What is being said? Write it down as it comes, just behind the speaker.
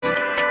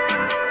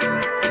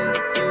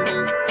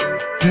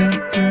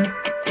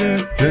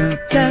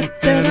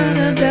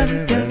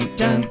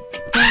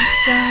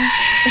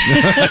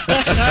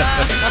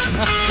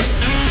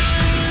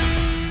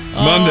It's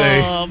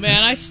Monday. Oh,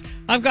 man,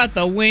 I've got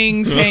the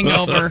wings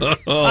hangover. Oh,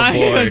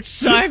 boy.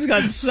 I've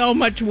got so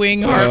much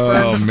wing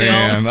heartburn still.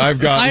 Man.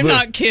 I'm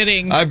not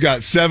kidding. I've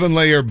got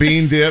 7-layer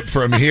bean dip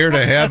from here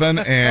to heaven,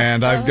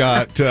 and I've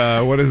got,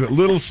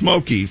 Little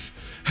Smokies.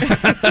 We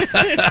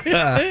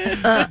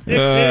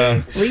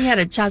had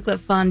a chocolate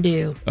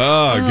fondue.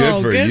 Oh,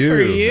 good for you.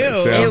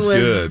 It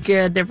was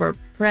good. There were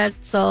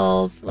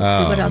pretzels.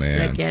 Let's see, what else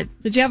did I get?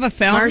 Did you have a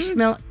fountain?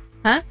 Marshmallow.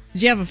 Huh?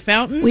 Did you have a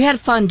fountain? We had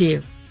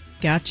fondue.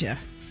 Gotcha.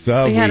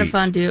 We had a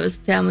fondue. It was a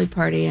family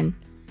party, and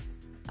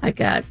I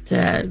got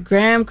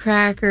graham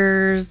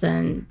crackers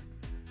and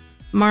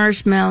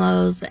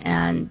marshmallows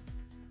and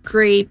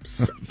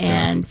grapes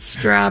and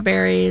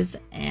strawberries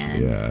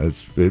and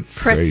it's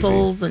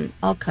pretzels crazy. and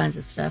all kinds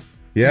of stuff.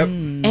 Yep.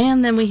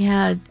 And then we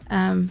had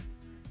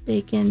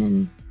bacon,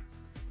 and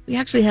we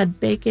actually had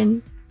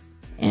bacon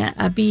and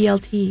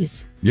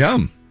BLTs.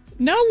 Yum.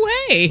 No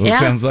way. Well,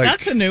 sounds like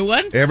that's a new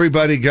one.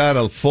 Everybody got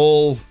a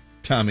full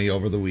tummy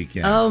over the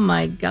weekend. Oh,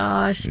 my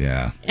gosh.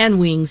 Yeah. And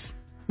wings.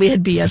 We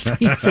had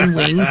BLTs and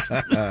wings.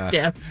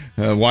 Yeah.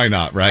 Why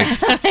not, right?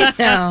 I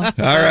know.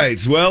 All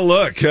right. Well,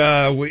 look,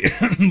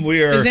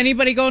 we are. Is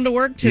anybody going to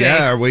work today?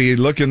 Yeah, are we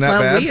looking that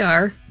bad? Well, we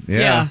are.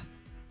 Yeah.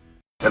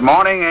 Good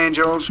morning,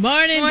 angels.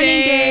 Morning,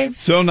 Dave.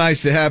 So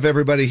nice to have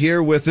everybody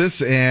here with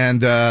us,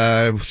 and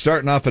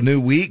starting off a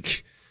new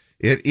week.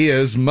 It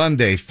is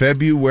Monday,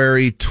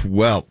 February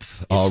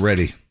 12th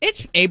already.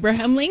 It's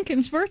Abraham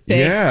Lincoln's birthday.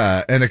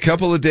 Yeah, and a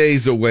couple of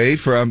days away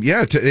from,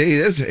 today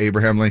is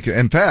Abraham Lincoln.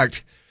 In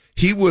fact,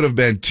 he would have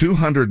been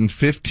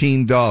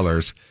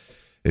 $215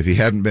 if he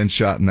hadn't been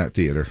shot in that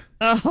theater.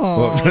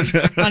 Oh,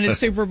 on his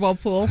Super Bowl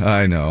pool.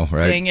 I know,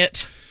 right? Dang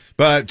it.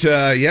 But,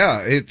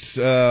 it's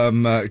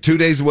 2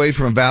 days away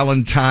from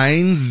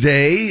Valentine's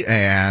Day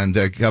and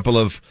a couple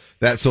of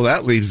that. So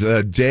that leaves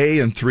a day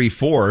and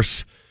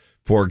 3/4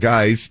 for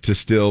guys to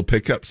still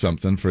pick up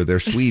something for their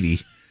sweetie.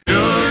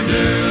 Sure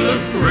do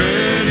look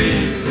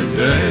pretty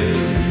today.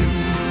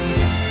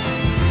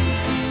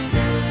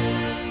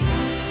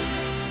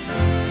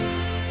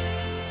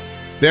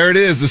 There it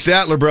is, the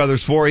Statler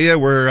Brothers for you.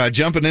 We're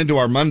jumping into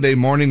our Monday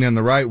morning in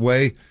the right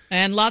way.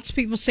 And lots of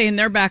people saying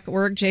they're back at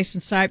work.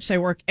 Jason Sipes, I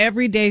work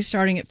every day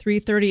starting at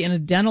 3:30 in a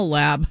dental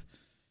lab.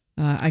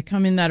 I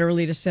come in that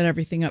early to set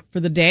everything up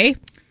for the day.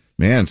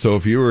 Man, so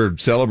if you were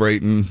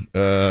celebrating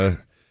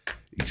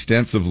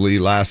extensively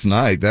last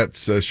night,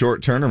 that's a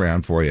short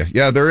turnaround for you.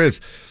 Yeah, there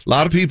is a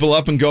lot of people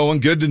up and going.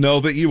 Good to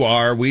know that you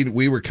are.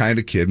 We were kind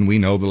of kidding. We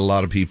know that a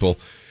lot of people,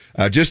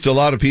 just a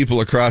lot of people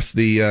across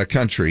the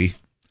country.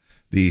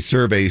 The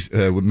surveys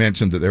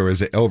mentioned that there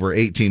was over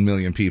 18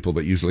 million people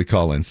that usually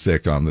call in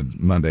sick on the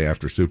Monday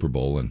after Super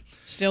Bowl. And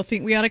still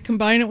think we ought to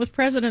combine it with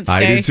President's I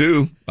Day.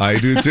 do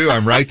too.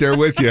 I'm right there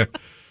with you.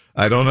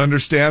 I don't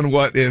understand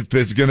if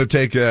it's going to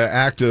take an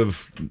act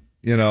of,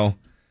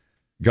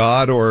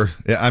 God, or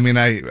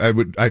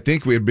I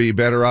think we'd be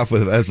better off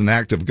with as an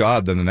act of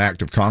God than an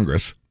act of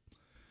Congress.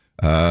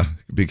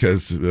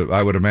 Because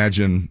I would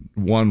imagine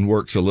one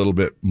works a little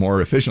bit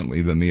more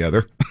efficiently than the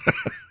other.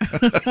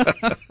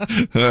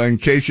 In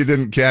case you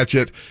didn't catch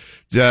it,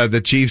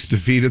 the Chiefs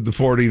defeated the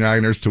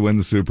 49ers to win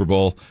the Super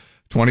Bowl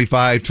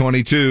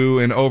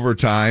 25-22 in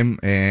overtime.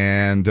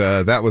 And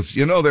that was,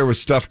 there was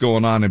stuff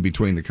going on in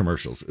between the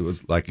commercials. It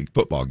was like a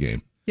football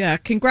game. Yeah.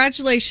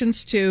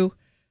 Congratulations to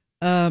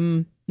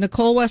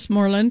Nicole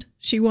Westmoreland.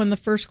 She won the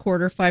first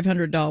quarter,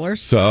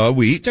 $500.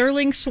 Sweet.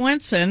 Sterling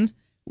Swenson,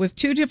 with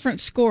two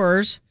different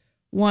scores,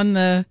 won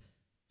the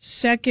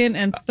second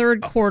and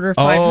third quarter,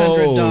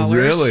 $500. Oh,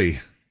 really?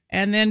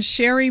 And then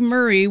Sherry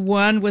Murray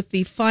won with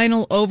the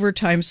final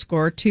overtime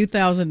score,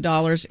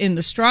 $2,000 in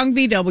the Strong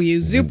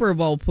VW Super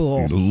Bowl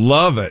pool.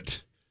 Love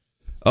it.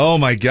 Oh,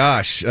 my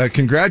gosh.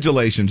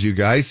 Congratulations, you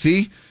guys.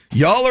 See,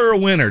 y'all are a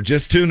winner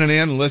just tuning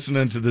in and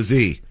listening to the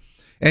Z.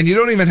 And you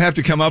don't even have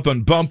to come up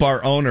and bump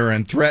our owner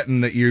and threaten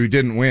that you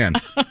didn't win.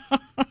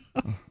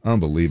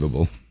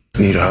 Unbelievable.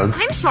 Need a hug?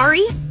 I'm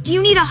sorry. Do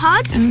you need a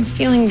hug? I'm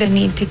feeling the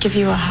need to give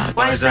you a hug.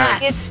 Why is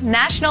that? It's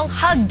National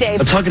Hug Day.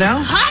 Let's hug it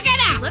out. Hug it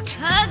out. Let's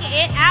hug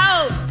it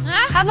out.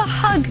 Huh? Have a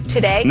hug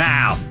today.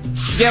 Now,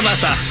 give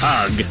us a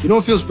hug. You know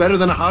what feels better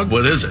than a hug?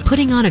 What is it?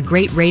 Putting on a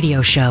great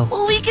radio show.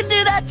 Well, we can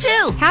do that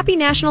too. Happy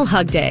National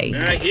Hug Day.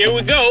 All right, here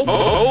we go.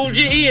 Hold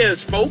your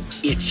ears,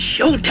 folks. It's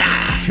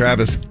showtime.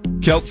 Travis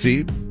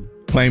Kelce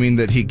claiming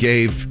that he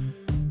gave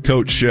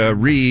Coach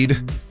Reed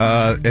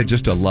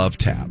just a love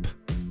tap.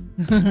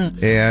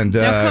 And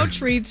now,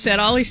 Coach Reed said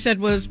all he said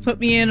was, "Put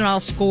me in and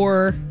I'll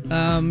score."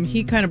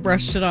 He kind of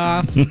brushed it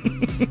off.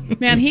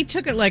 Man, he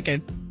took it like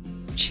a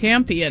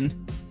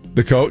champion.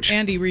 The coach,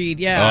 Andy Reid.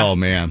 Yeah. Oh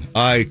man,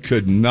 I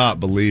could not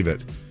believe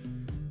it.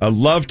 A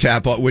love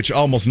tap, which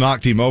almost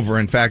knocked him over.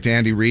 In fact,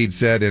 Andy Reid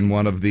said in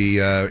one of the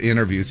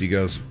interviews, he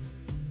goes,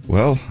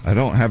 "Well, I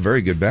don't have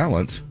very good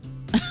balance."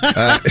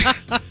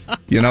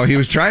 He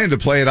was trying to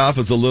play it off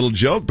as a little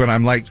joke, but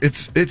I'm like,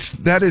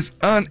 that is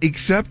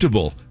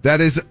unacceptable.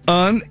 That is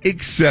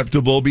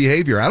unacceptable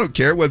behavior. I don't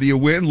care whether you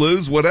win,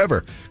 lose, whatever.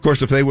 Of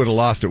course, if they would have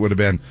lost, it would have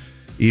been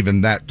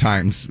even that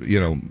times,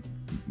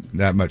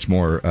 that much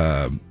more,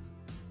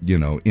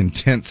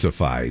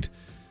 intensified.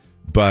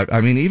 But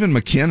I mean, even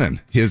McKinnon,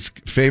 his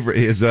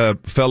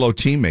fellow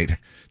teammate,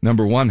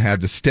 number one,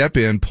 had to step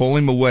in, pull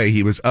him away.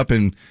 He was up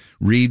in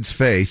Reed's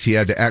face. He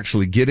had to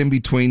actually get in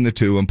between the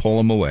two and pull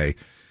him away.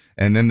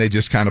 And then they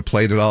just kind of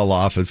played it all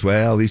off as,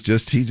 well, he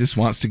just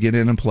wants to get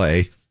in and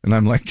play. And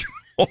I'm like,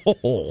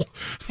 oh.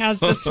 Has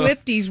the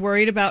Swifties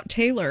worried about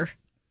Taylor?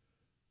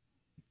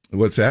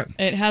 What's that?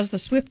 It has the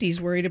Swifties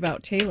worried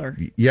about Taylor.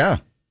 Yeah.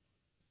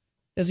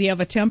 Does he have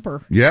a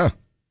temper? Yeah.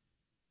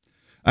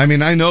 I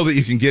mean, I know that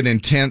you can get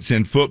intense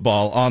in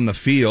football on the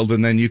field,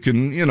 and then you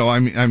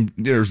can,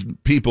 there's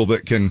people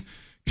that can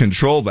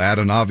control that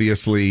and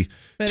obviously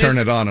turn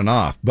it on and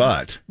off.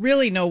 But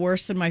really no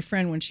worse than my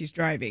friend when she's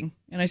driving,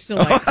 and I still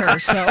like her.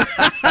 So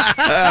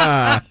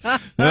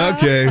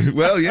okay,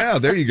 well, yeah,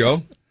 there you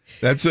go.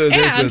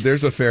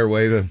 There's a fair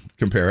way to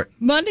compare it.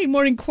 Monday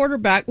morning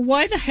quarterback.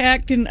 Why the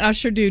heck didn't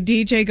Usher do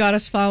DJ Got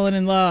Us Falling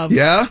in Love?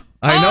 Yeah,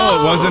 I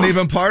know. It wasn't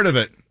even part of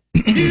it.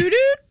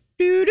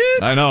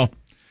 I know.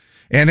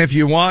 And if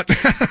you want,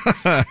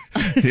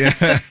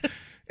 yeah,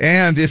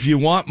 and if you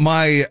want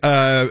my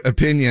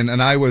opinion,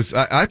 and I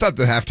thought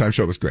the halftime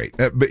show was great,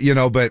 but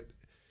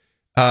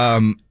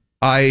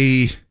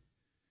I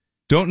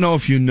don't know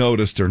if you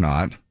noticed or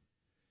not.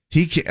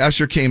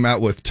 Usher came out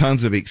with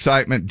tons of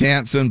excitement,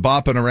 dancing,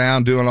 bopping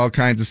around, doing all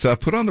kinds of stuff.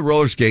 Put on the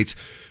roller skates,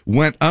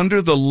 went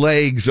under the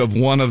legs of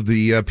one of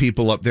the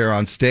people up there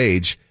on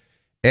stage,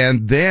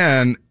 and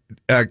then.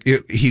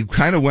 He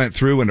kind of went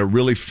through in a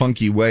really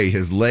funky way.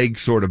 His leg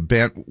sort of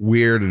bent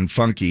weird and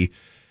funky.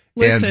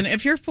 Listen,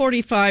 if you're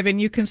 45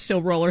 and you can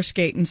still roller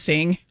skate and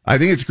sing, I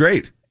think it's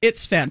great.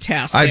 It's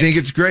fantastic. I think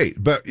it's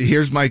great. But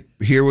here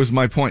was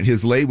my point.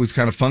 His leg was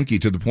kind of funky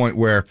to the point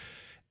where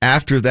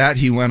after that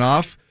he went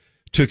off,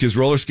 took his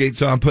roller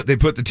skates on, they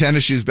put the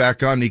tennis shoes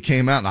back on, and he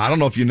came out. And I don't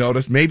know if you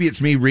noticed. Maybe it's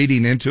me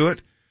reading into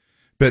it,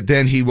 but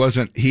then he was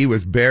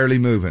barely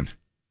moving.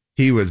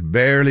 He was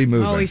barely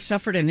moving. Oh, he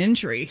suffered an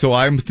injury. So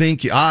I'm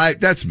thinking,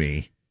 that's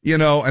me, and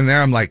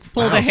there I'm like,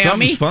 wow,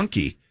 something's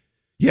funky.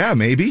 Yeah,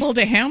 maybe. Pulled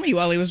a hammy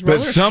while he was roller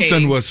skating. But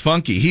something was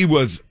funky. He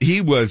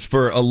was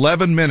for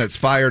 11 minutes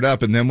fired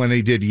up, and then when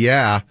he did,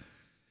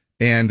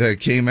 and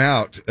came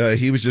out,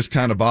 he was just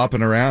kind of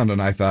bopping around,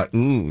 and I thought,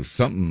 ooh,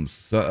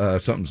 something's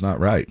not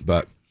right.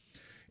 But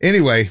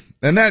anyway,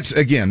 and that's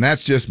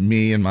just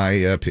me and my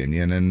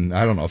opinion, and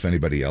I don't know if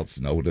anybody else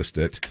noticed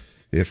it.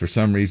 If for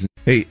some reason,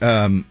 hey,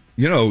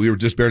 we were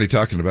just barely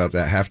talking about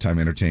that halftime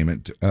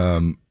entertainment.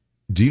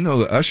 Do you know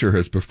that Usher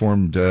has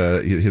performed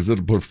his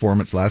little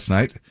performance last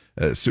night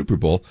at Super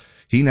Bowl?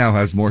 He now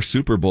has more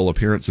Super Bowl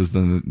appearances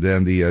than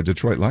the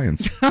Detroit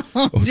Lions.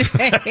 Oh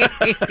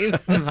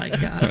my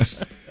gosh.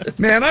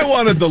 Man, I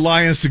wanted the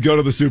Lions to go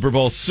to the Super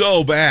Bowl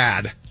so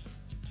bad.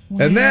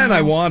 Wow. And then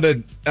I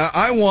wanted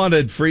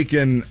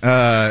freaking,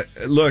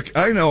 look,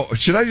 I know,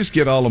 should I just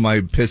get all of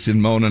my piss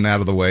and moaning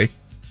out of the way?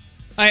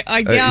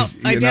 I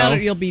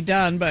doubt you'll be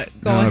done, but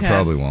go ahead. I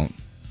probably won't.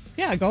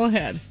 Yeah, go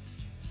ahead.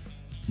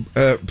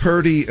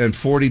 Purdy and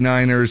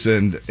 49ers,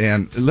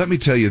 and let me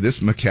tell you, this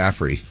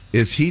McCaffrey,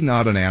 is he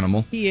not an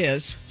animal? He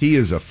is. He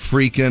is a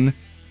freaking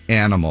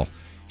animal.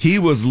 He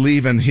was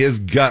leaving his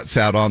guts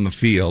out on the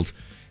field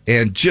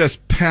and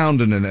just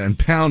pounding it and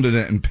pounding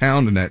it and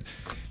pounding it.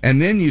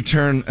 And then you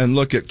turn and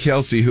look at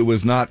Kelsey, who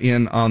was not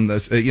in on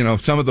this,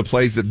 some of the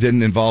plays that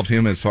didn't involve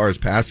him as far as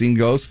passing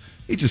goes.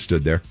 He just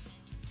stood there.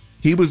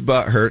 He was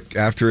butthurt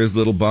after his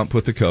little bump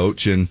with the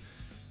coach, and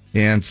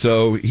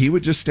so he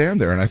would just stand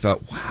there. And I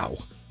thought, wow,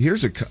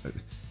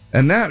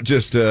 and that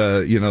just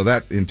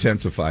that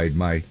intensified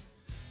my.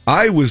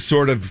 I was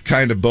sort of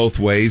kind of both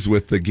ways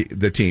with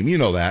the team. You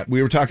know that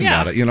we were talking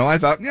about it. I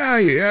thought,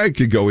 I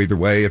could go either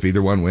way. If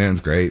either one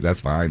wins, great, that's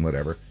fine,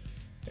 whatever.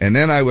 And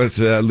then I was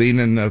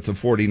leaning the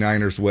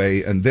 49ers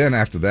way, and then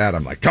after that,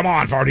 I'm like, come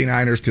on,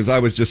 49ers, because I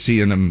was just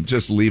seeing them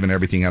just leaving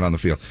everything out on the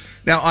field.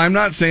 Now, I'm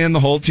not saying the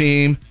whole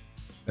team.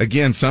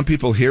 Again, some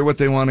people hear what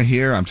they want to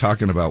hear. I'm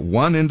talking about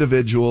one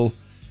individual,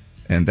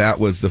 and that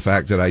was the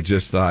fact that I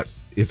just thought,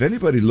 if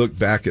anybody looked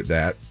back at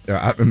that,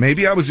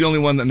 maybe I was the only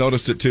one that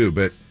noticed it too,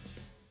 but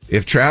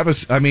if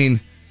Travis,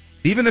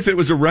 even if it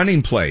was a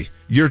running play,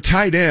 your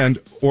tight end,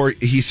 or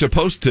he's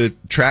supposed to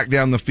track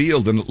down the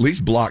field and at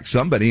least block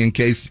somebody in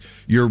case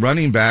your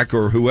running back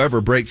or whoever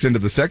breaks into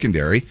the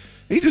secondary,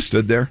 he just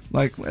stood there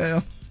like,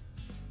 well,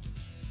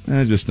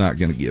 I'm just not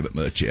going to give it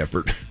much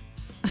effort.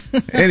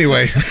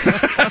 Anyway,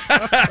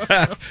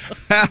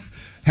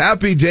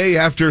 happy day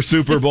after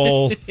Super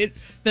Bowl.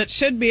 That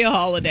should be a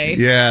holiday.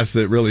 Yes,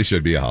 it really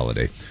should be a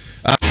holiday.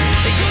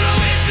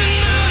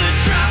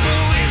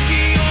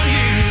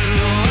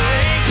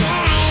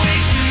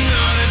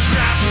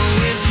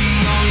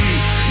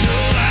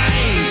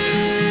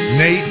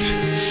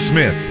 Nate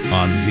Smith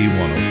on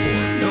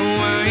Z104.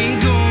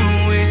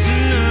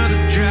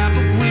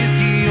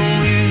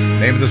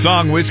 Name of the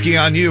song, Whiskey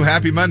on You.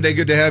 Happy Monday.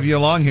 Good to have you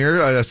along here.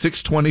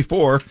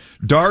 6:24,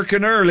 dark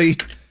and early.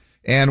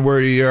 And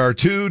we are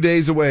 2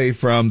 days away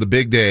from the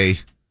big day.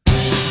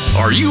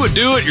 Are you a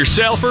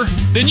do-it-yourselfer?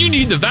 Then you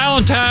need the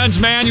Valentine's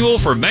Manual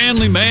for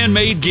Manly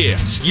Man-Made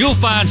Gifts. You'll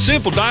find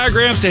simple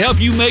diagrams to help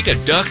you make a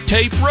duct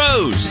tape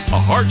rose, a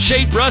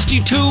heart-shaped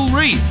rusty tool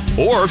wreath,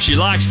 or if she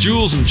likes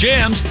jewels and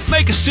gems,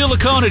 make a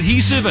silicone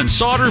adhesive and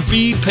solder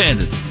bead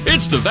pendant.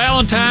 It's the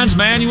Valentine's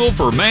Manual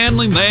for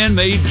Manly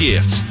Man-Made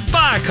Gifts.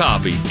 Buy a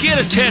copy, get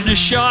a tetanus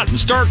shot, and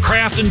start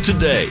crafting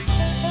today.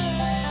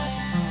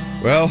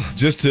 Well,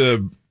 just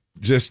to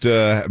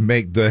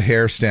make the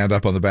hair stand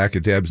up on the back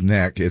of Deb's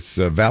neck, it's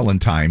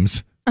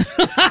Valentine's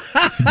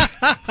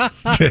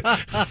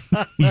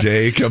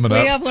Day coming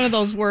up. We have one of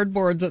those word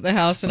boards at the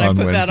house, and I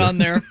put that on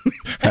there.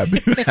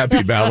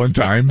 Happy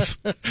Valentine's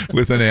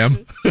with an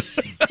M.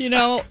 You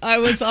know, I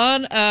was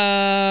on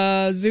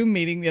a Zoom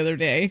meeting the other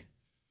day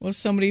with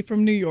somebody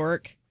from New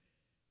York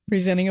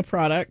presenting a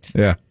product.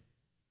 Yeah.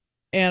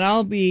 And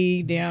I'll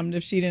be damned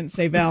if she didn't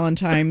say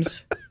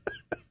Valentine's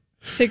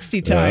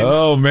 60 times.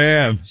 Oh,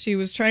 man. She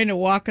was trying to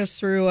walk us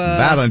through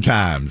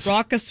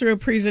a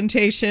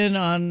presentation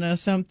on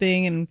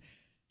something, and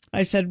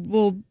I said,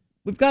 well,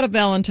 we've got a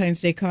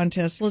Valentine's Day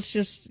contest. Let's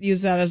just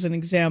use that as an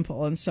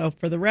example. And so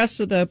for the rest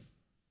of the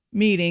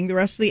meeting, the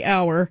rest of the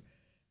hour,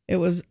 it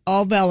was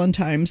all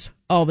Valentine's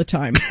all the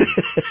time.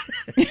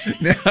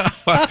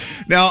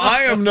 Now,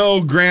 I am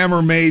no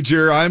grammar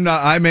major.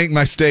 I make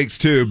mistakes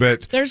too,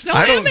 but there's no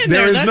M in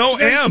there. There's no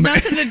M.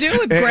 Nothing to do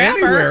with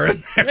grammar.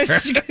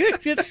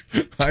 It's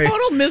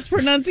total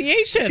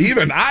mispronunciation.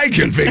 Even I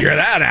can figure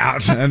that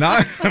out,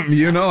 and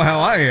you know how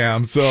I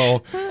am.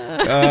 So,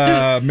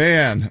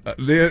 man,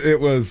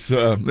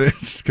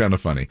 it's kind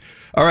of funny.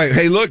 All right,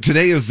 hey, look,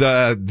 today is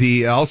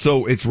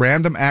it's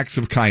Random Acts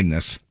of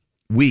Kindness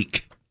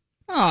Week.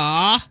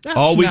 Aw, that's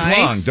all week nice.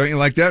 long. Don't you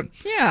like that?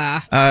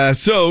 Yeah.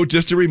 So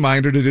just a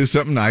reminder to do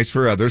something nice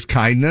for others.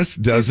 Kindness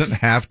doesn't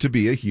have to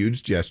be a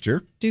huge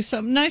gesture. Do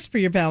something nice for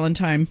your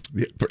Valentine.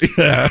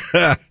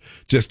 Yeah.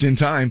 Just in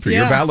time for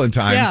your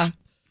Valentine's.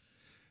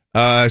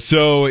 Yeah.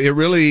 So it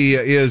really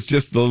is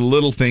just the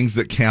little things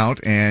that count,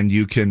 and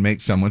you can make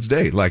someone's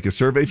day. Like a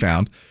survey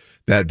found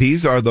that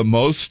these are the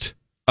most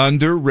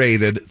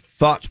underrated,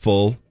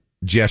 thoughtful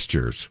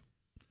gestures.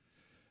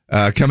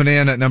 Coming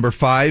in at number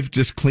 5,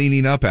 just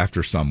cleaning up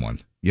after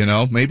someone,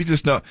 maybe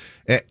just no.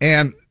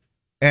 And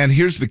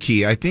here's the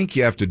key. I think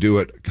you have to do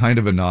it kind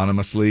of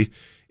anonymously.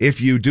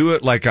 If you do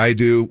it like I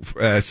do,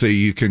 so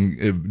you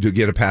can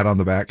get a pat on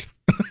the back.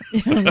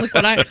 Look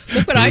what I did.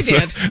 Look what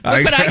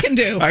I can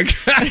do.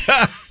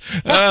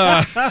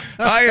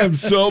 I am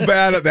so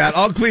bad at that.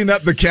 I'll clean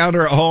up the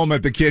counter at home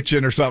at the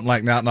kitchen or something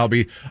like that, and I'll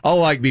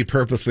be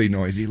purposely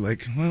noisy,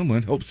 like, well, I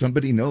hope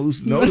somebody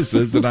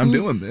notices that I'm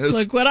doing this.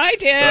 Look what I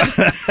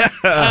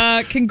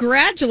did.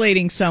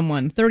 Congratulating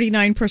someone.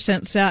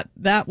 39% said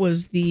that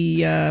was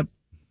the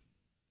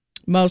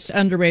most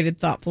underrated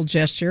thoughtful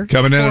gesture.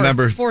 Coming in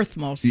at fourth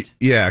most.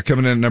 Yeah,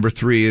 coming in at number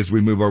 3 as we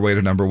move our way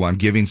to number 1.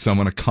 Giving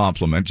someone a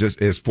compliment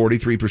just is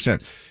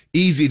 43%.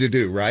 Easy to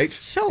do, right?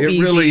 So it easy.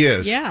 It really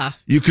is. Yeah.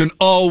 You can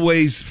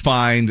always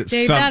find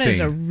Dave, something. that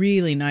is a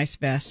really nice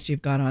vest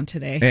you've got on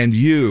today. And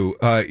you've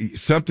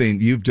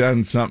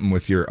done something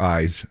with your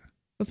eyes.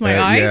 With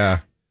my eyes? Yeah.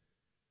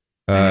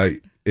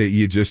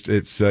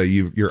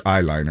 Your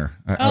eyeliner.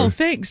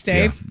 Thanks,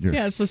 Dave.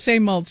 Yeah, it's the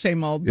same old.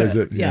 But is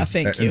it? Yeah,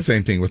 thank you. And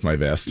same thing with my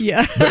vest.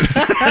 Yeah.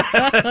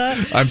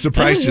 I'm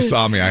surprised you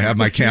saw me. I have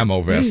my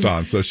camo vest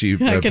on, so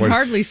I can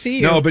hardly see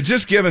you. No, but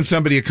just giving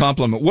somebody a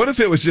compliment. What if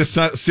it was just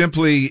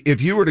simply,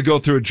 if you were to go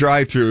through a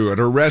drive-through at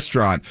a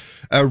restaurant,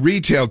 a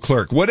retail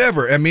clerk,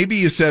 whatever, and maybe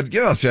you said,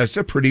 that's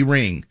a pretty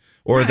ring,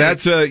 or right.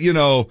 That's you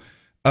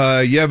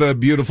have a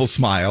beautiful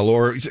smile,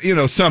 or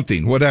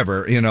something,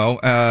 whatever,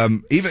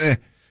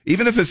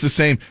 even if it's the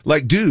same,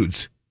 like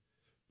dudes,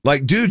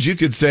 you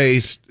could say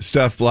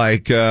stuff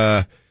like,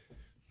 man,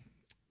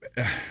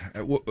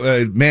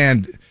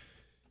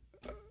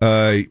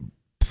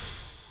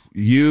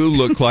 you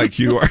look like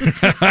you are.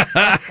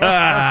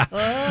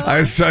 I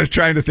was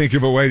trying to think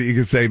of a way that you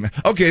could say,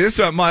 okay, this is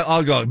something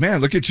I'll go,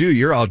 man, look at you.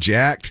 You're all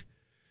jacked.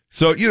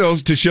 So,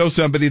 to show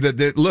somebody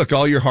that look,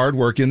 all your hard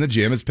work in the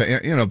gym is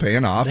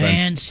paying off.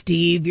 Man,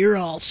 Steve, you're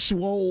all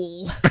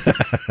swole.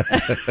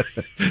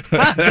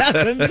 That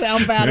doesn't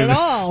sound bad at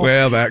all.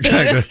 Well,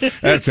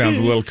 that sounds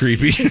a little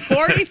creepy.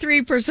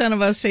 43%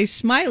 of us say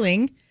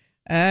smiling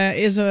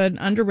is an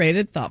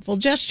underrated, thoughtful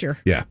gesture.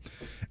 Yeah.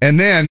 And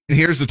then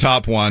here's the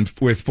top one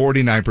with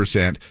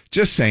 49%,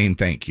 just saying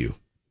thank you.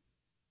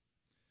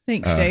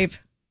 Thanks, Dave.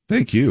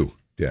 Thank you,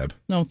 Deb.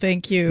 No,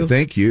 thank you.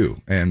 Thank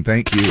you. And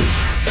thank you.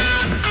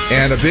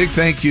 And a big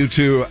thank you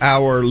to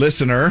our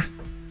listener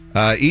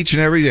each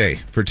and every day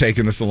for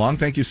taking us along.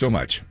 Thank you so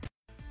much.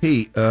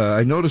 Hey,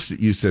 I noticed that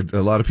you said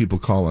a lot of people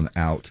calling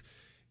out.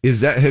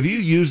 Have you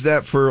used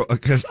that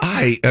because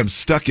I am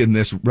stuck in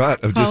this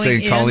rut of just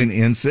calling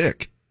in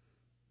sick.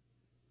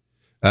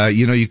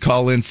 You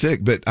call in sick,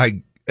 but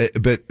I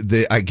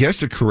guess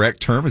the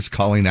correct term is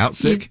calling out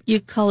sick. You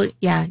call it,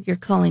 you're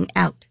calling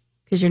out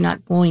because you're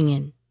not going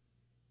in.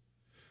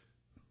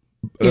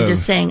 You're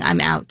just saying I'm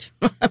out.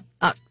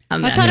 I'm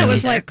them. I thought it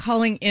was like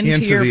calling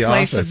into your the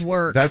place office. of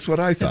work. That's what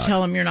I thought. To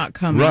tell them you're not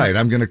coming. Right.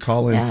 I'm going to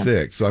call in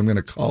sick. So I'm going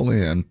to call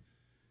in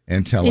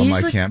and tell them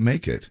I can't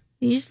make it.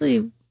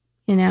 Usually,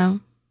 I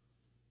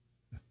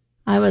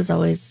was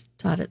always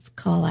taught it's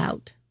call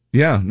out.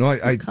 Yeah. No,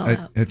 I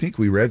think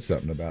we read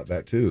something about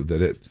that too,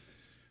 that it,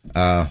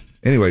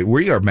 anyway,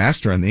 we are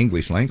mastering the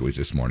English language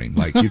this morning,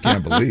 like you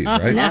can't believe,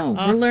 right? No,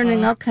 we're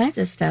learning all kinds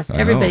of stuff.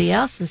 Everybody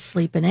else is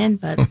sleeping in,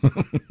 but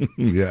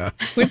yeah,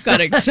 we've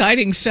got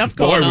exciting stuff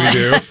going on. Boy, we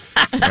do.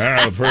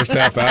 The first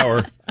half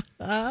hour,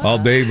 all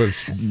day we're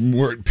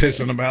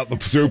pissing about the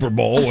Super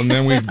Bowl, and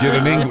then we get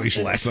an English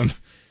lesson.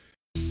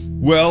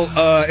 Well,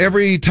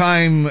 every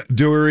time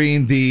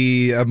during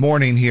the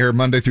morning here,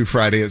 Monday through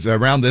Friday, it's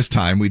around this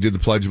time, we do the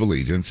Pledge of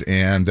Allegiance,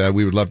 and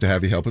we would love to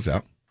have you help us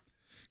out.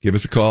 Give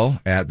us a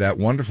call at that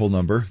wonderful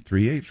number,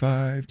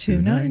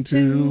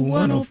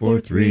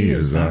 385-292-1043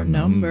 is our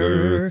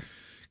number.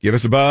 Give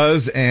us a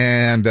buzz,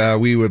 and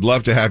we would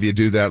love to have you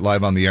do that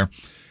live on the air.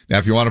 Now,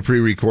 if you want to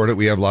pre-record it,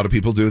 we have a lot of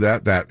people do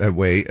that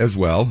way as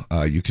well.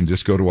 You can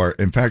just go to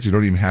in fact, you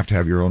don't even have to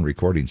have your own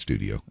recording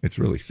studio. It's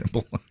really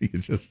simple.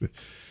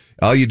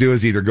 All you do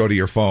is either go to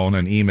your phone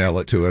and email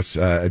it to us,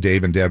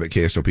 Dave and Deb at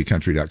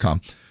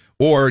ksopcountry.com,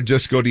 or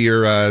just go to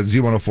your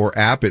Z104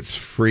 app. It's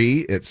free,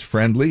 it's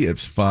friendly,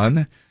 it's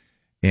fun,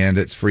 and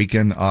it's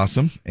freaking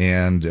awesome.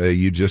 And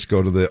you just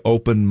go to the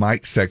open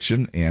mic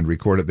section and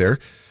record it there.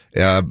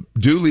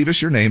 Do leave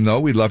us your name,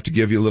 though. We'd love to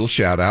give you a little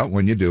shout out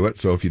when you do it.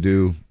 So if you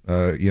do,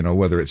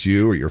 whether it's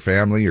you or your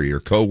family or your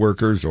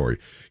coworkers or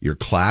your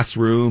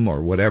classroom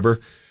or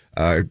whatever,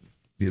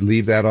 you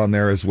leave that on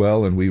there as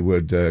well. And we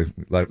would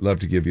love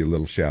to give you a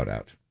little shout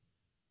out.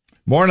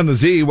 Morning, the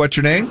Z. What's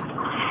your name?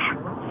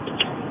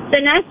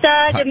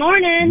 Vanessa. Good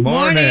morning.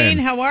 Morning.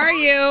 How are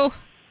you?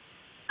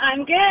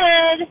 I'm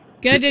good.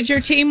 Good. Did your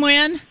team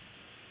win?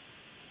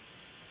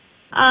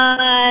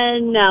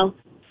 No.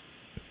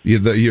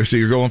 So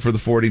you're going for the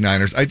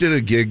 49ers. I did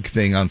a gig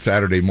thing on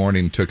Saturday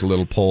morning, took a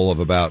little poll of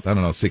about,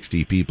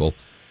 60 people.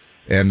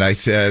 And I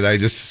said, I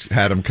just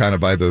had them kind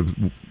of by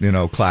the,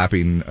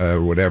 clapping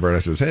or whatever. And I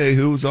says, hey,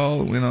 who's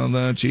all,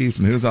 the Chiefs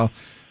and who's all.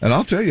 And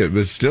I'll tell you, it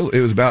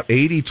was about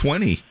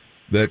 80-20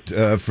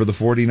 that for the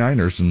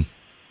 49ers. And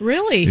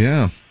really?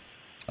 Yeah.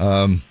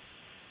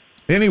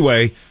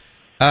 Anyway,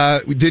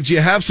 did you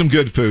have some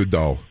good food,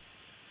 though?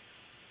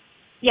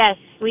 Yes,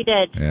 we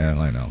did. Yeah,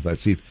 I know.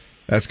 That's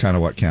kind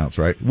of what counts,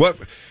 right?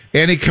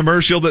 Any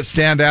commercial that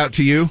stand out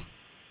to you?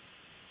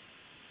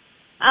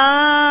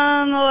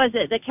 What was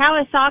it? The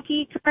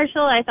Kawasaki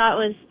commercial I thought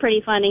was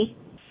pretty funny.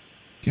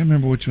 Can't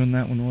remember which one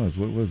that one was.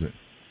 What was it?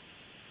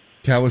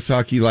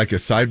 Kawasaki, like a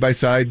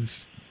side-by-side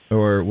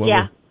or what?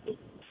 Yeah.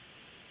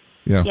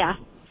 Yeah.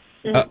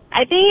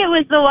 I think it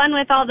was the one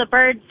with all the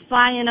birds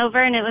flying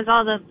over, and it was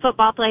all the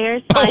football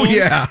players flying. Oh,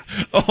 yeah.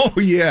 Oh,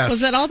 yes.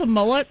 Was that all the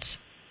mullets,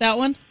 that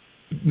one?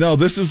 No,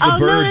 this is the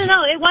birds.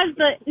 No. It was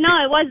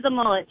the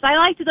mullets. I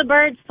liked the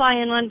birds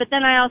flying one, but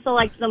then I also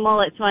liked the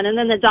mullets one. And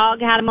then the dog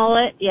had a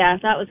mullet. Yeah,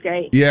 that was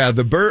great. Yeah,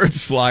 the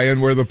birds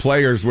flying were the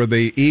players, were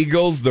the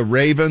Eagles, the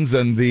Ravens,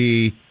 and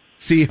the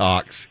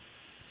Seahawks.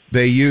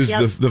 They used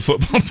the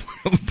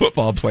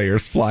football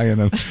players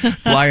flying at them.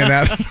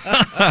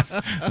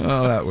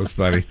 Oh, that was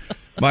funny.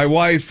 My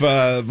wife,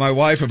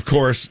 of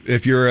course,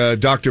 if you're a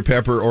Dr.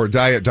 Pepper or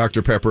Diet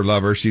Dr. Pepper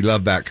lover, she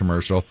loved that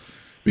commercial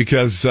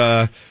because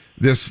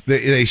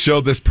they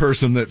showed this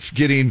person that's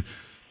getting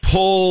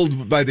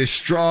pulled by this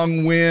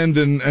strong wind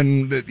and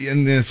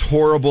in this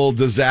horrible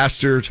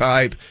disaster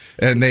type,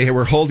 and they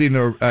were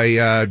holding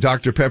a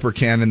Dr. Pepper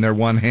can in their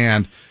one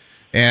hand.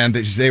 And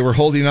they were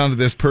holding on to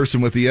this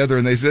person with the other,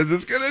 and they said,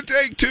 it's going to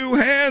take 2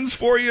 hands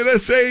for you to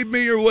save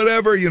me or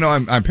whatever.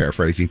 I'm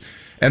paraphrasing.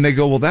 And they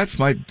go, well,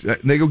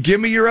 they go, give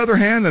me your other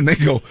hand. And they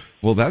go,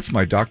 well, that's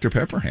my Dr.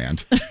 Pepper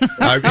hand.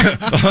 I'm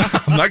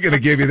not going to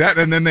give you that.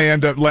 And then they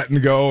end up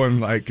letting go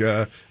and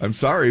I'm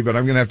sorry, but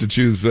I'm going to have to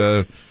choose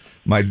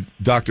my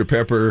Dr.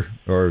 Pepper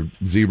or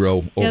Zero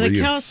over you. Yeah, the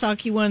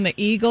Kawasaki one, the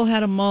eagle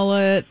had a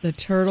mullet, the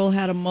turtle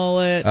had a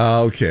mullet.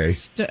 Oh, okay.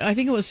 I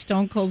think it was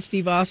Stone Cold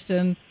Steve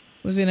Austin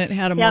was in it,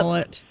 had a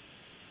mullet.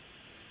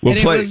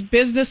 It was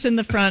business in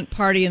the front,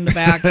 party in the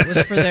back. It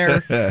was for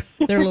their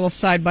little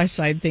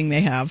side-by-side thing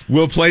they have.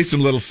 We'll play some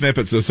little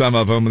snippets of some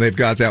of them. They've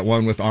got that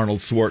one with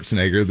Arnold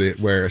Schwarzenegger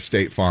where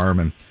State Farm.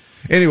 And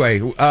anyway,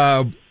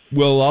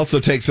 we'll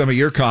also take some of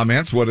your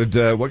comments.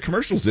 What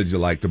commercials did you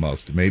like the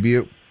most? Maybe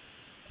it,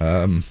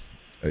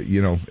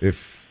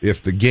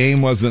 if the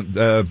game wasn't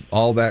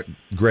all that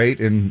great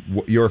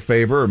in your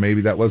favor, or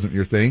maybe that wasn't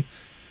your thing,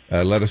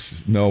 let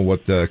us know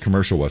what the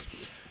commercial was.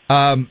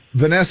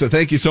 Vanessa,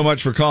 thank you so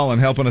much for calling,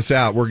 helping us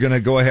out. We're going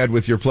to go ahead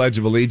with your Pledge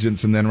of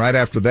Allegiance, and then right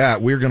after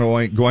that, we're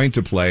going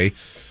to play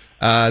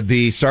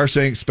the Star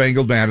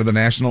Spangled Banner, the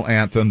national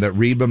anthem that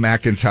Reba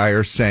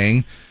McEntire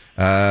sang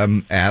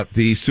at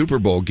the Super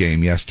Bowl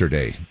game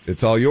yesterday.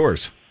 It's all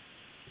yours.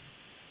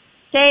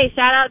 Okay,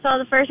 shout out to all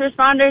the first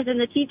responders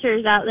and the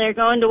teachers out there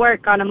going to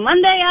work on a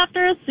Monday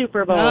after a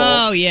Super Bowl.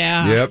 Oh,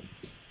 yeah. Yep.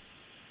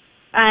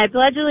 I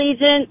pledge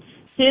allegiance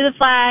to the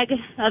flag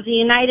of the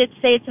United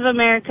States of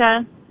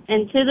America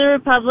and to the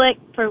republic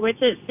for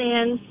which it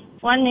stands,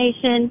 one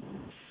nation,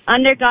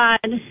 under God,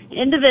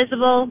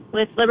 indivisible,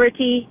 with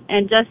liberty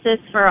and justice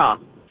for all.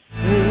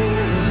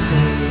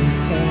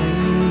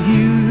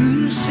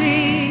 You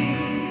see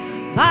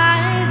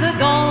by the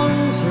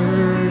dawn's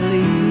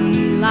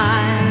early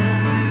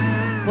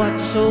light what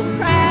so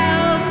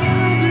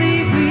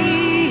proudly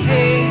we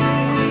hailed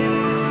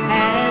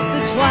at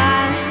the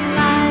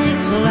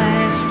twilight's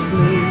last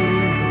glow,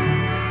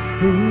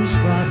 whose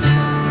broad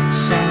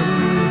lamps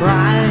and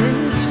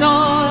bright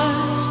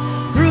stars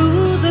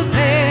through the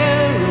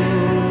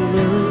perilous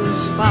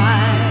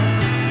fight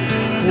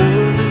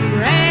o'er the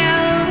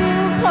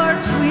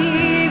ramparts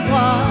we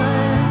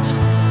watched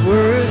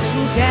were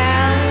so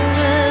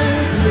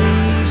gallantly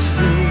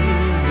stood,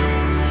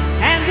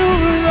 and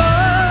over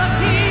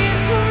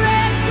Rocky's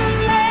red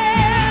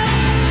land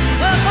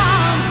the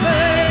bomb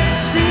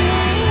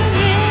bursting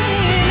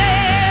in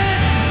air,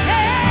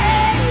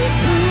 hey,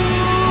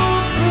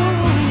 through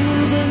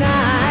the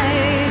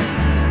night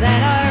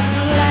that our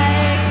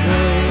flag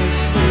was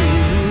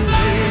still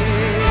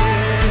there.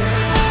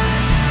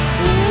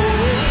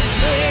 Oh,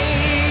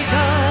 take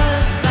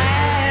us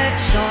that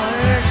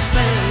star-spangled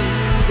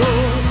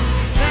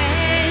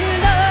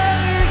banner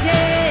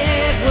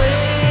yet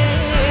wave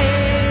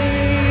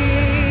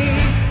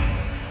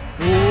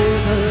o'er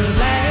the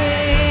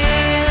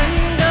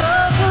land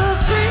of the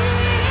free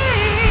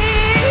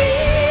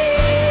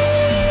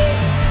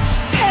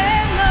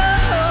and the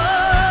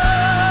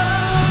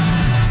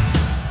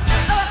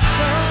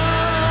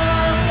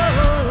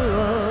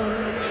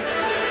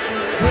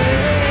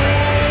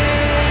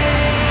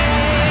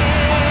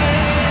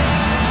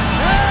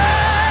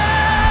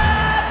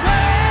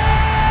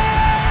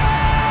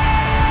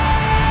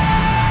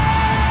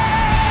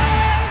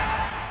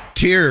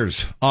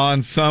Tears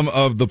on some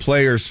of the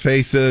players'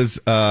 faces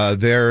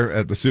there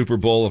at the Super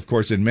Bowl, of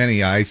course, in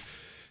many eyes.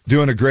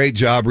 Doing a great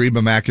job,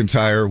 Reba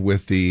McEntire,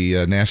 with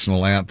the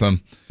national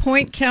anthem.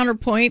 Point,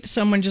 counterpoint.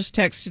 Someone just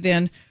texted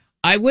in,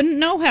 I wouldn't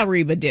know how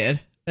Reba did.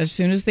 As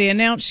soon as they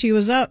announced she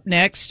was up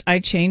next, I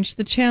changed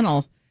the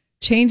channel.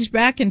 Changed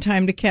back in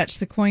time to catch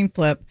the coin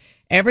flip.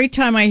 Every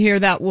time I hear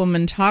that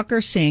woman talk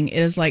or sing,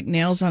 it is like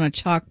nails on a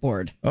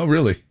chalkboard. Oh,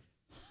 really?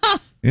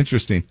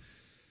 Interesting.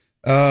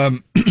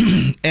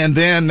 And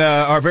then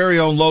our very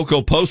own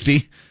local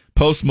Posty,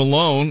 Post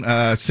Malone,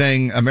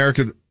 sang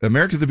America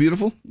the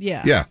Beautiful?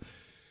 Yeah.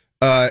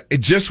 Yeah.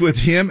 Just with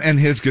him and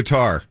his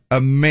guitar.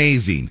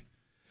 Amazing.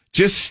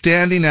 Just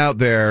standing out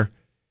there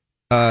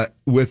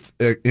with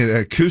an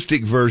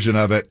acoustic version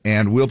of it,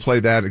 and we'll play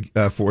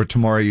that for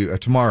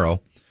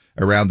tomorrow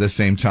around this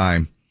same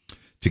time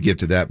to get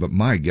to that. But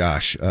my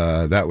gosh,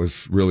 that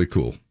was really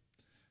cool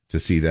to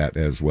see that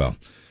as well.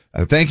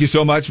 Thank you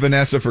so much,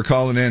 Vanessa, for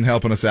calling in,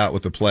 helping us out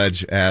with the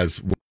pledge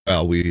as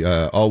well. We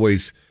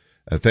always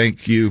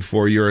thank you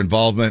for your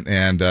involvement,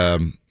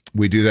 and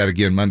we do that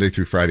again Monday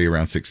through Friday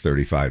around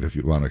 6:35 if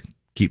you want to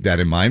keep that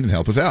in mind and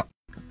help us out.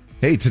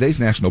 Hey, today's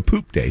National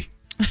Poop Day.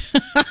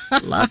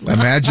 Lovely.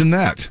 Imagine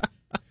that.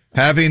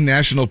 Having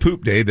National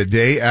Poop Day the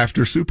day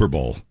after Super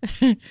Bowl.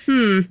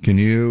 Can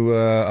you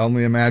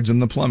only imagine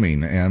the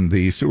plumbing and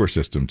the sewer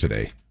system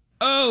today?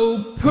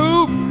 Oh,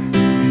 poop.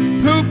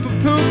 Poop, poop,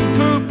 poop,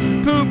 poop,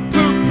 poop, poop,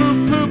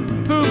 poop, poop,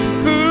 poop,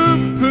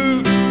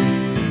 poop,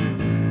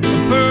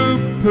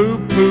 poop,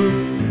 poop, poop,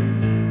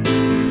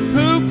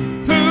 poop,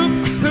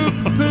 poop,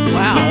 poop.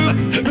 Wow.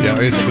 Yeah,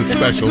 it's a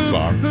special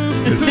song.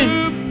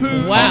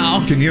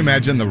 Wow. Can you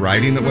imagine the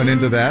writing that went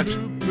into that?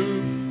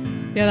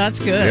 Yeah, that's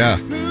good. Yeah.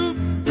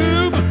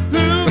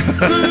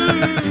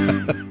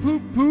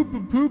 Poop, poop,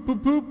 poop, poop,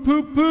 poop,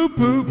 poop, poop,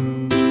 poop.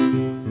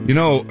 You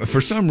know,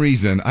 for some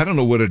reason, I don't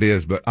know what it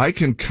is, but I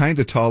can kind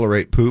of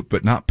tolerate poop,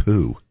 but not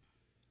poo.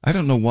 I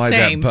don't know why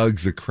Same. that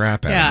bugs the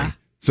crap out of me,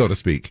 so to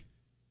speak.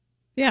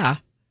 Yeah.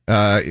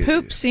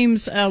 Poop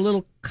seems a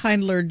little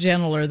kindler,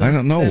 gentler than I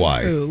don't know than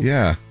why. poo.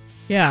 Yeah.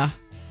 Yeah.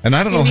 And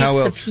I don't know how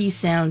else. The P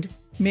sound.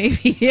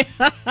 Maybe.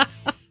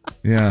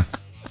 Yeah.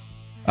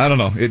 I don't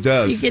know. It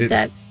does. You get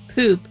that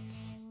poop.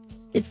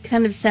 It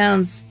kind of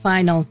sounds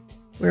final,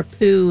 where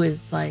poo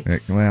is like.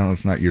 Well,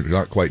 it's not. You're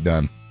not quite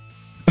done.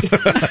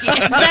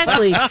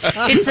 Exactly.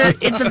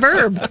 It's a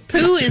verb.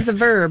 Poo is a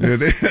verb.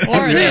 It is.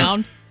 Or a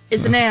noun.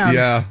 It's a noun.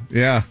 Yeah.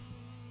 Yeah.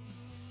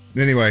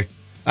 Anyway,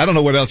 I don't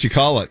know what else you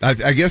call it.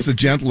 I guess the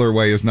gentler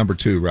way is number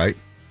 2, right?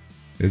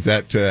 Is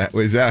that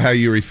how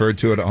you referred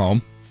to it at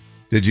home?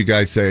 Did you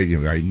guys say you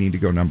need to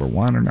go number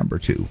 1 or number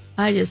 2?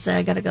 I just say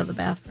I got to go to the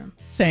bathroom.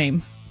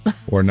 Same.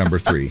 Or number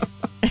 3?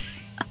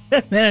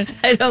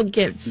 I don't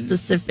get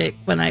specific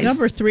when I.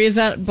 Number 3, is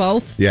that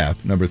both? Yeah,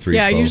 number 3.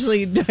 Yeah, both.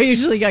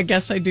 usually I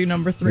guess I do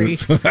number 3.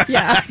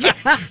 Yeah.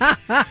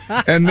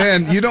 And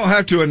then you don't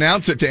have to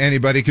announce it to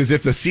anybody because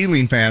if the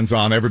ceiling fan's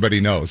on,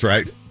 everybody knows,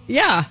 right?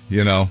 Yeah.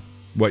 You know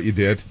what you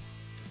did.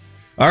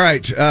 All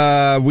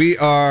right, we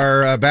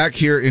are back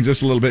here in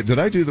just a little bit. Did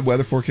I do the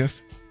weather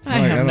forecast? I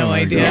have no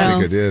idea. I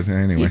think I did.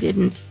 Anyway, You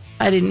didn't.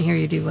 I didn't hear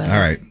you do well. All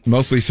right,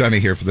 mostly sunny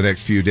here for the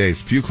next few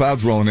days. Few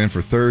clouds rolling in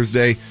for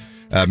Thursday.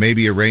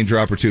 maybe a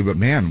raindrop or two. But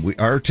man,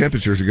 our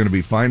temperatures are going to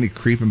be finally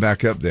creeping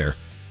back up there.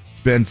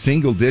 It's been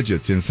single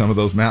digits in some of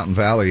those mountain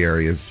valley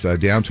areas,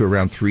 down to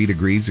around 3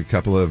 degrees a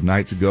couple of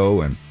nights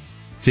ago, and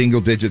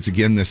single digits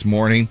again this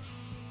morning.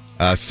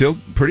 Still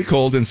pretty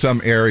cold in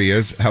some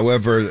areas.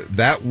 However,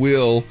 that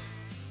will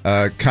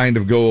kind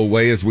of go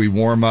away as we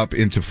warm up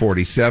into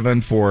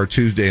 47 for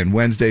Tuesday and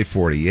Wednesday,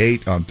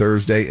 48 on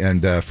Thursday,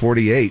 and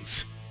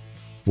 48s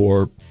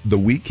for the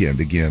weekend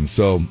again.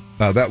 So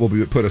that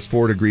will put us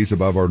 4 degrees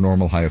above our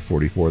normal high of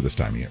 44 this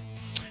time of year.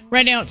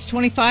 Right now it's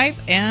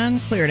 25 and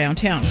clear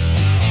downtown.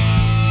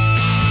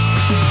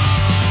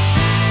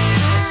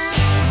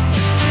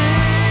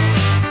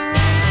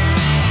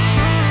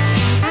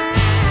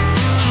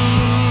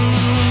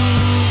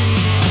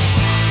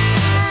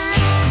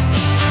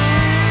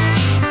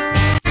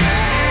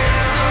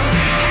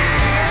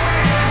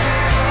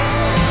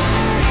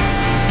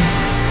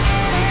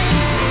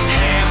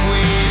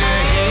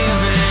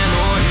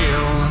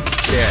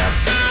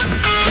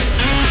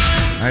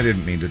 I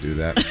didn't mean to do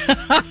that.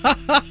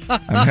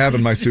 I'm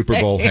having my Super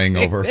Bowl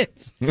hangover.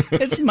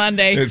 It's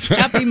Monday.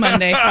 Happy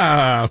Monday.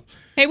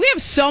 Hey, we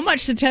have so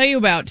much to tell you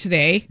about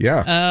today.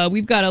 Yeah.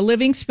 We've got a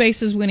Living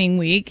Spaces winning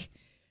week.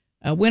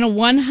 Win a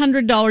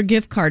 $100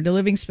 gift card to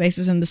Living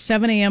Spaces in the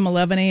 7 a.m.,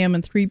 11 a.m.,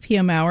 and 3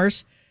 p.m.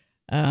 hours.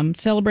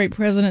 Celebrate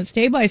President's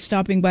Day by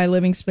stopping by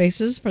Living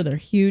Spaces for their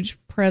huge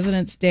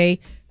President's Day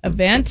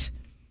event.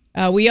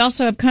 We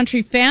also have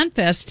Country Fan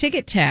Fest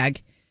ticket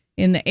tag.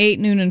 In the 8,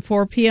 noon, and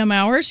 4 p.m.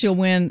 hours, you'll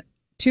win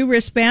 2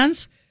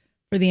 wristbands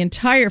for the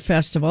entire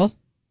festival.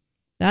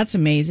 That's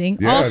amazing.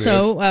 Yeah,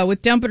 also,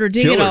 with Dump It or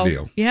Dig It Killer All.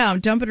 deal. Yeah,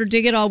 Dump It or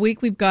Dig It All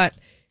week, we've got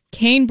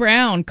Kane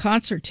Brown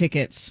concert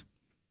tickets.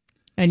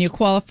 And you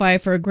qualify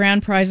for a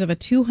grand prize of a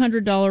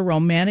 $200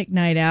 romantic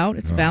night out.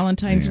 It's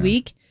Valentine's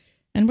week,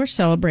 and we're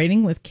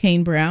celebrating with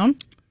Kane Brown.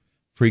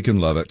 Freaking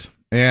love it.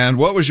 And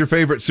what was your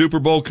favorite Super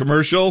Bowl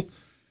commercial?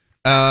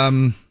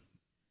 Was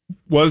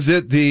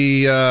it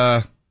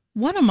the...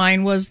 One of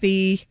mine was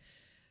the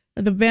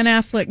Ben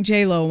Affleck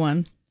J-Lo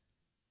one,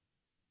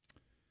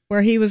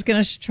 where he was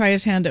going to try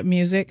his hand at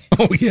music.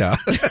 Oh, yeah.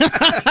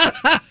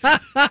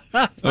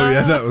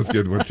 That was a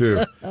good one,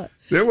 too.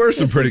 There were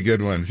some pretty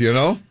good ones, you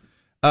know?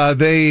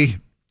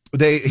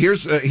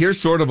 Here's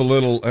sort of a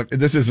little,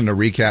 this isn't a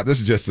recap. This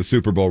is just the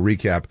Super Bowl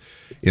recap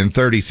in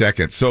 30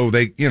 seconds. So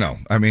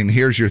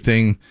here's your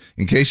thing,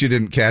 in case you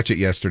didn't catch it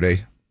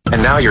yesterday.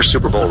 And now your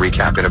Super Bowl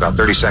recap in about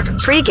 30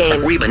 seconds.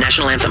 Pre-game. Reba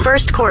National Anthem.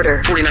 First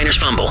quarter. 49ers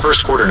fumble.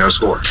 First quarter, no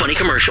score. Funny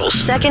commercials.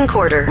 Second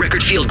quarter.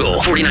 Record field goal.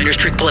 49ers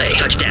trick play.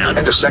 Touchdown.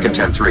 End of second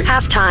 10-3.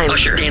 Halftime.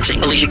 Usher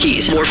dancing. Alicia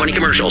Keys. More funny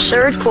commercials.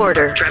 Third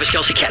quarter. Travis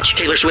Kelce catch.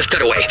 Taylor Swift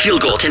cutaway.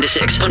 Field goal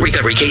 10-6. Punt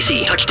recovery.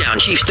 KC. Touchdown.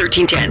 Chiefs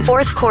 13-10.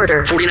 Fourth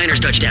quarter. 49ers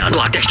touchdown.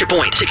 Blocked extra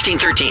point.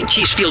 16-13.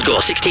 Chiefs field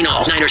goal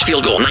 16-all. Niners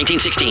field goal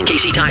 19-16.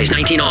 KC ties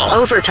 19-all.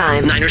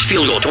 Overtime. Niners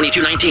field goal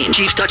 22-19.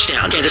 Chiefs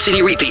touchdown. Kansas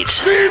City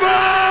repeats. Viva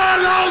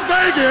Las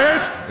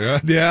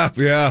Vegas!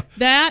 Yeah.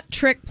 That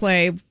trick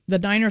play, the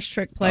Niners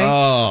trick play,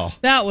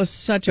 that was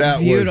such a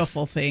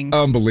beautiful thing.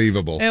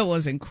 Unbelievable. It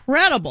was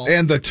incredible.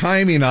 And the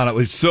timing on it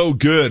was so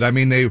good. I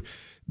mean,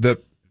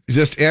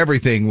 just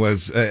everything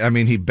was,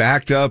 he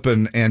backed up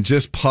and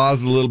just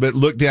paused a little bit,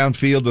 looked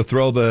downfield to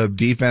throw the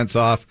defense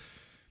off,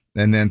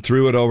 and then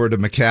threw it over to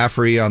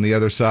McCaffrey on the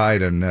other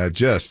side and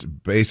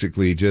just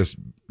basically just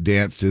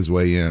danced his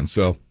way in.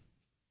 So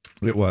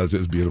it was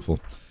beautiful.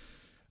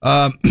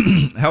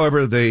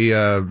 However, they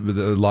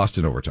lost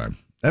in overtime.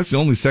 That's the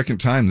only second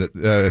time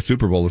that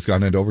Super Bowl has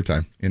gone into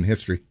overtime in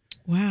history.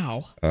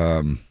 Wow.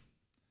 And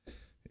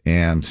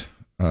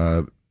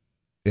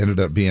ended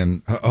up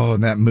being,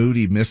 and that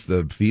Moody missed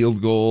the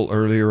field goal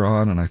earlier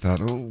on, and I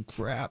thought, oh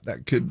crap,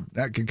 that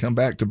could come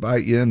back to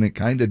bite you, and it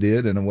kind of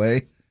did in a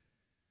way.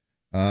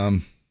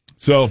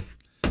 So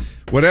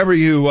whatever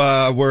you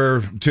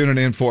were tuning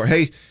in for,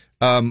 hey.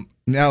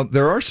 Now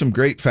there are some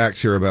great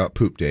facts here about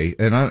Poop Day,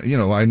 and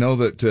I know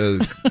that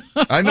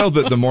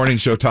the morning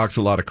show talks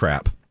a lot of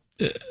crap,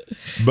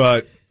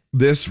 but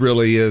this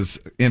really is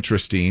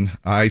interesting.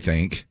 I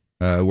think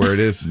where it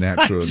is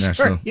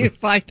national. You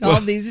find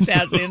all these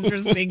stats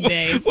interesting,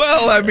 Dave.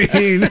 Well, if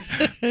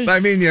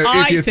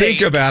you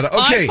think about it,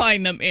 okay, I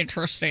find them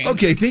interesting.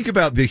 Okay, think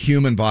about the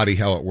human body,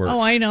 how it works. Oh,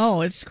 I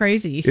know, it's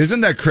crazy.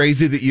 Isn't that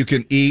crazy that you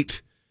can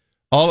eat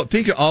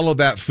think of all of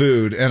that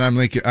food, and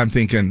I'm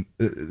thinking.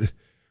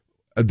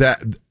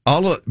 That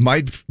all of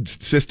my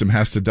system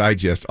has to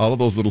digest all of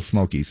those little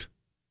smokies.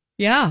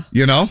 Yeah.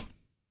 You know?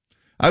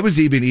 I was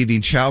even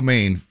eating chow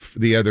mein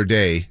the other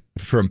day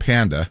from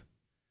Panda,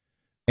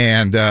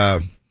 and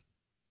I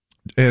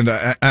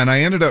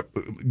ended up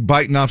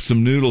biting off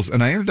some noodles,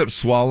 and I ended up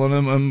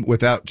swallowing them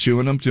without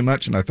chewing them too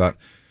much, and I thought,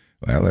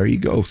 well, there you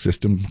go,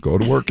 system. Go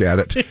to work at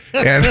it.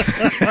 And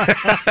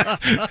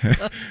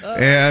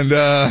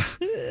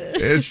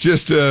it's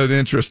just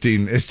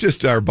it's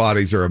just our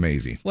bodies are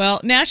amazing.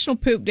 Well, National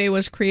Poop Day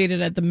was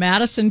created at the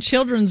Madison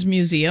Children's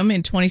Museum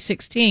in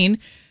 2016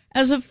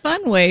 as a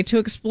fun way to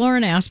explore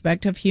an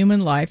aspect of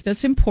human life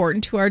that's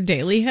important to our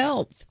daily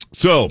health.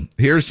 So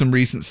here's some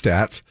recent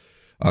stats.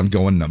 I'm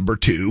going number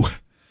 2.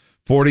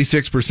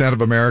 46%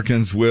 of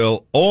Americans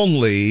will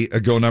only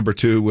go number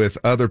 2 with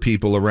other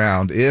people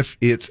around if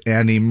it's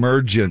an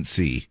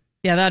emergency.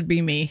 Yeah, that'd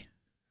be me.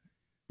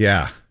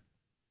 Yeah.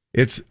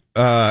 It's,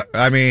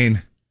 I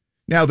mean,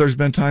 now there's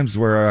been times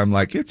where I'm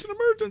like, it's an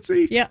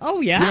emergency. Yeah. Oh,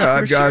 yeah. Yeah,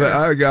 I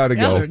gotta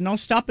go. There's no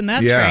stopping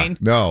that Yeah, train.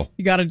 no.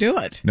 You got to do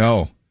it.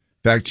 No. In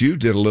fact, you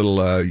did a little,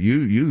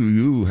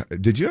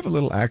 did you have a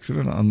little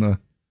accident on the,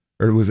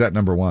 or was that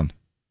number 1?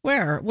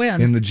 Where?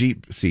 When? In the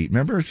Jeep seat.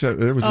 Remember? So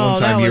there was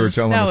one time you were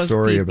telling a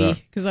story about.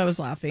 Because I was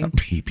laughing.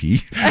 Pee-pee.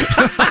 Oh,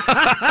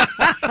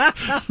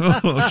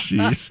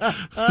 jeez.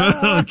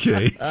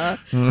 Okay.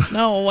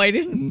 No, I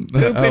didn't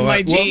poop in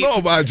my Jeep.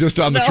 Well, no, just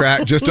on the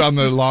track, just on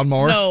the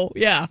lawnmower? No,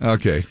 yeah.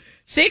 Okay.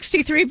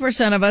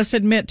 63% of us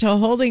admit to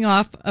holding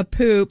off a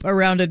poop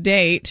around a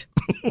date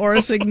or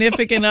a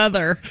significant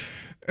other.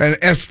 And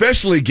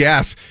especially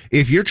gas.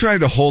 If you're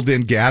trying to hold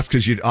in gas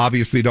because you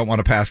obviously don't want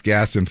to pass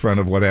gas in front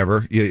of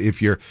whatever,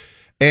 if you're,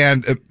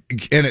 and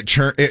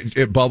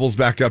it bubbles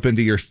back up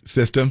into your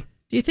system.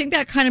 Do you think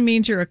that kind of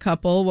means you're a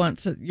couple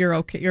once you're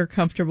okay, you're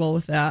comfortable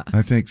with that?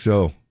 I think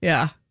so.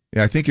 Yeah.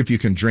 Yeah, I think if you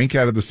can drink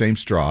out of the same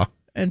straw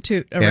and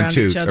toot around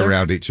each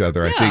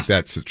other, I think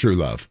that's true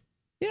love.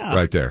 Yeah.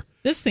 Right there.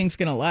 This thing's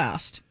going to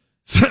last.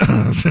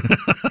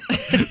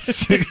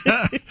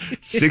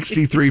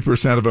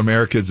 63% of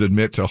Americans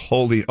admit to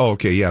holding. Oh,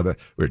 okay, yeah,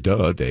 we're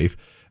Dave.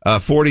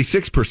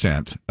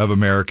 46% of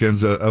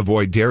Americans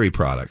avoid dairy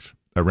products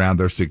around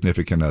their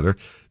significant other,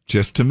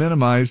 just to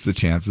minimize the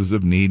chances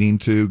of needing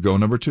to go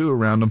number 2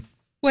 around them.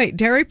 Wait,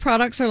 dairy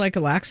products are like a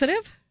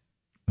laxative?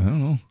 I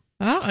don't know.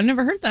 Oh, I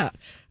never heard that.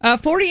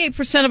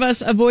 48% of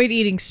us avoid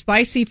eating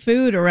spicy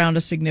food around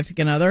a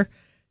significant other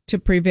to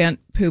prevent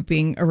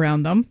pooping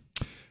around them.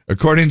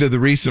 According to the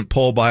recent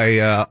poll by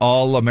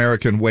All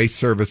American Waste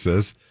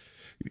Services,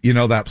 you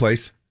know that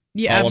place?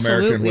 Yeah, All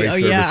absolutely.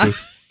 American Waste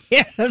Services.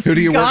 Yeah. Yes. Who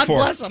do you work for?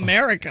 God bless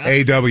America.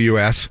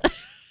 AWS.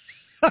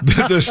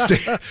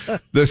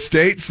 the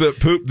states that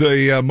poop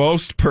the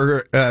most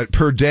per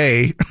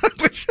day.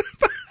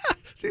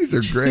 These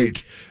are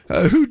great.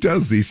 Who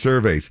does these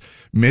surveys?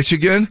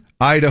 Michigan,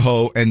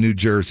 Idaho, and New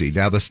Jersey.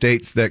 Now, the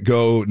states that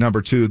go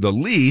number 2 the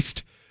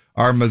least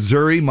are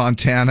Missouri,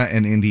 Montana,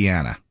 and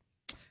Indiana.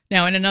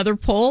 Now, in another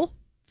poll,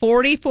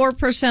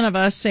 44% of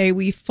us say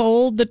we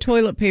fold the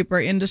toilet paper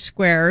into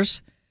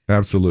squares.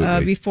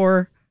 Absolutely.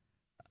 Before,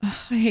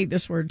 I hate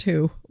this word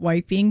too,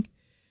 wiping.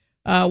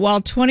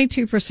 While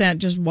 22%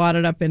 just wad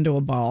it up into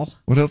a ball.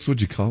 What else would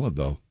you call it,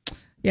 though?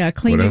 Yeah,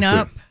 cleaning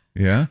up.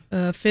 Yeah?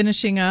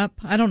 Finishing up.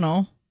 I don't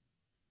know.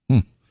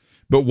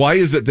 But why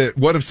is it that,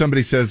 what if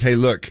somebody says, hey,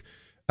 look,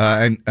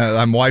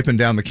 I'm wiping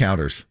down the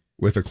counters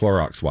with a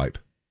Clorox wipe?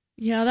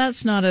 Yeah,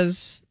 that's not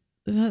as...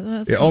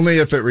 only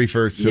if it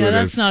refers to it as...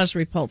 that's not as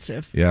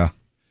repulsive. Yeah.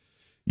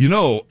 You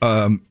know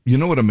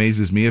what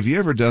amazes me? Have you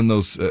ever done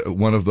those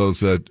one of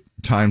those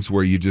times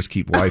where you just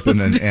keep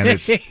wiping and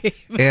it's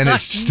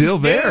still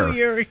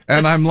there?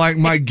 And I'm like,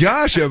 my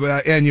gosh!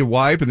 And you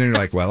wipe, and then you're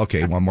like, well,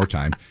 okay, one more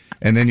time.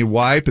 And then you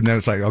wipe, and then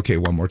it's like, okay,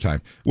 one more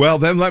time. Well,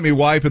 then let me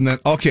wipe, and then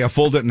okay, I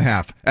fold it in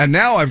half, and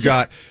now I've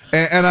got,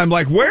 and I'm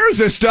like, where's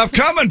this stuff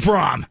coming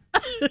from?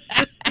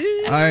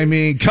 I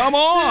mean, come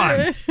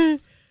on!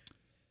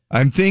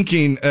 I'm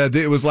thinking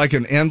it was like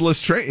an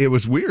endless train. It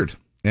was weird.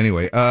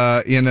 Anyway,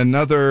 in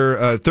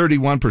another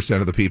 31%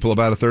 of the people,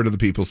 about a third of the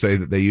people say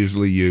that they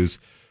usually use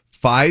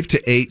 5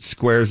 to 8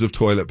 squares of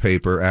toilet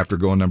paper after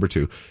going number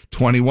 2.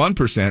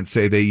 21%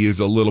 say they use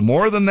a little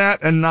more than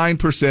that, and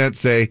 9%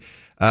 say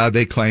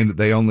they claim that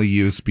they only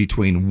use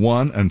between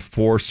 1 and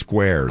 4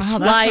 squares. Wow,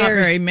 that's not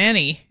very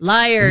many.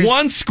 Liars.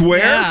 1 square?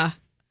 Yeah.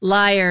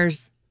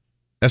 Liars.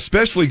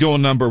 Especially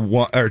going number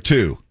 1 or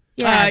 2.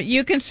 Yeah.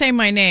 You can say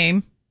my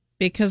name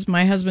because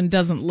my husband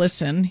doesn't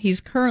listen.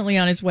 He's currently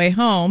on his way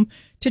home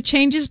to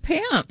change his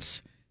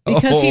pants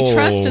because he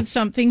trusted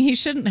something he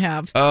shouldn't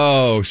have.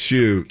 Oh,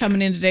 shoot.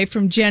 Coming in today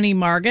from Jenny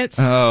Margot's.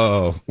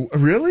 Oh,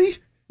 really?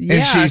 Yeah.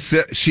 And she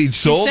said she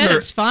sold said her.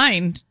 It's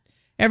fine.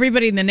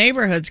 Everybody in the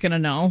neighborhood's going to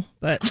know,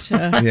 but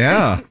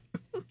yeah.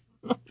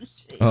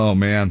 Oh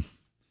man.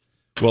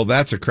 Well,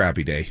 that's a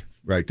crappy day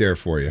right there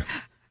for you.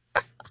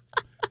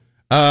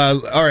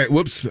 All right.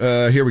 Whoops.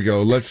 Here we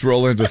go. Let's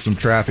roll into some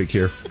traffic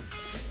here.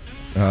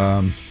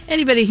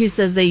 Anybody who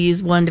says they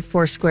use 1 to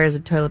 4 squares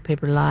of toilet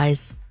paper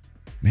lies.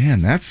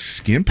 Man, that's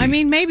skimpy. I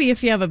mean, maybe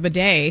if you have a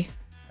bidet.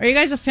 Are you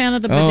guys a fan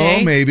of the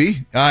bidet? Oh,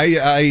 maybe. I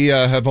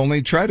have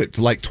only tried it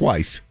like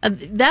twice.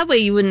 That way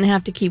you wouldn't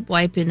have to keep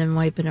wiping and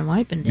wiping and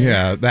wiping.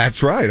 Yeah,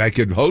 that's right. I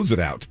could hose it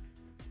out.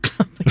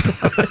 Oh my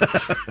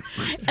gosh.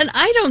 And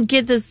I don't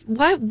get this.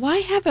 Why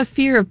have a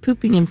fear of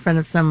pooping in front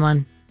of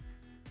someone?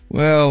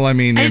 Well, I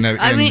mean,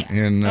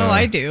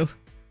 I do.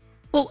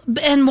 Well,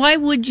 and why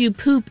would you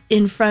poop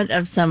in front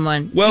of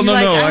someone? Well, You're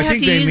I have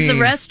think to they use mean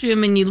the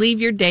restroom, and you leave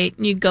your date,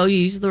 and you go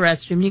use the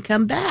restroom, you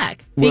come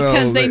back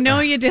because they know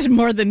you did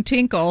more than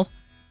tinkle.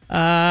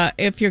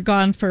 If you're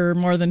gone for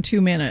more than 2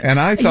 minutes, and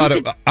I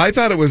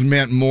thought it was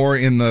meant more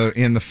in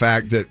the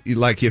fact that,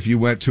 like, if you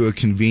went to a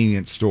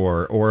convenience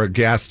store or a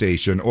gas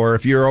station, or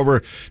if you're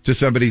over to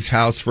somebody's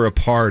house for a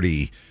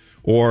party,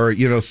 or,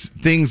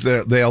 things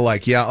that they'll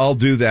like, yeah, I'll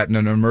do that in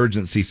an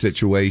emergency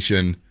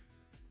situation.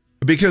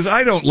 Because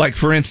I don't like,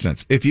 for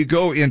instance, if you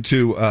go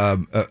into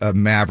a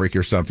Maverick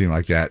or something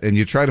like that and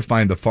you try to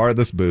find the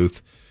farthest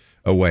booth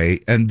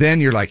away, and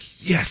then you're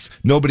like, yes,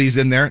 nobody's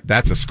in there,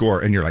 that's a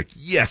score. And you're like,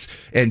 yes.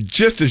 And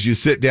just as you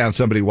sit down,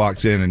 somebody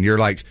walks in and you're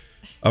like,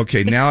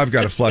 okay, now I've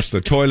got to flush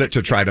the toilet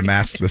to try to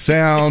mask the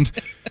sound,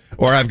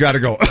 or I've got to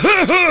go.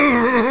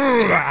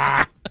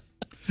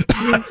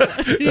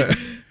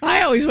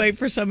 I always wait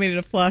for somebody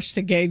to flush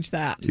to gauge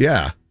that.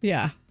 Yeah.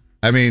 Yeah.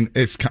 I mean,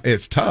 it's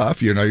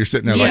tough. You're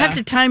sitting there You like. have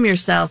to time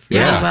yourself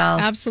really well.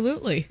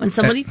 Absolutely. When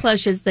somebody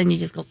flushes, then you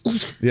just go.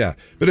 Yeah.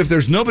 But if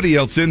there's nobody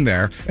else in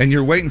there and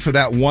you're waiting for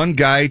that one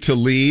guy to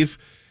leave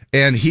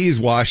and he's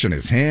washing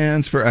his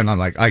hands and I'm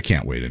like, I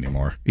can't wait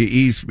anymore.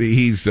 He's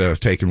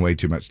taking way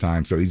too much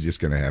time, so he's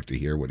just going to have to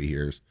hear what he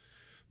hears.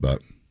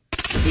 But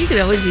you could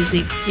always use the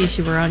excuse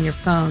you were on your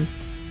phone.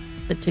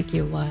 It took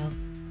you a while.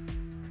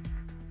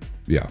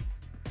 Yeah.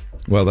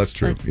 Well, that's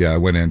true. I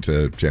went in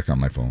to check on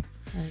my phone.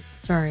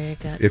 Sorry, I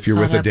got. If you're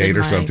with a date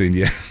or something,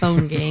 yeah.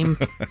 Phone game.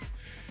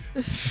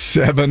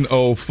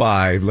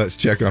 7:05. Let's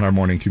check on our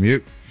morning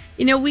commute.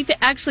 We've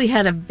actually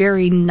had a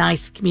very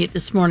nice commute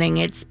this morning.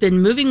 It's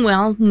been moving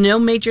well. No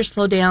major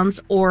slowdowns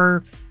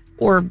or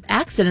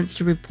accidents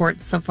to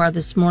report so far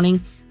this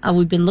morning.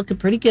 We've been looking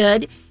pretty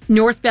good.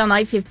 Northbound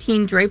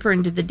I-15 Draper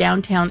into the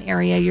downtown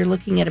area. You're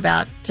looking at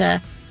about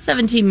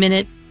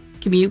 17-minute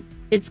commute.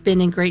 It's been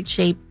in great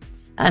shape.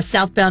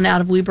 Southbound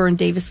out of Weber and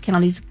Davis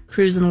counties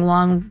cruising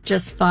along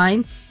just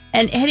fine.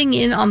 And heading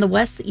in on the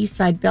west, the east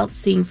side belt,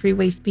 seeing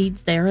freeway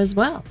speeds there as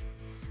well.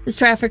 This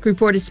traffic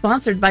report is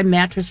sponsored by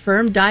Mattress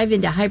Firm. Dive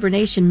into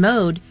hibernation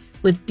mode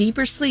with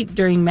deeper sleep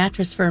during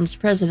Mattress Firm's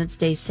President's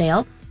Day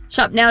sale.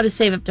 Shop now to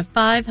save up to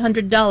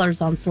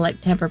 $500 on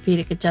select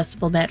Tempur-Pedic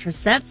adjustable mattress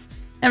sets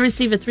and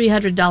receive a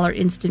 $300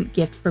 instant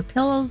gift for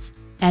pillows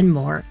and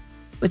more.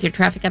 With your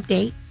traffic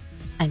update,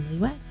 I'm Lee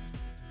West.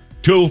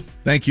 Cool.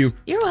 Thank you.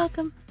 You're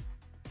welcome.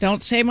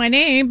 Don't say my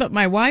name, but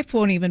my wife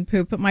won't even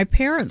poop at my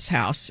parents'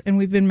 house, and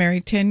we've been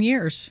married 10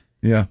 years.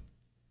 Yeah.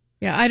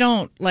 Yeah, I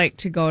don't like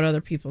to go to other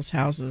people's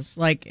houses.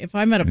 Like, if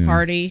I'm at a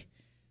party,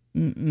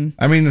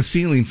 I mean, the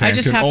ceiling fan I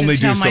just can have only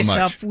to tell do so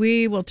myself, much.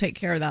 we will take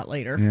care of that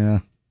later. Yeah.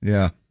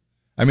 Yeah.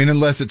 I mean,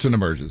 unless it's an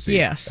emergency.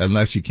 Yes.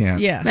 Unless you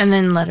can't. Yes. And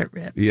then let it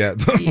rip. Yeah.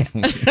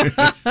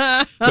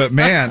 But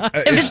man,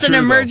 if it's an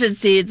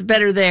emergency, it's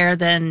better there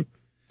than.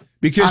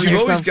 Because you've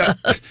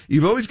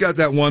always got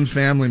that one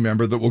family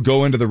member that will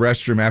go into the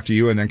restroom after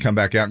you and then come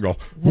back out and go,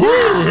 "Woo,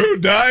 who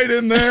died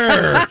in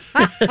there?"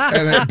 And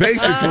then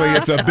basically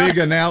it's a big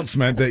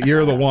announcement that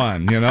you're the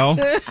one, That's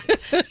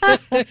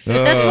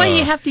why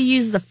you have to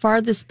use the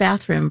farthest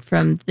bathroom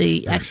from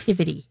the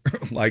activity.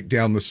 Like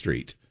down the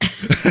street.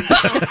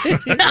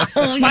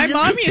 My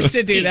mom used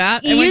to do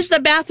that. You use the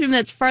bathroom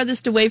that's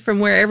farthest away from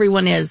where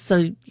everyone is. So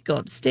you go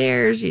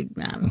upstairs.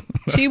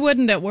 She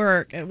wouldn't at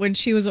work. When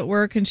she was at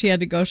work and she had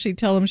to go, she'd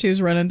tell them she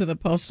was running to the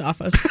post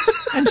office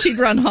and she'd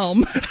run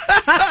home.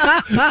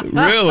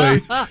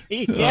 Really?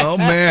 Yes. Oh,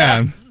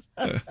 man.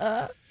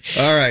 All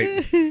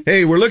right.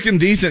 Hey, we're looking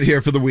decent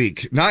here for the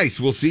week. Nice.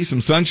 We'll see some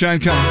sunshine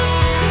coming.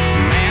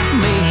 Man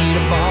made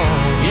a ball.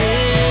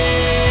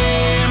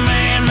 Yeah,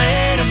 man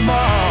made a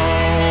ball.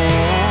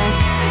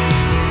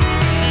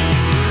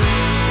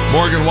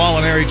 Morgan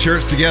Wallen Airy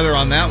Church together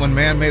on that one.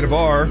 Man made a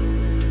bar.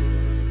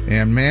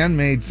 And man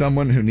made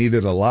someone who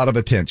needed a lot of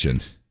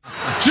attention.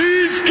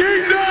 Cheese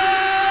Kingdom!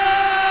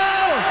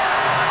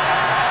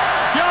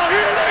 Y'all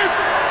hear this?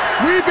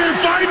 We've been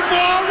fighting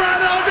for all right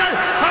all day.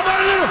 How about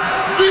a little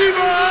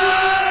Viva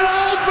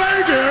Las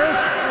Vegas?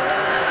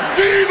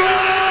 Viva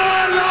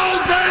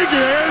Las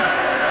Vegas!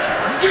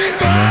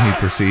 Viva! And then he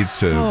proceeds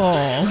to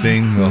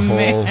sing the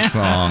whole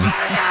song.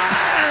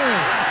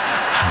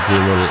 Do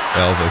a little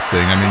Elvis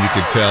thing. I mean, you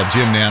could tell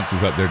Jim Nance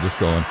was up there just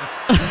going,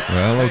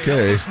 well,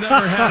 okay. Elvis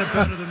never had it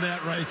better than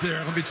that right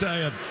there. Let me tell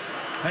you.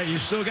 Hey, you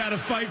still got to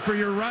fight for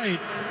your right,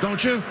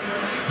 don't you?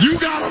 You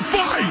got to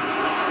fight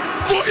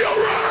for your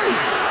right.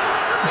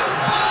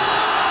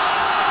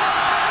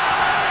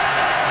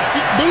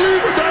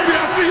 Believe it, baby.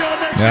 I'll see y'all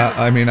next year. Yeah,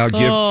 I mean, I'll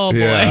give. Oh,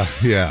 boy.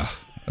 Yeah.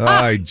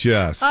 I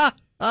just.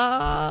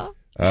 I'm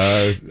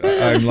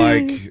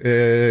like,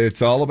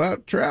 it's all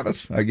about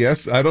Travis, I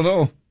guess. I don't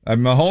know.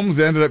 Mahomes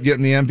ended up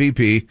getting the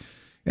MVP,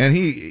 and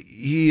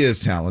he is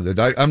talented.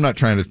 I'm not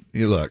trying to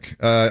look.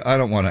 I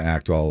don't want to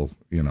act all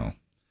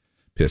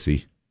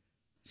pissy.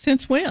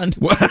 Since when?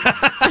 But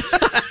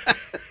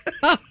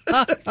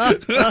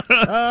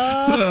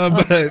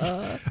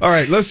all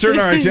right, let's turn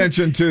our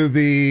attention to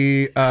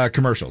the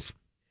commercials.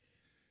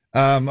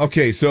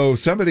 Okay, so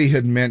somebody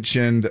had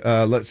mentioned.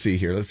 Let's see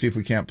here. Let's see if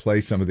we can't play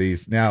some of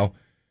these now.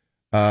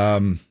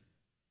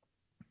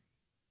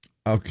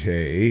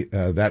 Okay,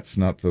 that's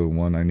not the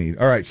one I need.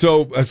 All right,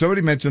 so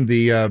somebody mentioned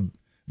the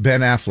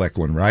Ben Affleck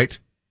one, right?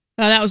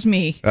 That was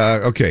me.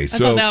 Okay, I so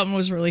thought that one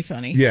was really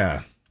funny.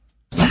 Yeah.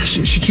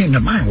 She came to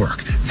my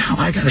work. Now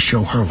I got to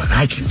show her what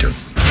I can do.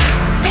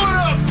 What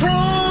up,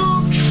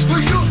 Bronx? For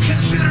your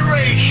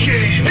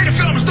consideration, here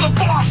comes the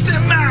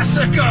Boston Massacre.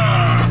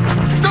 Jessica!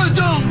 The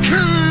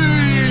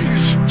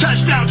Donkeys!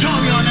 Touchdown,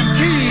 Tommy on them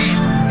keys!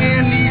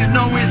 And needs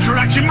no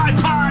introduction, my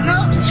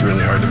partner! It's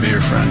really hard to be your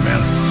friend, man.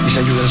 You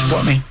said you were gonna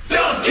support me?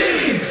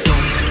 Donkeys!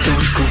 Don't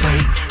go away.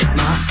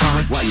 My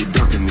heart. Why you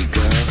dunking me,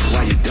 girl?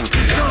 Why you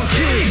dunking me?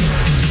 Donkeys!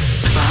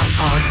 My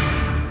heart.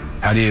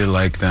 How do you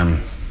like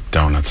them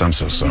donuts? I'm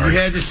so sorry. You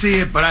had to see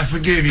it, but I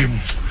forgive you.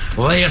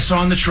 Lay us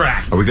on the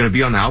track. Are we going to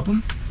be on the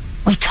album?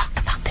 We talked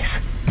about this.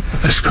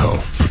 Let's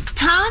go.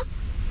 Tom,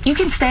 you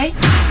can stay.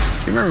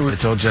 You remember when I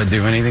told you I'd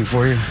do anything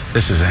for you?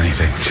 This is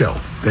anything. Chill.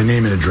 They're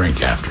naming a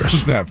drink after us.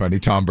 Isn't that funny?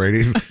 Tom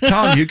Brady.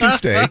 Tom, you can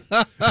stay.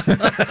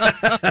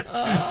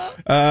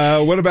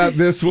 What about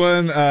this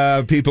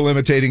one? People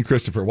imitating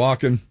Christopher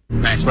Walken.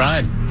 Nice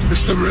ride.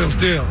 It's the real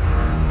deal.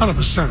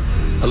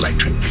 100%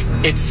 electric.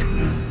 It's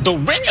the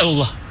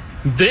real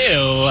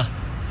deal.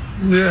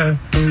 Yeah.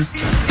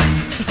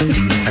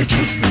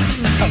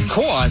 Of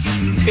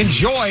course.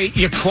 Enjoy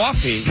your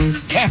coffee.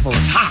 Careful,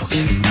 it's hot.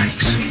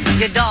 Thanks.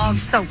 Your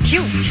dog's so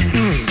cute.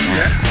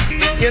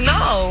 You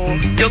know,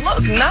 you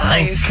look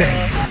nice.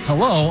 Okay.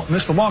 Hello,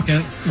 Mr.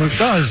 Walken.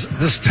 Does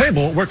this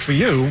table work for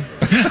you?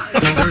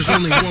 There's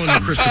only one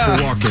Christopher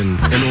Walken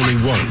and only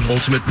one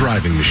ultimate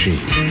driving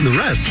machine. The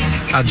rest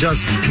are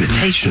just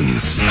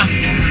imitations. Of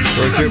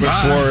course, it was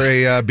for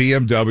a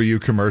BMW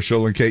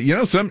commercial. And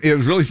it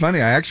was really funny.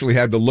 I actually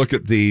had to look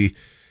at the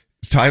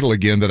title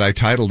again that I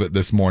titled it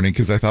this morning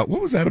because I thought,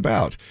 what was that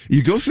about?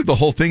 You go through the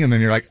whole thing and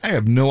then you're like, I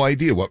have no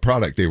idea what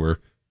product they were,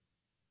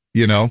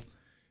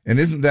 And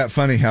isn't that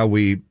funny how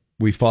we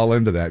fall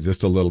into that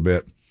just a little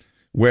bit,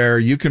 where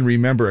you can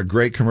remember a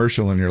great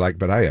commercial and you're like,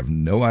 but I have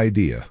no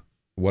idea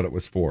what it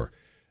was for.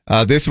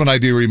 This one I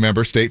do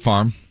remember, State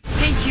Farm.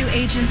 Thank you,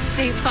 Agent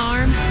State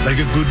Farm. Like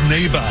a good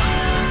neighbor,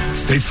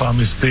 State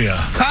Farm is there.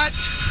 Cut.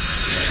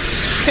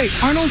 Hey,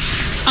 Arnold,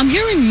 I'm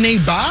hearing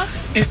neighbor.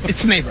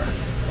 It's neighbor.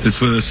 That's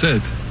what I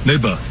said.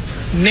 Neighbor.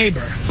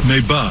 Neighbor.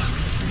 Neighbor.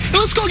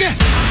 Let's go again.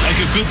 Like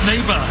a good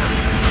neighbor,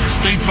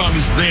 State Farm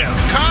is there.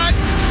 Cut.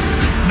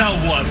 Now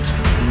what?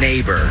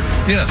 Neighbor.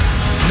 Yeah,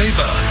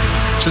 neighbor.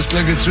 Just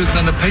like it's written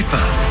on the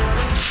paper.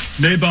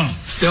 Neighbor.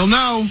 Still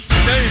no.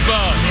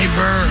 Neighbor.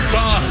 Neighbor.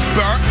 Bar.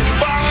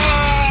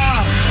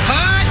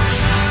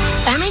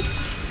 Cut. Arnold,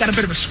 got a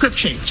bit of a script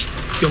change.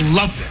 You'll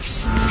love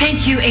this.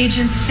 Thank you,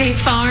 Agent State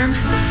Farm.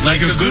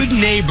 Like a good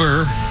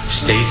neighbor.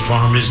 State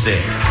Farm is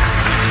there.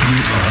 You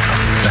are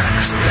a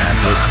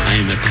backstabber. I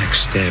am a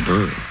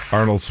backstabber.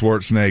 Arnold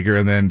Schwarzenegger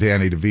and then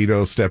Danny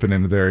DeVito stepping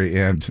into there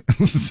and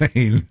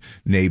saying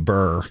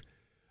neighbor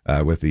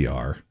with the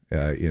R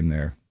in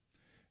there.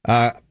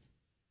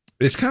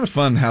 It's kind of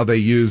fun how they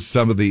use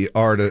some of the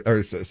art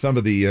or some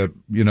of the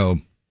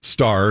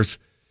stars,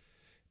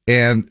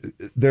 and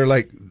they're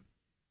like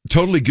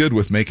totally good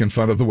with making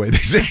fun of the way they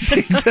say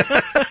things.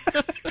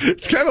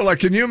 It's kind of like,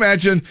 can you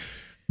imagine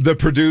the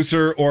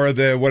producer or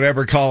the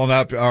whatever calling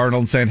up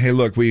Arnold and saying, hey,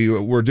 look,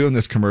 we're doing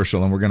this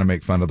commercial and we're going to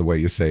make fun of the way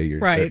you say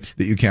that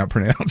you can't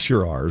pronounce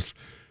your R's.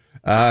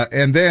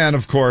 And then,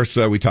 of course,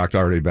 we talked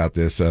already about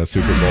this Super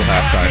Bowl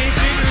halftime.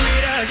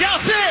 Y'all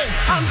say,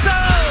 I'm so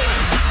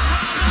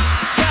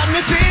got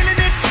me feeling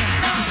it.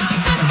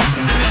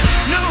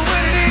 Know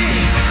what it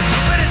is,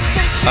 but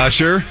it's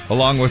Usher,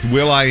 along with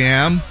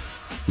Will.i.am,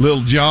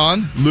 Lil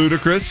Jon,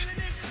 Ludacris,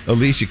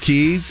 Alicia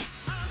Keys,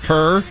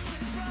 Her.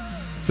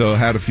 So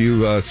had a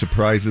few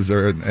surprises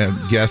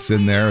and guests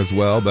in there as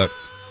well. But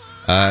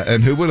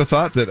and who would have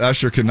thought that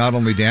Usher could not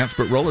only dance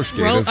but roller skate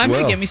as well? I'm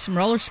going to get me some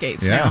roller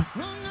skates now.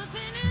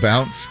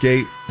 Bounce,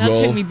 skate, that roll.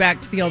 That took me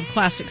back to the old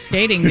classic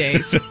skating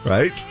days.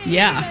 Right?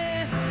 Yeah.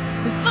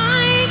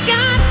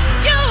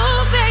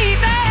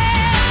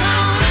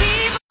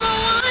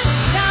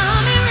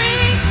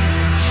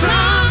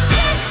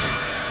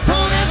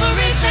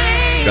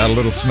 Got a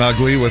little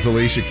snuggly with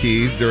Alicia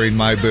Keys during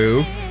My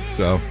Boo.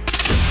 So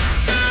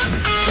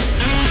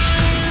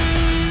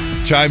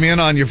chime in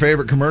on your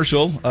favorite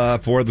commercial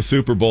for the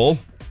Super Bowl.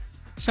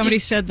 Somebody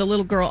said the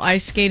little girl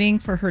ice skating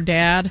for her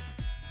dad.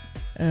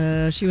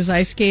 She was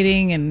ice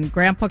skating and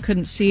Grandpa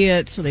couldn't see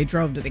it, so they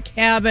drove to the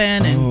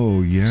cabin.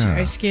 And she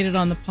ice skated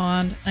on the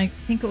pond. I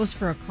think it was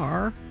for a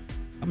car.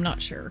 I'm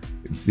not sure.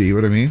 See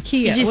what I mean?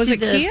 Kia. Was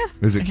it Kia?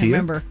 Is it I Kia? can't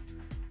remember.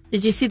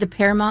 Did you see the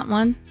Paramount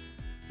one?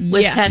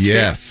 With Yes. Patrick?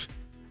 Yes.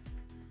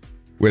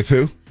 With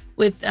who?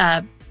 With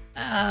I've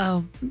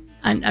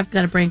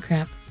got a brain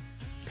crap.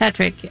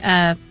 Patrick.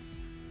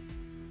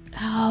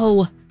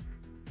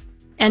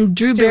 And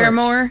Drew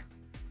Barrymore.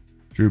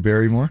 Drew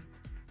Barrymore?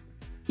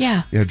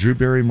 Yeah. Yeah, Drew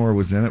Barrymore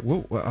was in it.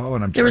 Whoa,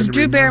 and I'm there was trying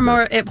to Drew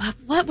remember.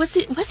 Barrymore.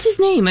 What's his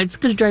name? It's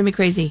going to drive me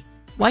crazy.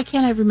 Why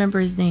can't I remember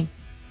his name?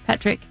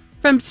 Patrick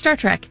from Star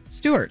Trek.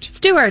 Stewart.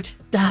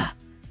 Duh.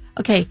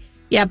 Okay.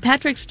 Yeah,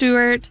 Patrick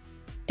Stewart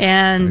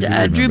and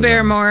Drew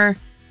Barrymore.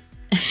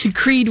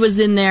 Creed was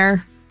in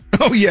there.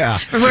 Oh, yeah.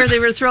 Where they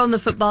were throwing the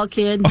football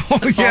kid. Oh,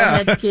 the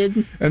yeah. bald-head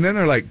kid. And then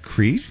they're like,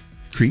 Creed?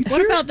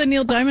 What about the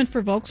Neil Diamond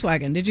for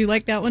Volkswagen? Did you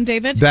like that one,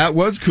 David? That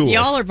was cool.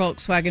 Y'all are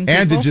Volkswagen people.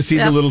 And did you see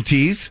the little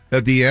tease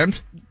at the end?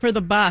 for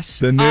the bus.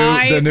 The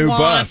new want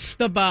bus.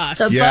 The bus.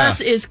 The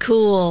bus is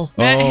cool.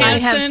 Matt I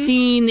have Hansen,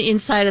 seen the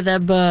inside of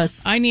that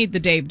bus. I need the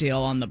Dave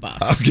deal on the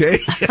bus. Okay.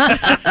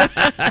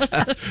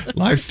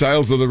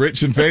 Lifestyles of the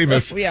rich and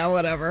famous. Yeah,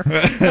 whatever.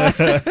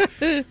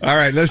 All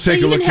right, let's They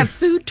take a look. even have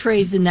food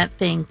trays in that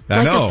thing, I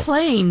like know. a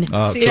plane.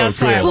 See, so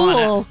that's why I cool.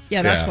 want it.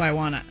 Yeah, that's Yeah. why I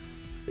want it.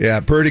 Yeah,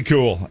 pretty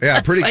cool. Yeah,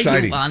 That's pretty why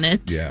exciting. You want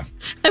it. Yeah.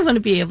 I want to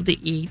be able to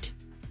eat.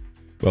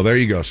 Well, there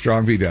you go.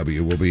 Strong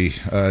VW will be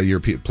your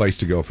place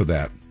to go for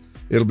that.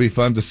 It'll be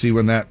fun to see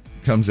when that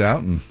comes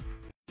out. And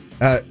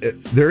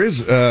there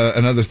is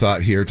another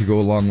thought here to go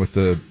along with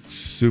the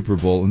Super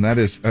Bowl, and that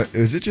is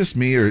it just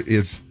me, or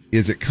is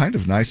it kind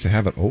of nice to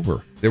have it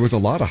over? There was a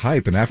lot of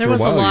hype, and after There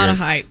was a while, a lot of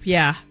hype,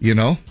 yeah. You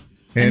know?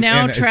 And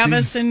now it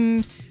Travis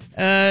seems-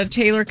 and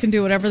Taylor can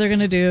do whatever they're going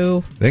to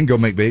do. They can go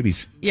make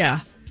babies.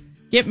 Yeah.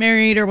 Get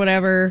married or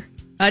whatever.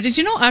 Did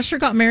you know Usher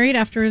got married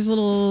after his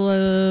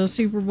little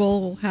Super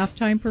Bowl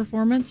halftime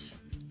performance?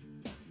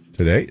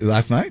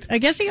 Last night? I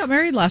guess he got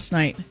married last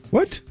night.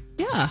 What?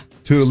 Yeah.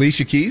 To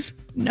Alicia Keys?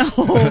 No.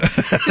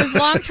 His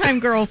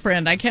longtime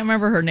girlfriend. I can't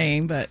remember her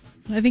name, but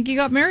I think he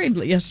got married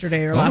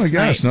yesterday or last night. Oh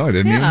my gosh, no, I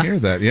didn't even hear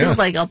that. Yeah. It's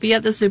like, I'll be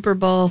at the Super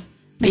Bowl.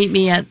 Meet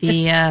me at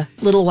the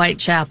Little White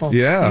Chapel.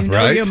 Yeah, you know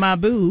right? You're my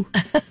boo.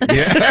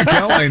 Yeah,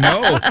 no, I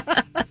know.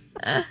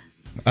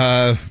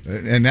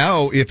 And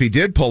now, if he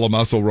did pull a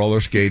muscle roller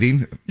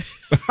skating,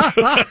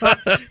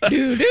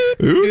 dude,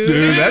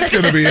 that's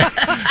gonna be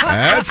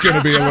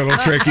a little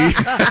tricky.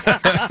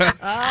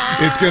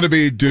 It's gonna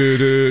be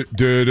do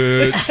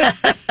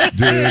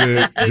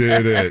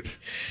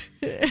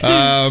it.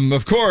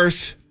 Of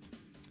course,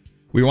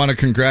 we want to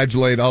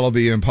congratulate all of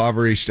the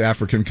impoverished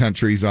African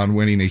countries on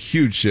winning a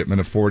huge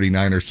shipment of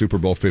 49ers Super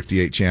Bowl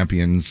 58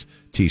 champions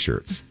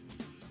T-shirts,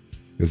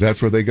 because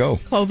that's where they go.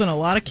 Clothing a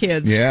lot of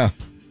kids. Yeah.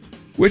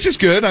 Which is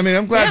good. I mean,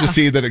 I'm glad to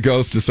see that it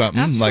goes to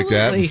something like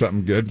that, and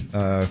something good.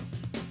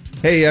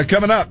 Hey,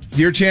 coming up,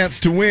 your chance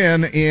to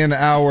win in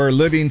our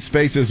Living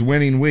Spaces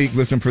winning week.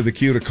 Listen for the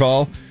cue to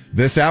call.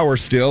 This hour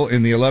still,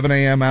 in the 11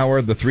 a.m.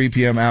 hour, the 3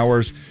 p.m.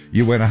 hours,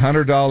 you win a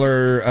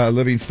 $100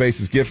 Living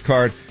Spaces gift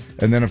card.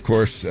 And then, of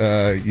course,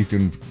 you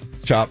can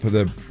shop for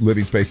the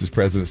Living Spaces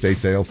President's Day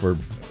sale for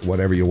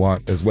whatever you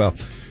want as well.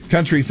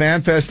 Country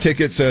Fan Fest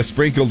tickets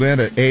sprinkled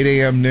in at 8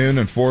 a.m., noon,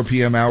 and 4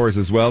 p.m. hours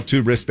as well.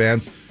 2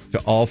 wristbands to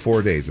all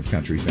 4 days of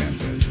Country Fan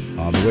Fest.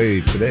 On the way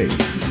today.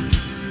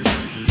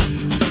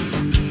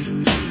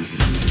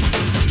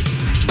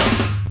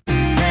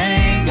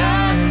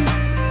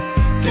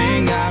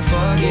 Thank God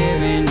for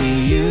giving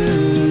me you.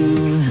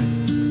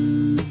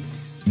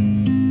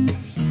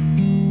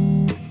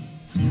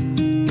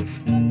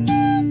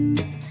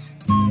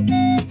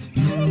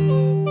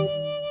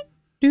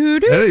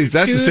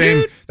 That's the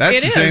same.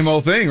 That's the same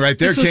old thing right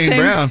there, Kane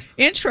Brown.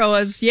 Intro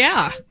is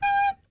Yeah,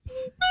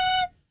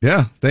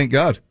 thank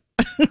God.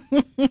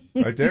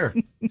 Right there.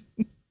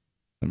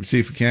 Let me see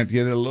if we can't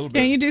get it a little bit.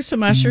 Can you do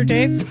some Usher,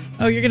 Dave?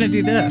 Oh, you're going to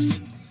do this.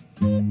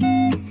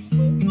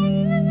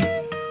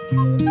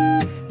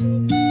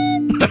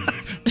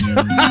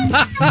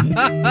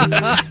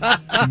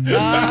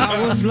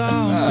 I was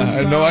lost. I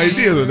had no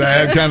idea that I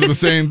had kind of the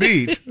same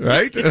beat,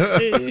 right?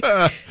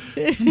 Let's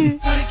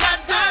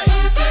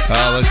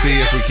see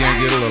if we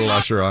can't get a little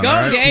Usher on. Go, all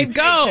right? Dave,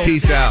 go.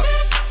 Peace out.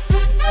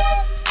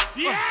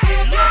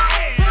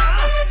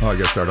 Oh, I got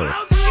to start over.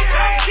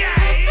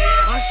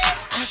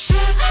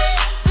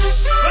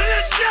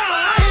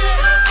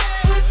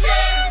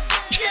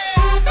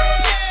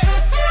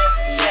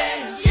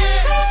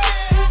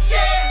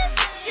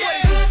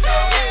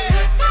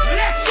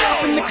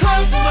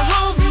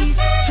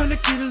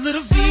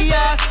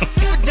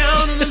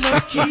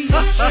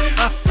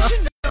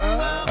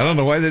 I don't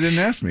know why they didn't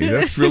ask me.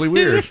 That's really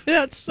weird.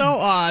 That's so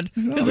odd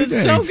because Oh, it's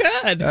dang. so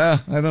good.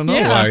 I don't know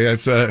Yeah. why.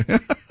 It's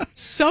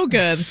so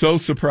good. So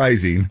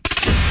surprising.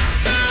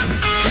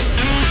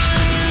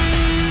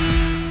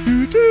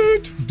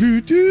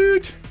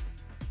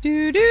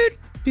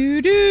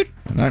 And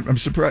I'm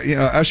surprised. You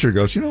know, Usher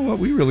goes, you know what?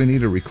 We really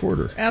need a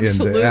recorder.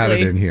 Absolutely.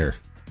 Added in here.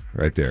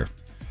 Right there.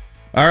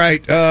 All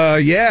right.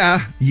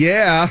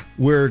 Yeah.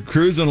 We're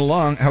cruising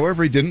along.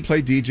 However, he didn't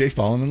play DJ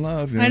Falling in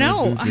Love. I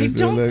know. I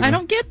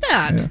don't get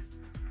that. Yeah.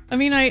 I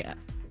mean,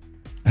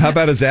 How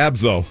about his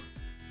abs, though?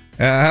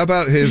 How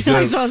about his...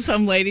 I saw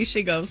some lady,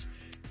 she goes,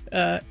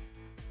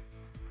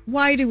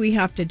 why do we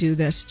have to do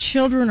this?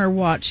 Children are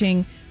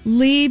watching.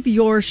 Leave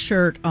your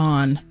shirt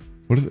on.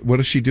 What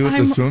does she do at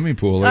the swimming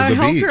pool or the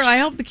beach? I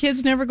hope the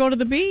kids never go to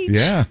the beach.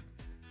 Yeah.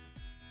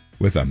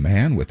 With a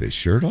man with his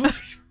shirt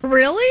off?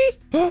 Really?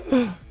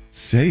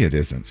 Say it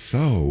isn't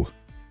so.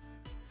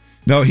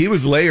 No, he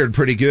was layered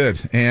pretty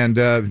good. And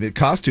the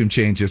costume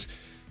changes.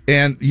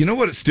 And you know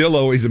what still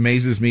always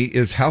amazes me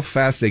is how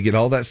fast they get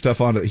all that stuff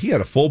onto. He had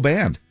a full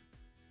band.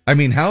 I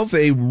mean, how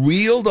they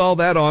wheeled all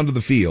that onto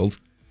the field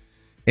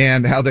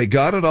and how they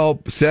got it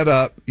all set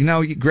up. You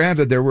know,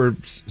 granted, there were,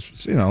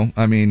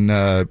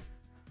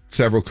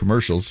 several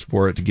commercials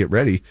for it to get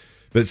ready.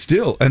 But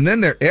still, and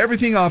then they're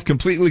everything off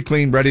completely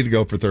clean, ready to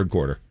go for third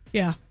quarter.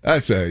 Yeah.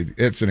 It's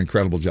an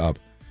incredible job.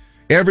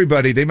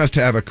 everybody, they must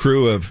have a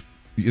crew of,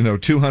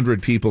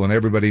 200 people, and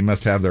everybody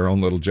must have their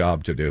own little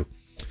job to do.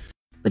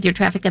 With your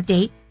traffic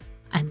update,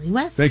 I'm Lee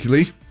West. Thank you,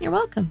 Lee. You're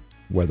welcome.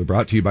 Weather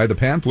brought to you by the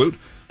Pan Flute.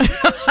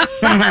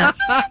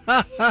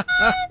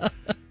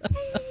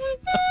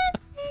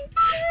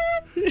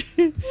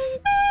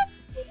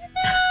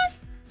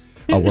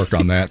 I'll work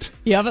on that.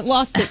 You haven't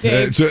lost it,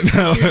 Dave.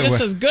 No. You're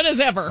just as good as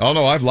ever. Oh,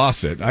 no, I've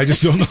lost it. I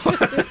just don't know.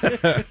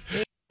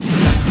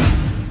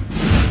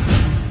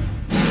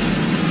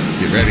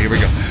 Get ready. Here we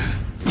go.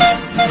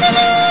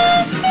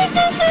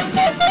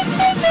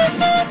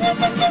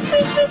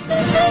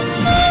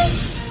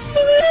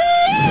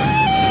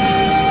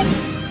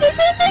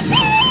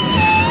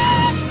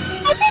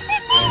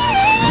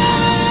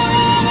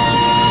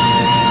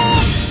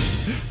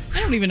 I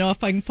don't even know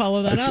if I can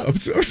follow that up.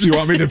 So, you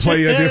want me to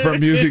play a different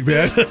music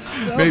bed?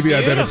 So Maybe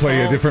I better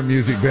play a different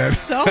music bed.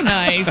 So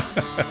nice.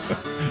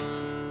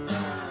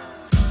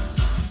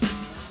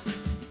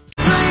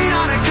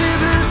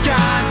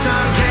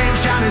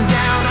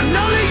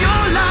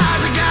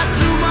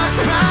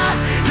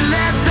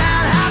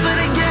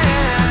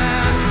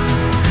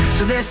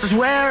 This is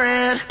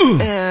where it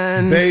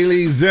ends.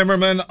 Bailey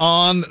Zimmerman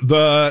on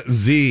the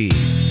Z.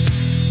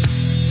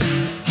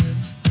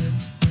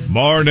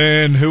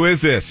 Morning. Who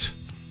is this?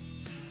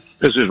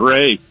 This is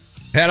Ray.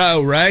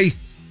 Hello, Ray.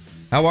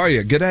 How are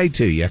you? Good day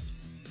to you.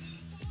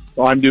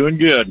 Well, I'm doing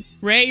good.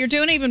 Ray, you're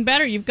doing even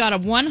better. You've got a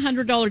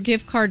 $100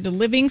 gift card to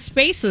Living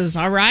Spaces,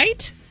 all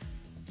right?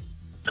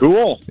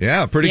 Cool.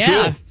 Yeah, pretty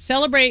cool.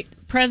 Celebrate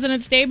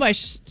President's Day by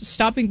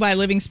stopping by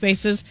Living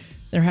Spaces.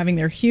 They're having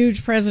their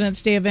huge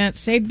President's Day event.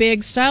 Save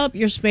big, style up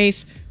your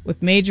space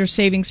with major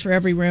savings for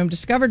every room.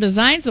 Discover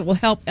designs that will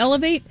help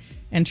elevate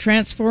and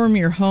transform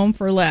your home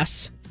for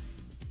less.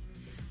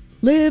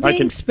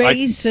 Living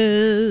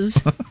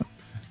Spaces.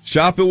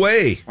 Shop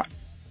away.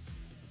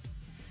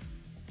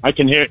 I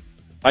can't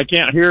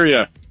hear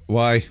you.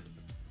 Why?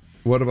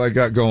 What have I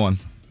got going?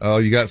 Oh,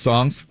 you got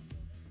songs?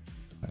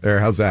 There,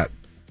 how's that?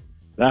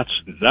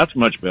 That's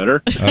much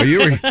better.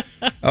 You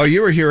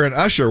were hearing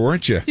Usher,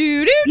 weren't you?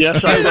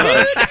 Yes, I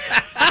was.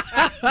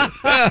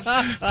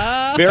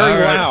 Very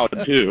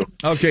loud, too.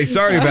 Okay,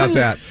 sorry about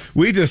that.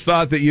 We just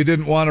thought that you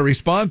didn't want to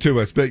respond to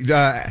us, but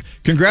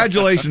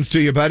congratulations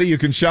to you, buddy. You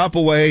can shop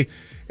away,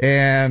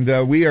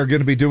 and we are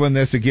going to be doing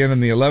this again in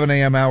the 11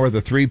 a.m. hour,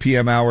 the 3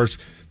 p.m. hours,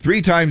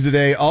 3 times a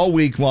day, all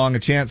week long, a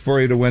chance for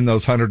you to win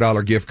those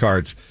 $100 gift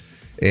cards.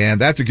 And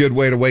that's a good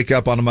way to wake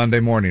up on a Monday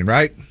morning,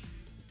 right?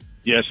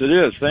 Yes, it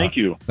is. Thank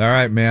you. All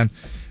right, man.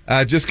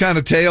 Just kind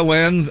of tail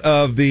ends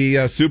of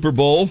the Super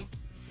Bowl.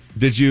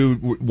 Did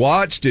you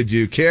watch? Did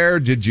you care?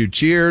 Did you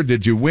cheer?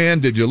 Did you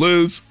win? Did you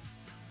lose?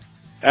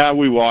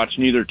 We watched.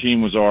 Neither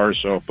team was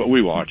ours, but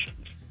we watched.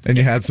 And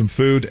you had some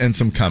food and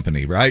some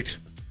company, right?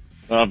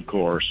 Of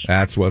course.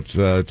 That's what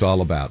it's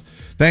all about.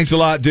 Thanks a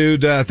lot,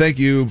 dude. Thank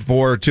you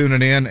for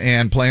tuning in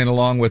and playing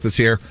along with us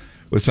here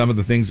with some of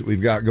the things that we've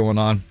got going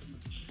on.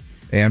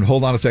 And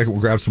hold on a second. We'll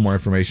grab some more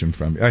information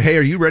from you. Hey,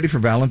 are you ready for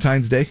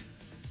Valentine's Day?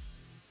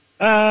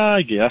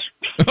 I guess.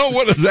 Oh,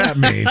 what does that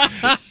mean?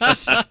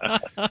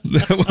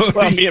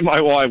 Well, me and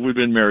my wife, we've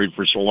been married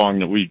for so long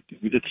that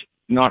it's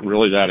not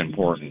really that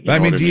important. I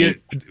mean, do you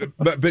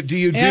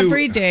do...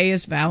 Every day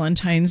is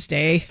Valentine's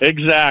Day.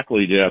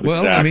 Exactly, Deb.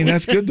 Well, exactly. I mean,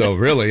 that's good, though,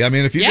 really. I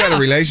mean, if you've got a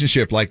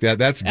relationship like that,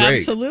 that's great.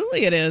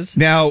 Absolutely it is.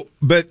 Now,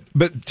 but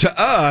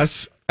to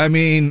us, I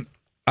mean,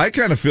 I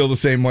kind of feel the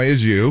same way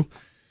as you.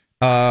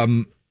 But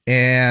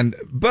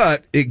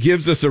it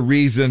gives us a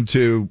reason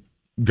to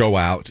go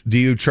out. Do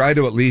you try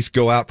to at least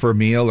go out for a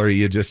meal, or are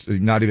you just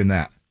not even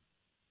that?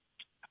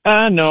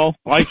 No.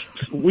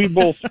 We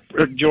both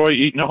enjoy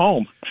eating at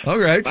home. All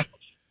right.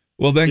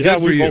 Well, then yeah,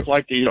 good for you. we both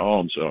like to eat at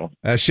home, so.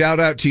 Shout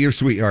out to your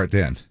sweetheart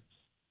then.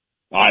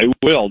 I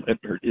will.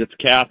 It's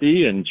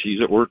Kathy, and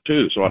she's at work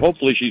too, so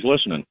hopefully she's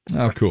listening.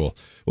 Oh, cool.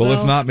 Well,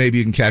 if not, maybe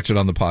you can catch it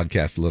on the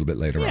podcast a little bit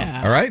later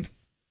on. All right?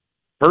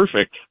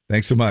 Perfect.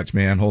 Thanks so much,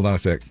 man. Hold on a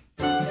sec.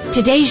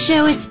 Today's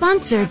show is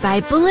sponsored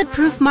by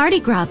Bulletproof Mardi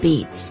Gras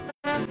beads.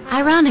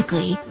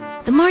 Ironically,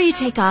 the more you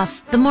take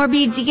off, the more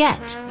beads you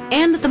get,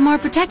 and the more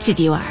protected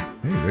you are.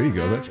 Hey, there you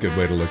go. That's a good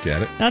way to look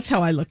at it. That's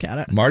how I look at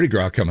it. Mardi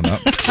Gras coming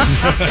up.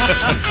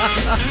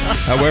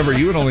 However,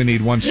 you would only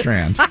need one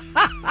strand. Thanks,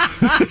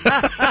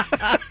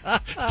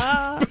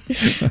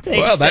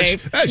 well,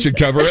 that should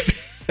cover it.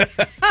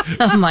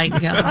 Oh my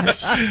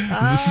gosh.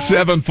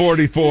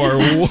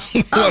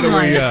 7:44. Oh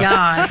my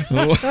gosh.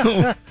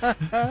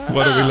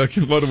 What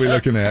are we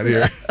looking at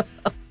here?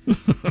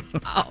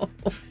 Oh.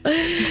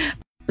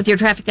 With your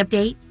traffic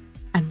update,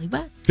 I'm Lee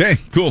West. Okay,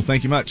 cool.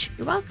 Thank you much.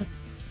 You're welcome.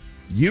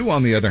 You,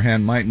 on the other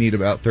hand, might need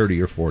about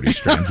 30 or 40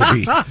 strands of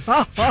bead.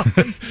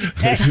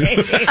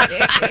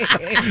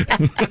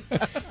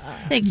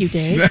 Thank you,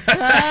 Dave.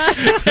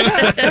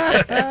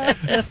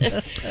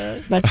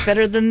 Much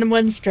better than the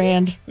one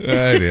strand.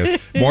 It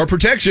is. More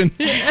protection.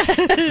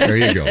 There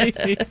you go.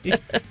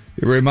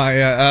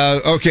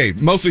 Okay,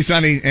 mostly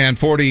sunny and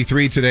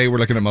 43 today. We're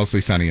looking at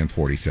mostly sunny and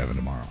 47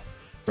 tomorrow.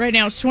 Right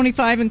now it's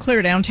 25 and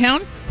clear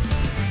downtown.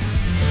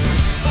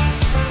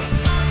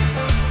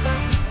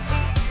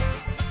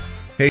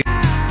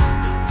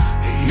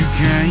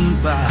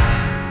 can't buy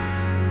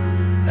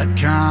that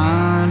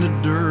kind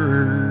of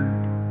dirt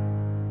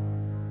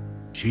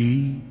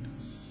cheap.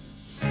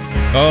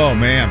 Oh,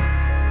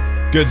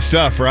 man. Good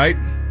stuff, right?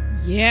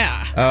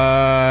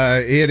 Yeah.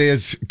 It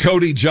is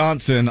Cody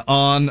Johnson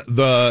on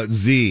the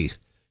Z.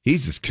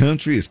 He's as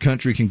country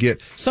can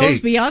get. So's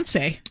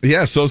Beyonce.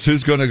 Yeah, so's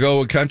who's going to go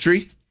with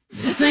country?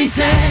 This ain't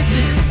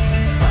Texas.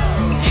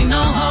 Ain't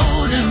no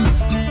hold'em.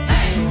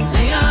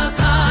 Lay our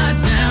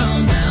cards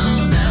down,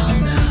 down,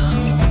 down,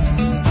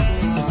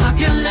 down. So park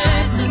your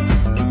Lexus.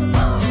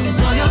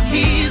 Throw your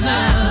keys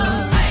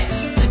out.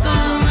 Stick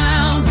around,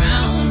 round,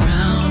 round,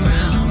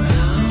 round,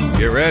 round.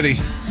 Get ready.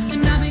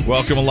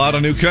 Welcome a lot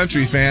of new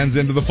country fans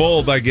into the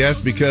fold, I guess,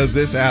 because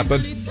this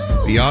happened.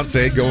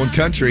 Beyonce going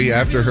country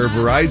after her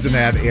Verizon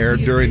ad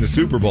aired during the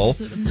Super Bowl.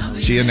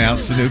 She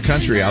announced a new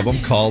country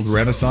album called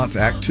Renaissance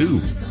Act 2,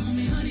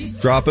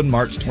 dropping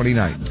March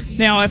 29th.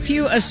 Now, a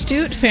few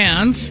astute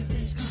fans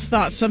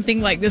thought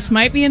something like this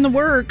might be in the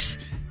works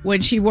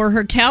when she wore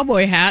her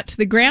cowboy hat to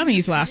the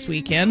Grammys last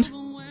weekend.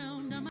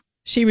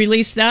 She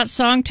released that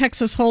song,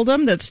 Texas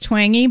Hold'em, that's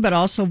twangy but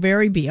also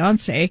very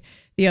Beyonce.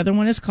 The other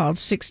one is called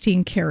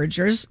 16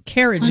 Carriages.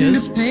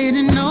 Underpaid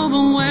and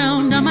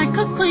overwhelmed. I might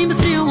cook clean, but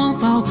still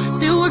won't fall.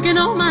 Still working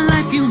all my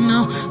life, you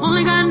know.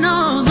 Only God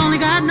knows, only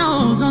God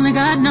knows, only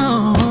God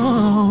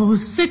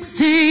knows.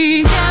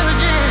 16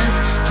 carriages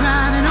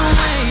driving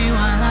away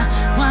while I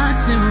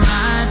watch them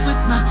ride with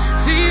my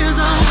fears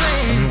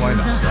away. Why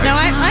not? Right? Now,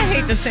 I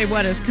hate to say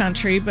what is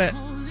country, but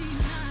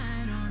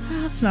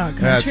that's not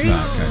country. That's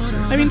not country.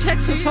 I mean,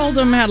 Texas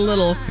Hold'em had a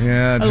little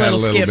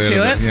skip bit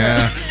to of it.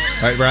 Yeah.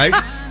 Right?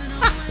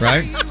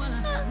 Right?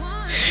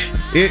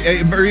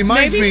 It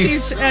reminds Maybe me.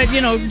 She's,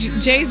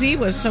 Jay-Z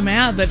was so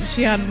mad that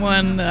she hadn't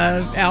won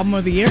Album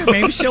of the Year.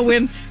 Maybe she'll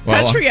win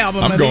Country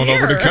Album of the Year. I'm going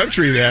over to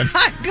country then.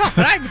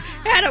 I've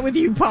had it with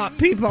you pop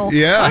people.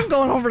 Yeah. I'm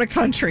going over to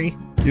country.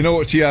 You know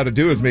what she ought to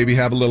do is maybe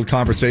have a little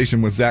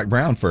conversation with Zach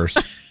Brown first.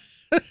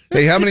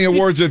 Hey, how many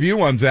awards have you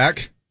won,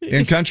 Zach,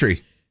 in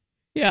country?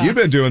 Yeah. You've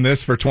been doing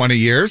this for 20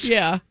 years.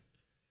 Yeah.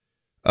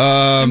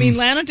 I mean,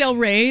 Lana Del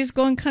Rey's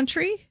going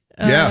country.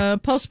 Yeah.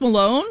 Post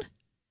Malone.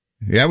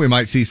 Yeah, we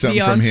might see something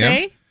from him.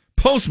 Beyonce.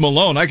 Post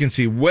Malone, I can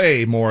see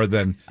way more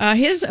than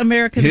his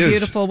American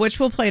Beautiful, which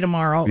we'll play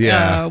tomorrow.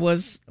 Yeah.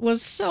 Was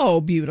so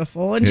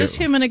beautiful, and just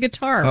him and a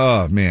guitar.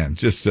 Oh man,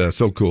 just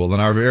so cool.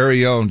 And our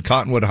very own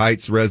Cottonwood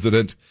Heights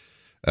resident,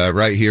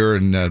 right here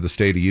in the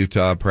state of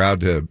Utah,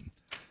 proud to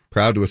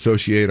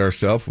associate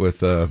ourselves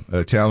with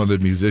a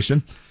talented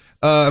musician.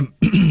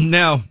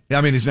 Now,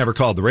 I mean, he's never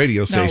called the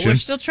radio station. No, we're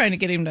still trying to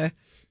get him to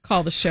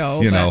call the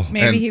show.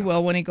 Maybe he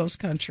will when he goes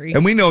country.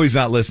 And we know he's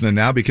not listening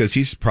now because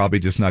he's probably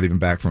just not even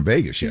back from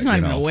Vegas yet. He's not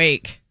even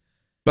awake.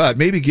 But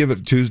maybe give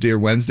it Tuesday or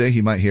Wednesday.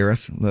 He might hear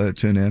us,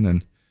 tune in,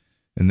 and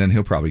then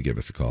he'll probably give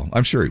us a call.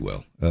 I'm sure he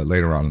will.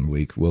 Later on in the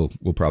week, we'll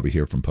probably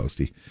hear from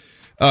Posty.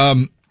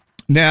 Is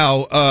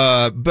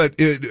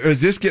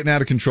this getting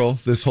out of control?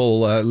 This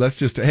whole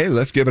let's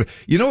give it.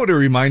 You know what it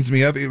reminds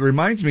me of? It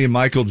reminds me of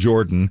Michael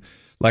Jordan.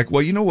 Like,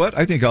 well, you know what?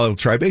 I think I'll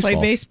try baseball.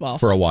 Play baseball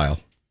for a while.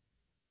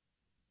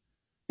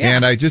 Yeah.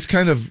 And I just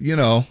kind of,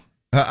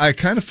 I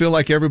kind of feel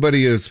like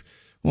everybody is,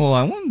 well,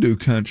 I want to do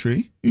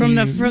country. From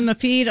the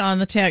feed on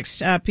the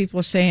text, people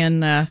are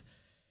saying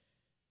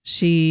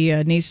she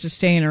needs to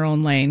stay in her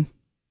own lane.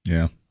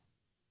 Yeah.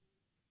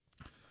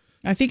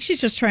 I think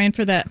she's just trying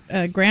for that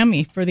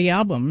Grammy for the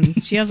album.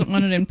 And she hasn't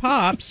won it in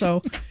pop,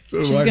 so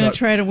she's going to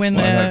try to win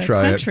the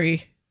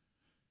country.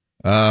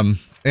 And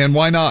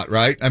why not,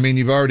 right? I mean,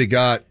 you've already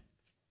got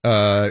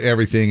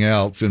everything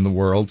else in the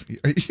world.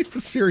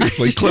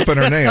 Seriously, clipping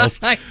her nails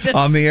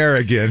on the air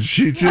again.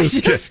 She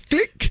just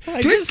click.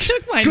 I just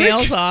took my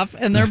nails off,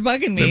 and they're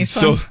bugging me.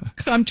 So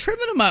I'm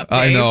trimming them up. Dave.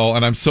 I know,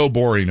 and I'm so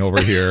boring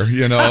over here.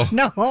 I'm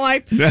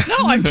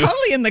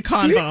totally in the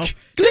convo.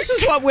 This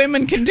is what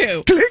women can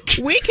do.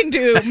 We can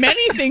do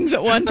many things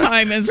at one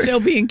time and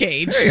still be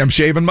engaged. Hey, I'm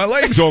shaving my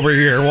legs over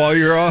here while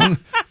you're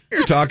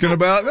talking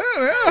about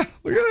that. Yeah,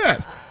 look at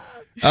that.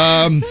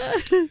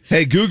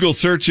 Hey, Google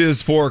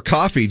searches for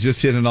coffee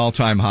just hit an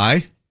all-time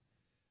high.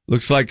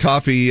 Looks like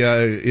coffee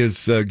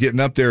is getting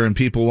up there and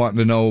people wanting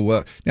to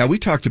know. Now, we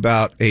talked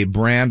about a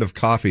brand of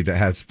coffee that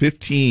has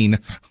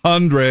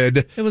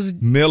 1,500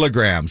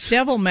 milligrams.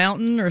 Devil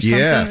Mountain or something?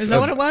 Yes, is that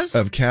what it was?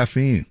 Of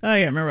caffeine. Oh,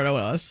 yeah, I remember what it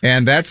was.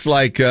 And that's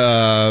like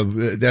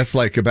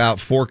about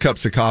 4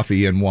 cups of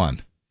coffee in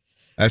one.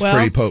 That's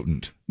pretty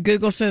potent.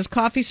 Google says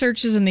coffee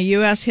searches in the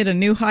U.S. hit a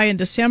new high in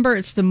December.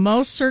 It's the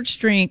most searched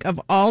drink of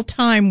all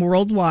time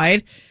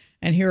worldwide.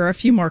 And here are a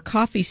few more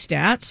coffee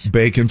stats.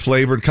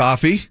 Bacon-flavored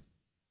coffee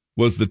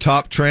was the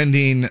top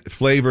trending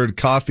flavored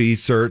coffee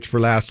search for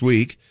last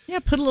week. Yeah,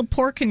 put a little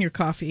pork in your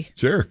coffee.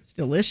 Sure. It's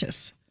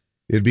delicious.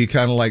 It'd be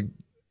kind of like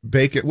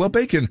bacon. Well,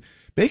 bacon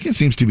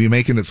seems to be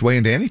making its way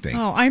into anything.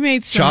 Oh, I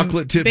made some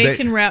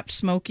bacon-wrapped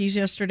Smokies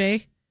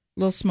yesterday.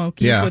 Little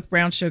Smokies with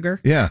brown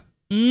sugar. Yeah.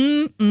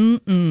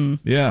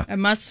 Yeah. I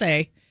must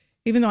say,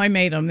 even though I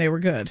made them, they were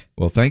good.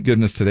 Well, thank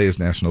goodness today is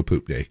National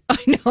Poop Day.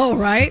 I know,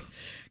 right?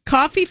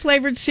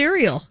 Coffee-flavored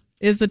cereal.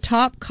 is the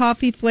top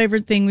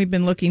coffee-flavored thing we've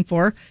been looking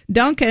for.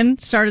 Dunkin'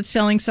 started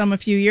selling some a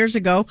few years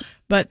ago,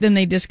 but then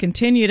they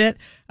discontinued it.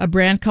 A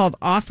brand called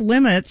Off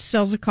Limits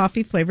sells a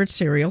coffee-flavored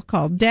cereal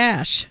called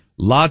Dash.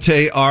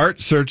 Latte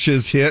art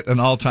searches hit an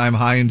all-time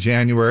high in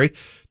January.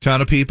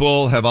 Ton of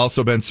people have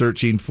also been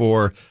searching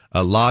for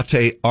a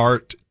latte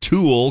art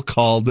tool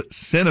called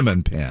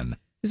Cinnamon Pen.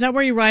 Is that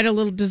where you write a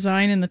little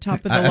design in the top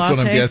of the latte? That's what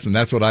I'm guessing.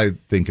 That's what I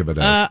think of it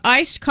as.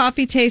 Iced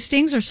coffee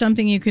tastings are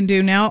something you can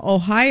do now.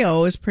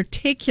 Ohio is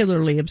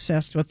particularly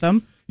obsessed with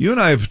them. You and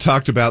I have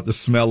talked about the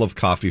smell of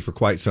coffee for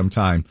quite some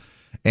time,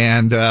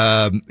 and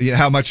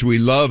how much we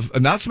love,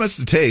 not so much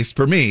the taste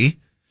for me,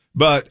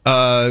 but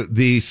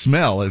the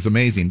smell is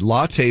amazing.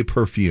 Latte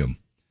perfume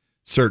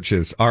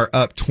searches are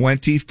up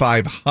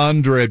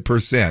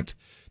 2,500%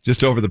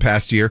 just over the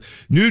past year.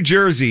 New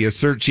Jersey is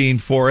searching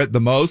for it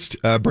the most.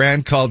 A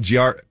brand called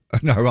I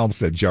almost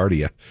said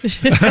Giardia.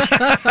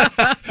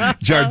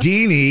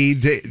 Giardini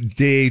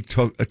de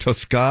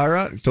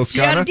Toscana.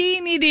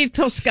 Giardini di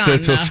Toscana.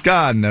 The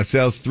Toscana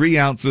sells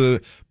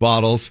 3-ounce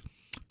bottles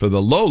for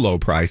the low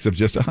price of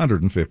just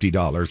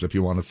 $150 if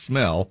you want to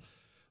smell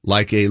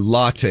like a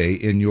latte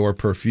in your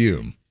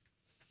perfume.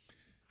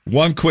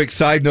 One quick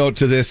side note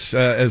to this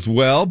as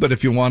well, but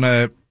if you want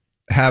to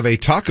have a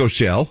taco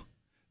shell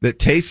that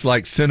tastes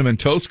like Cinnamon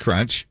Toast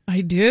Crunch.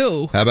 I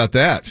do. How about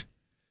that?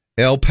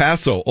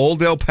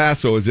 Old El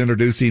Paso is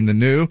introducing the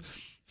new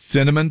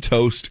Cinnamon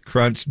Toast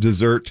Crunch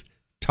dessert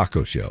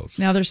taco shells.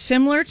 Now, they're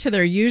similar to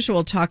their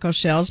usual taco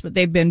shells, but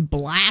they've been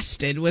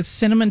blasted with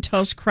Cinnamon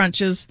Toast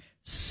Crunch's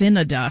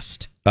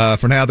Cinnadust.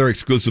 For now, they're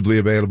exclusively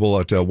available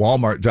at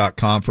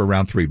Walmart.com for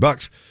around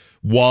 $3.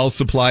 While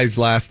supplies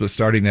last, but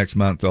starting next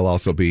month, they'll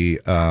also be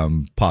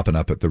popping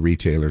up at the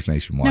retailers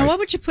nationwide. Now, what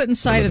would you put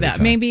inside of that?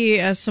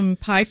 Maybe some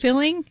pie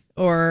filling?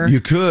 Or you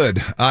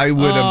could. I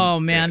would. Oh,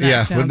 man,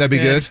 that sounds wouldn't that be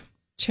good?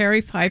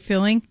 Cherry pie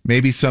filling?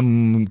 Maybe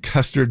some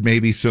custard,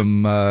 maybe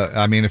some,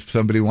 if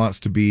somebody wants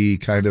to be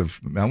kind of,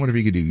 I wonder if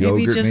you could do yogurt,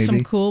 maybe. Just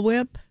some Cool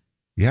Whip?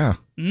 Yeah.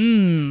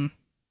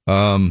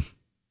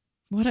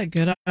 What a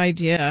good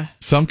idea.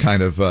 Some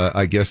kind of,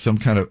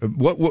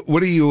 what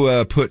do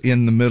you put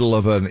in the middle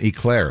of an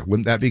eclair?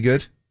 Wouldn't that be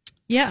good?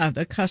 Yeah,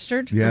 the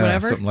custard or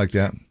whatever. Something like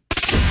that.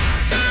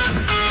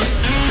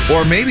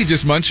 Or maybe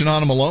just munching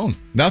on them alone.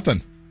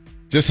 Nothing.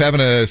 Just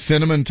having a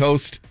cinnamon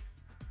toast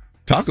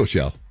taco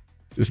shell.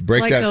 Just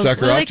break that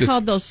sucker off. What are they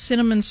called, those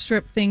cinnamon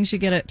strip things you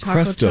get at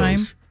Taco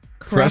Time?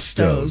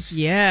 Crustos.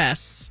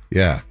 Yes.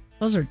 Yeah.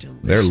 Those are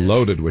delicious. They're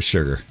loaded with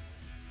sugar.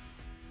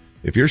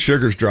 If your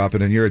sugar's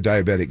dropping and you're a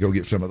diabetic, go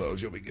get some of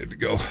those. You'll be good to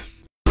go.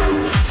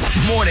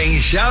 Morning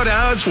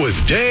shout-outs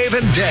with Dave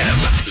and Deb.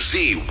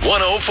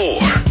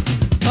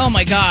 Z104. Oh,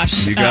 my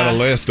gosh. You got a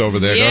list over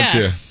there, don't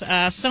you? Yes.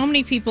 So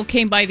many people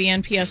came by the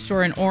NPS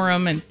store in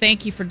Orem, and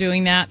thank you for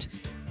doing that.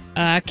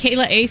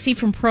 Kayla Acey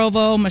from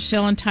Provo,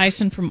 Michelle and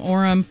Tyson from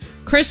Orem,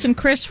 Chris and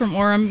Chris from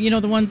Orem, you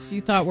know, the ones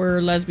you thought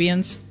were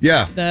lesbians?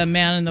 Yeah. The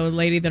man and the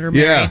lady that are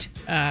married.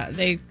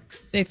 Yeah.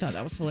 They thought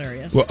that was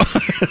hilarious. Well.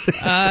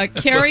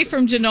 Carrie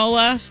from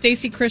Genola,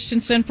 Stacy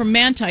Christensen from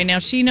Manti. Now,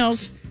 she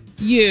knows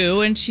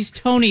you, and she's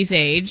Tony's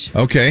age.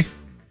 Okay.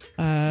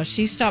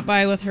 She stopped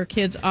by with her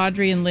kids,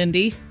 Audrey and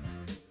Lindy.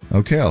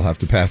 Okay, I'll have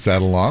to pass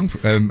that along.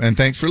 And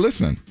thanks for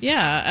listening.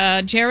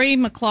 Yeah. Jerry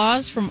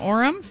McClaws from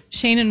Orem,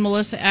 Shane and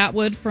Melissa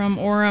Atwood from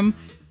Orem,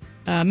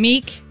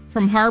 Meek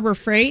from Harbor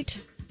Freight,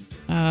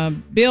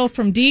 Bill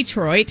from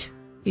Detroit.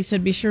 He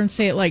said, be sure and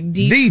say it like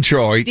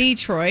Detroit.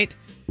 Detroit.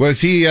 Was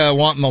he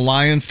wanting the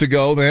Lions to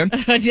go then?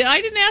 I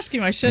didn't ask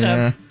him. I should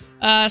have.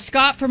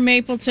 Scott from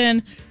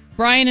Mapleton,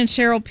 Brian and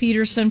Cheryl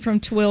Peterson from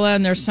Tooele,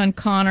 and their son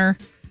Connor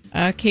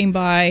came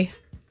by.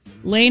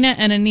 Lena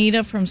and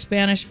Anita from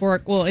Spanish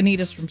Fork. Well,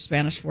 Anita's from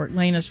Spanish Fork.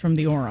 Lena's from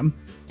the Orem.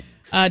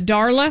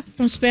 Darla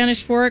from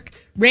Spanish Fork.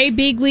 Ray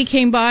Beagley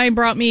came by and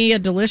brought me a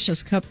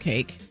delicious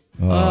cupcake.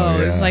 It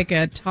was like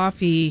a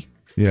toffee.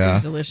 Yeah. It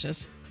was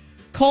delicious.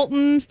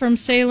 Colton from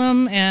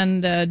Salem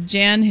and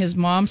Jen, his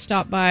mom,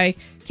 stopped by.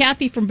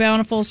 Kathy from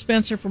Bountiful,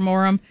 Spencer from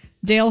Orem,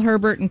 Dale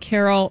Herbert and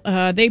Carol.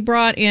 They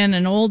brought in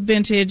an old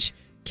vintage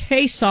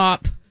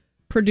K-Sop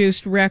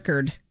produced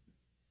record.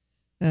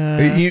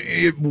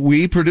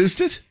 We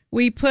produced it?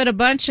 We put a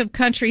bunch of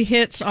country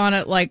hits on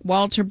it, like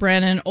Walter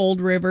Brennan,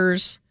 Old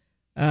Rivers,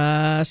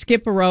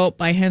 Skip a Rope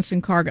by Henson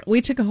Cargill.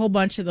 We took a whole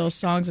bunch of those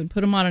songs and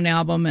put them on an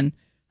album, and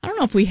I don't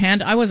know if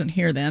I wasn't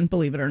here then,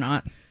 believe it or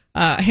not,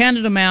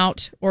 handed them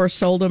out or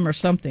sold them or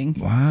something.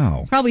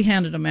 Wow. Probably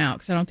handed them out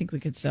because I don't think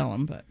we could sell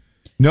them, but...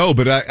 No,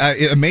 but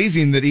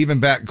amazing that even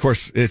back, of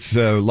course, it's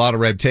a lot of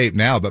red tape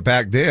now, but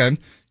back then,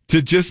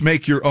 to just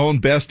make your own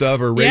best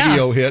of or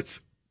radio hits,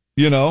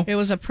 you know. It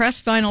was a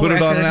pressed vinyl record. Put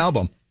it on an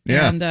album.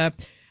 Yeah.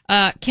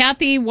 And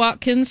Kathy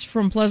Watkins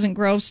from Pleasant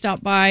Grove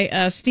stopped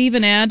by. Steve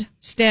and Ed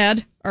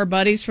Stead, our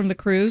buddies from the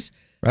cruise,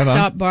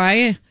 stopped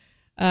by.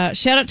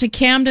 Shout out to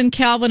Camden,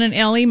 Calvin, and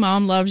Ellie.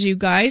 Mom loves you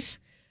guys.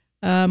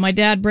 My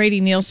dad,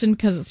 Brady Nielsen,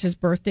 because it's his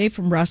birthday,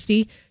 from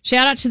Rusty.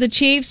 Shout out to the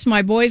Chiefs.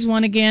 My boys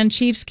won again.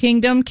 Chiefs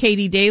Kingdom,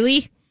 Katie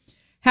Daly.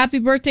 Happy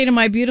birthday to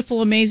my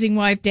beautiful, amazing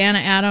wife, Dana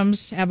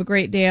Adams. Have a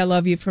great day. I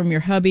love you, from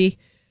your hubby.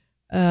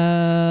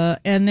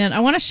 And then I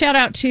want to shout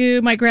out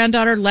to my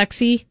granddaughter,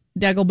 Lexi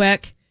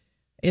Degelbeck.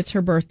 It's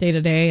her birthday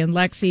today, and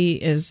Lexi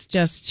is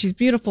she's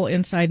beautiful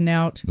inside and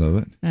out. Love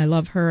it. I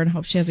love her and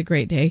hope she has a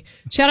great day.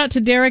 Shout out to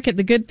Derek at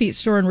the Good Feet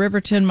store in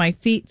Riverton. My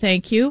feet,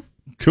 thank you.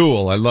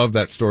 Cool. I love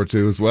that store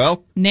too as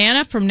well.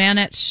 Nana from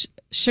Nanette's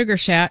Sugar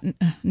Shack.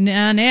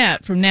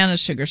 Nanette from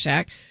Nana's Sugar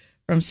Shack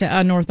from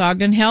North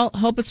Ogden.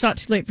 Hope it's not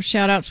too late for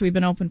shout outs. We've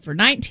been open for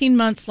 19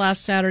 months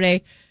last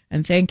Saturday,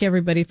 and thank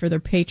everybody for their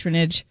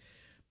patronage.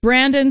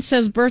 Brandon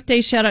says,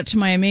 birthday shout out to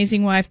my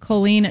amazing wife,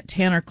 Colleen, at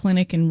Tanner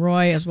Clinic in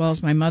Roy, as well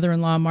as my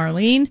mother-in-law,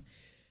 Marlene.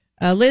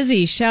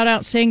 Lizzie, shout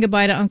out saying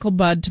goodbye to Uncle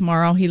Bud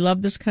tomorrow. He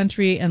loved this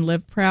country and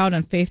lived proud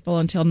and faithful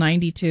until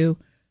 92.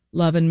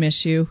 Love and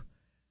miss you.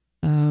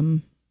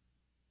 And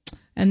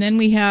then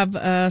we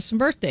have some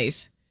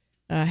birthdays.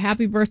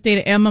 Happy birthday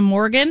to Emma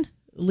Morgan,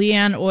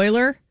 Leanne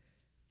Euler,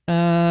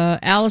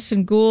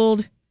 Allison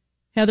Gould,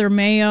 Heather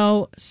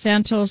Mayo,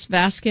 Santos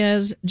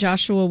Vasquez,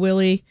 Joshua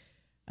Willie,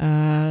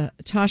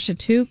 Tasha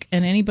Took,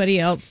 and anybody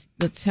else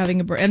that's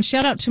having a birthday. And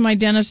shout out to my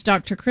dentist,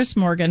 Dr. Chris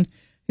Morgan,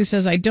 who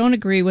says, I don't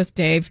agree with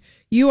Dave.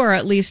 You are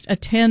at least a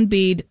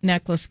 10-bead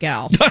necklace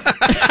gal.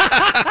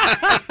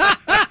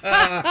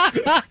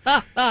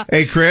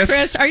 Hey, Chris.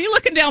 Chris, are you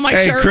looking down my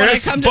shirt when I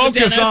come to the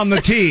dentist? Focus on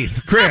the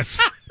teeth. Chris,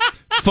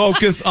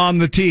 focus on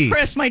the teeth.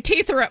 Chris, my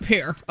teeth are up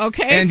here,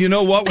 okay? And you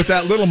know what? With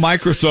that little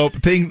microscope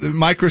thing,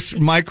 what do you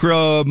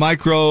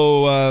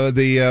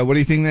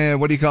think?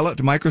 What do you call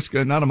it?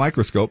 Microscope? Not a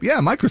microscope. Yeah,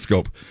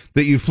 microscope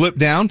that you flip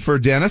down for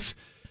dentists.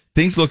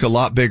 Things look a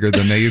lot bigger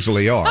than they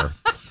usually are.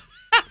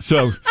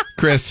 So,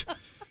 Chris,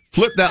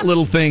 flip that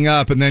little thing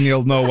up, and then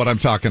you'll know what I'm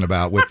talking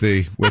about with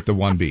the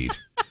one bead.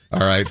 All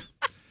right.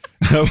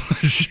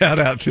 Shout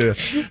out to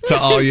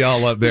all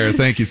y'all up there.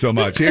 Thank you so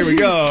much. Here we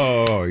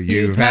go.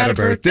 You've had a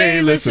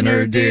birthday,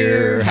 listener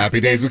dear.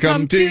 Happy days will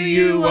come to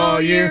you all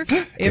year.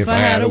 If I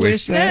had a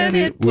wish, then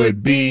it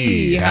would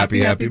be happy,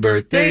 happy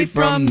birthday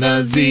from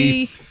the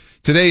Z.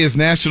 Today is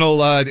National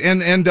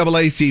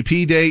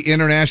NAACP Day,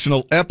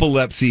 International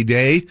Epilepsy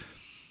Day,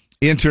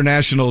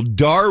 International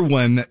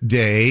Darwin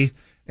Day,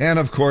 and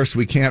of course,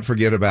 we can't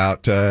forget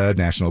about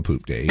National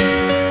Poop Day.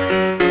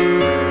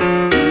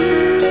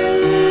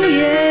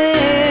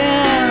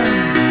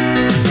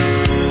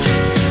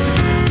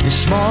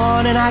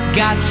 Morning I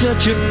got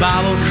such a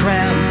bowel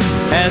cramp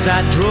as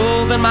I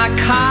drove in my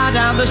car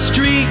down the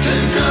street.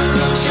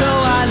 So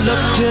I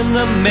looked in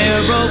the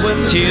mirror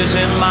with tears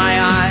in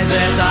my eyes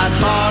as I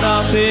thought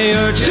of the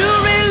urge to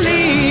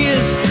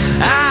release.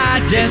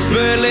 I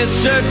desperately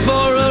searched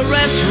for a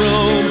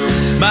restroom,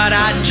 but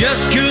I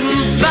just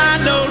couldn't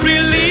find no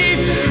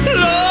relief.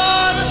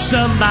 Lord,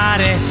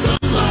 somebody,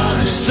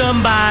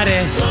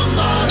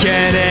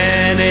 can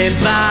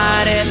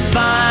anybody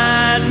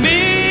find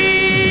me?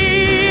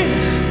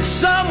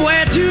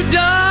 Somewhere to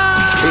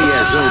die.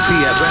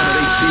 KSOP-FM at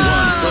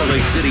HD1, Salt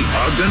Lake City,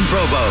 Ogden,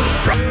 Provo.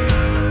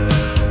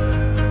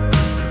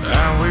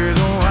 And we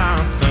don't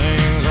have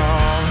things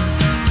on.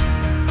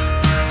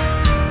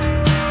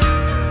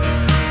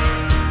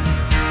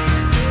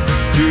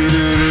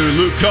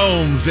 Luke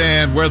Combs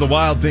and Where the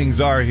Wild Things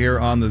Are here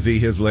on the Z,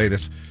 his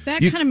latest.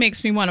 That kind of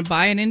makes me want to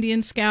buy an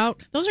Indian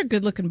Scout. Those are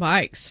good-looking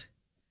bikes.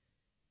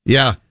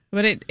 Yeah.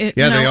 But they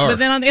are. But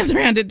then on the other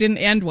hand, it didn't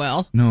end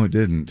well. No, it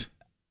didn't.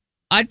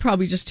 I'd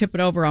probably just tip it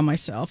over on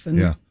myself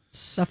and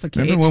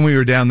suffocate. Remember when we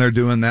were down there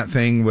doing that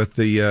thing with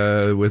the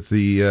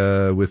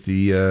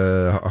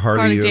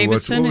Harley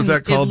Davidson? What was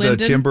that called? The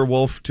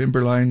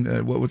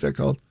Timberline. What was that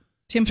called?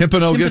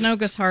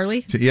 Timpanogos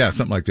Harley. Yeah,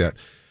 something like that.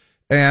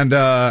 And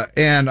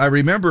I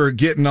remember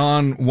getting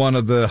on one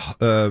of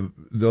the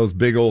those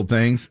big old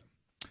things,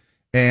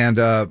 and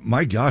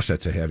my gosh,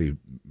 that's a heavy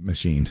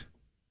machine.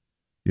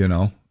 You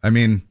know, I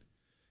mean,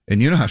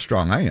 and you know how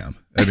strong I am.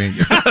 I mean,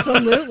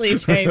 absolutely,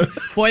 Dave.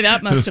 Boy,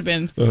 that must have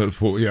been right?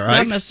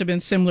 That must have been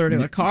similar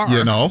to a car.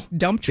 You know,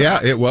 dump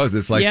truck. Yeah, it was.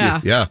 It's like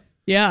yeah.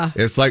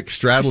 It's like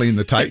straddling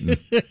the Titan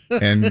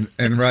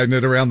and riding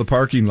it around the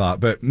parking lot.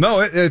 But no,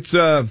 it's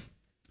a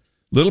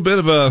little bit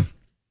of a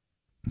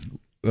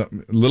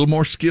little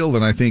more skill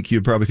than I think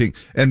you'd probably think.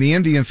 And the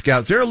Indian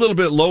Scouts, they're a little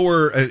bit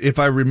lower, if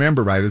I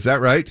remember right. Is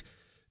that right?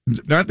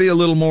 Aren't they a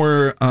little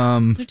more?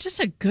 They're just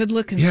a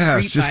good-looking street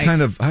bike. It's just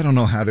kind of, I don't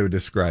know how to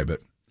describe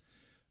it.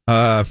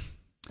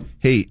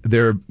 Hey,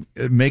 they're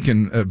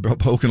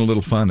poking a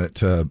little fun at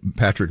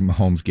Patrick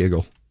Mahomes'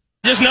 giggle.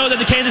 Just know that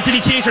the Kansas City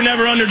Chiefs are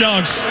never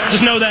underdogs.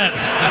 Just know that.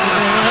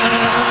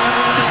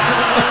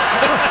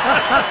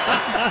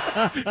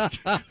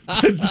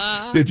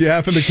 Did you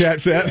happen to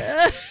catch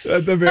that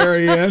at the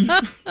very end?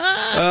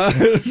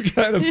 It's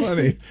kind of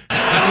funny.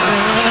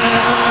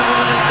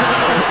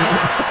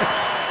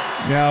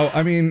 Now,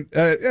 I mean,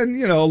 and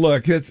you know,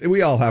 look,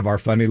 we all have our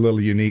funny little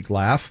unique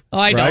laugh. Oh,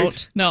 I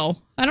don't. No,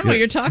 I don't know what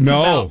you're talking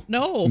about.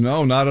 No,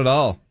 not at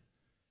all.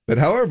 But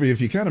however,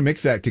 if you kind of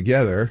mix that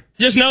together,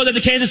 just know that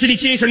the Kansas City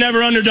Chiefs are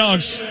never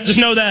underdogs. Just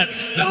know that.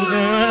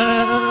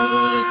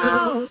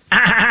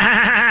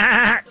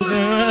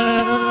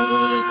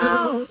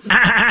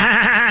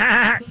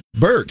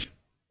 Bert.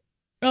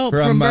 Oh,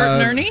 from Bert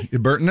and Ernie?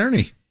 Bert and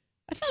Ernie.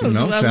 I thought it was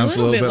a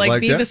little bit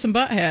like Beavis and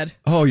Butthead.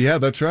 Oh, yeah,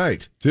 that's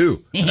right,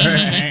 too. He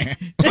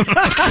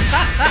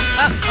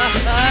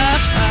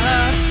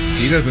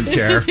doesn't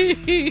care.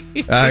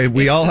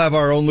 We all have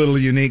our own little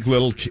unique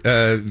little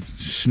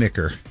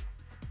snicker.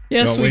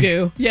 Yes, we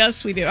do.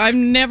 Yes, we do.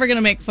 I'm never going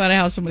to make fun of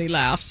how somebody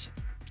laughs.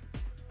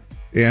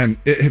 And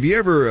have you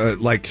ever,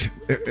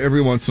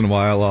 every once in a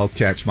while, I'll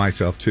catch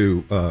myself,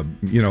 too,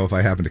 if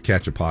I happen to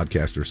catch a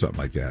podcast or something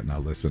like that, and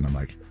I'll listen, I'm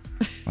like,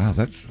 wow,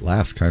 that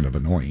laugh's kind of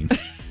annoying.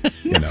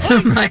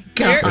 Oh, my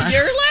God.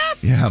 Your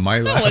laugh? Yeah,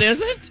 my laugh. No, it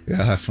isn't.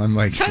 Yeah, I'm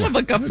like... It's kind of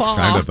a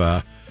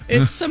guffaw.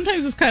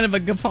 Sometimes it's kind of a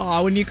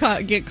guffaw when you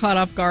get caught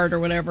off guard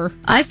or whatever.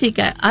 I think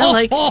I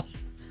like...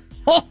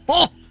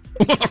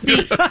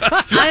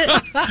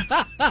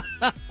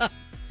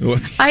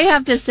 I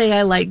have to say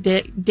I like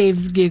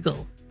Dave's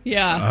giggle.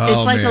 Yeah.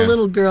 It's like a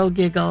little girl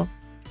giggle.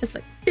 It's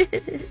like...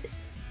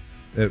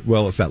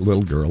 it's that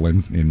little girl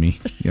in me,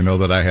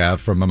 that I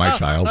have from my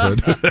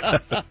childhood.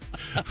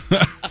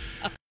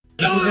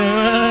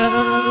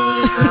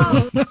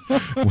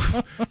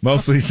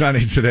 Mostly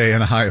sunny today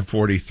and a high of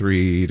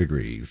 43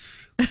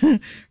 degrees.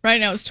 Right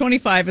now it's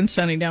 25 and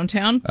sunny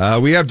downtown.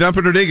 We have Dump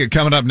It or Dig It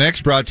coming up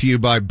next, brought to you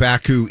by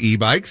Baku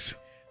e-bikes.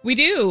 We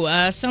do.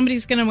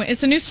 Somebody's going to win.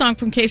 It's a new song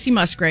from Casey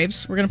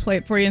Musgraves. We're going to play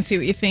it for you and see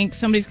what you think.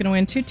 Somebody's going to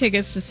win 2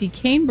 tickets to see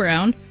Kane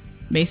Brown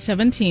May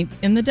 17th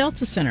in the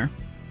Delta Center.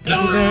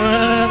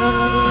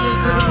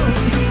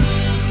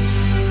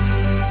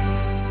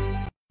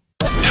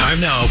 Time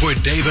now for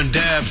Dave and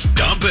Dab's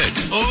Dump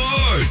It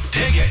or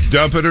Dig It.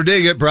 Dump It or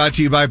Dig It, brought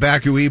to you by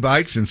Baku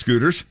e-bikes and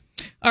scooters.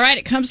 All right,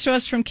 it comes to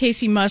us from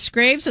Casey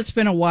Musgraves. It's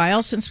been a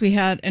while since we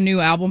had a new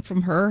album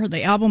from her.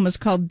 The album is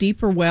called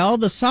Deeper Well.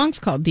 The song's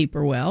called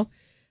Deeper Well.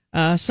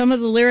 Some of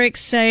the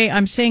lyrics say,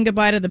 I'm saying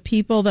goodbye to the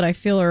people that I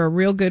feel are a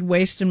real good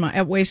wasting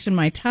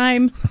my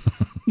time.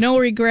 No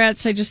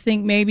regrets. I just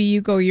think maybe you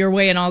go your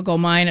way and I'll go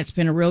mine. It's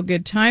been a real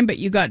good time, but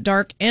you got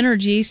dark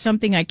energy,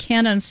 something I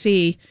can't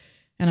unsee,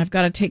 and I've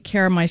got to take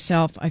care of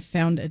myself. I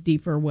found a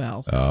deeper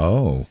well.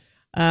 Oh.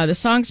 The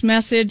song's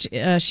message,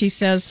 she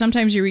says,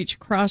 sometimes you reach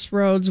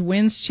crossroads,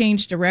 winds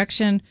change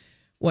direction.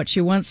 What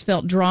you once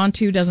felt drawn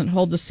to doesn't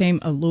hold the same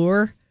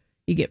allure.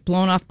 You get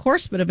blown off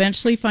course, but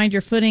eventually find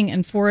your footing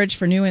and forage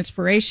for new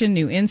inspiration,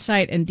 new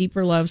insight, and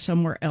deeper love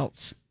somewhere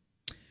else.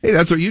 Hey,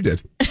 that's what you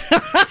did.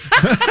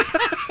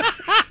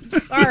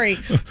 Sorry,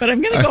 but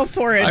I'm going to go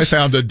forage. I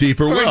found a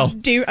deeper well.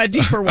 A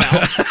deeper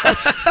well.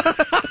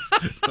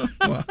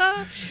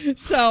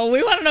 So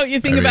we want to know what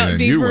you think about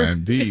deeper. You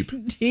went deep.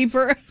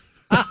 Deeper.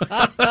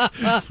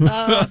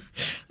 I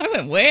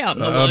went way out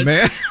in the woods.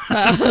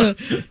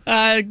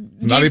 Man.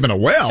 Not even a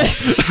well.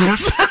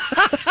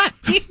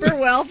 Deeper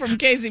well from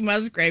Casey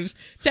Musgraves.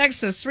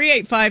 Text us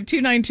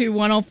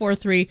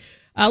 385-292-1043.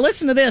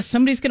 Listen to this.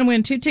 Somebody's going to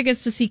win 2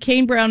 tickets to see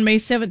Kane Brown May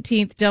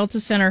 17th, Delta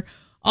Center.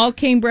 All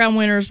Kane Brown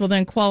winners will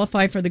then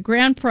qualify for the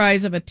grand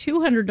prize of a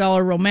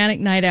 $200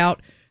 romantic night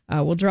out.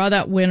 We'll draw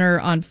that winner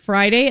on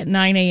Friday at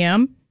 9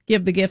 a.m.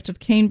 Give the gift of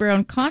Kane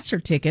Brown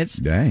concert tickets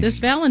this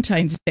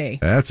Valentine's Day.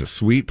 That's a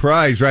sweet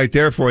prize right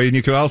there for you. And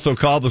you can also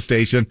call the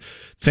station.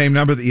 Same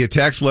number that you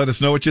text. Let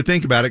us know what you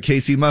think about it.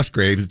 Casey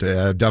Musgraves,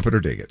 Dump It or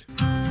Dig It.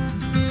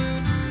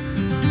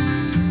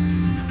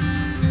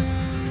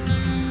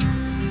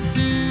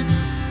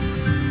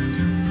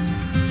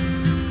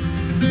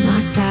 My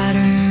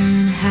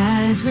Saturn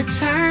has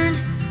returned.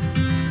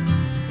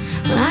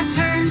 When I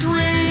turned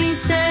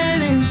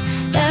 27,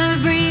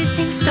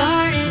 everything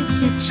started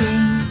to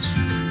change.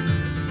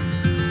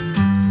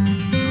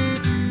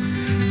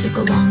 Took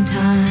a long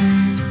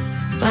time,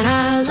 but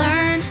I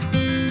learned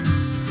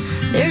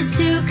there's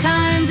 2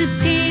 kinds of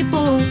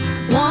people.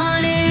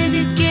 One is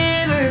a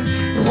giver,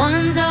 and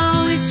one's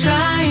always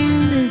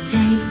trying to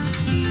take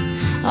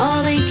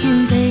all they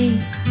can take.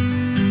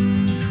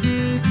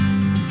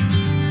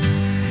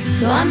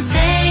 So I'm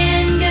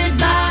saying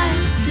goodbye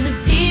to the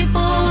people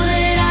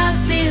that I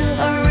feel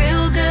are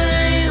real good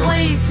at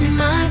wasting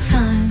my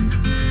time.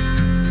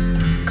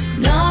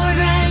 No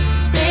regrets,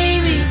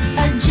 baby,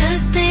 I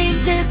just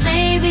think that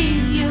maybe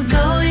you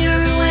go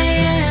your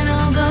way and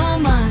I'll go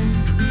mine.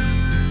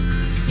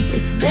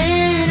 It's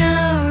been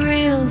a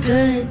real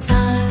good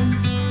time.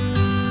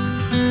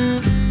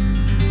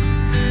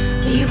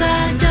 You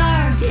got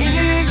dark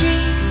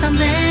energy,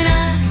 something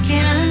I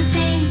can't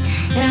unsee,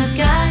 and I've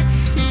got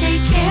to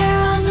take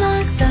care of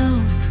myself.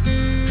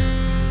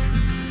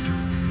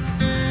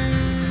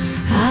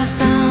 I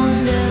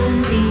found a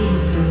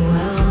deeper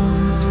well.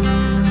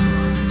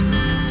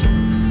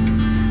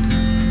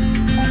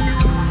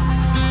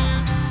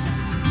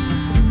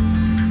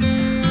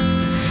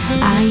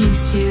 I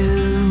used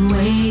to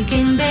wake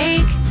and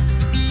bake,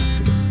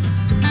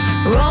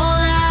 roll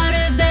out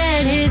of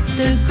bed, hit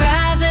the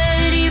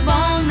gravity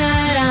bong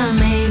that I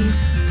made,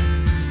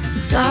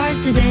 and start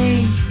the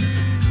day.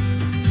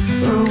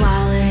 For a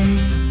while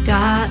it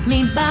got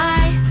me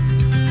by.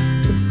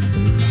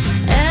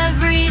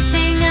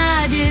 Everything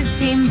I did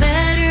seemed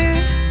better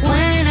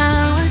when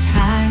I was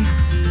high.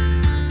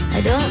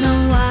 I don't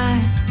know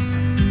why.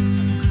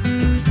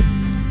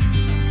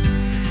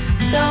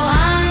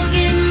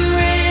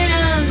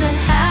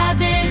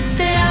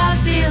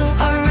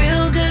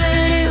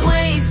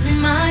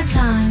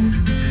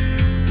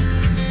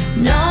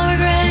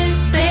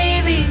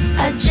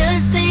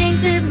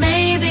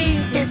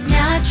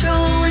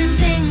 natural when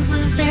things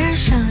lose their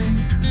shine,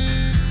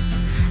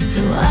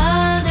 so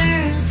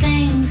other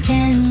things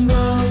can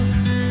glow.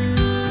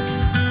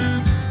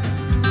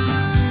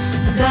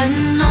 I've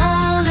gotten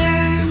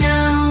older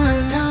now,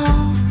 I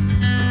know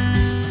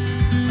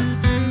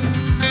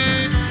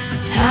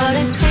how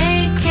to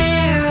take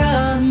care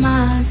of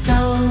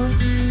myself.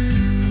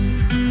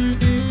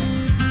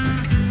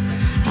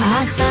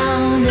 I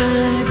found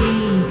a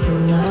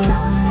deeper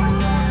well.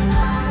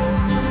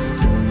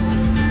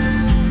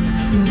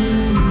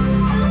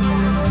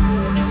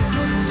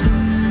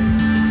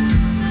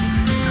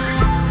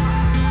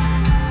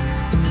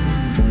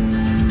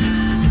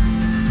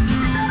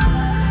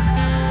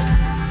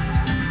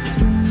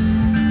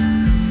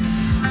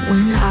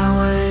 When I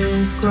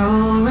was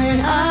growing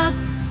up,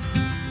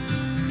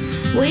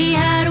 we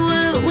had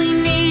what we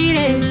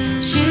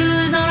needed,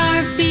 shoes on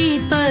our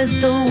feet, but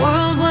the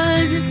world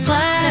was as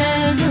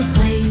flat as a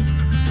plate,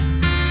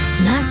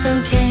 and that's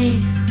okay.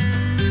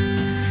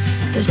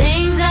 The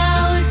things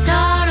I was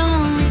taught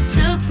only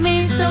took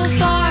me so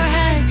far,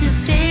 had to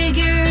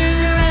figure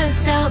the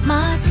rest out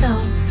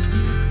myself.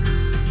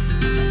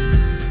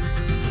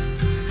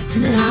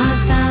 And then I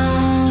found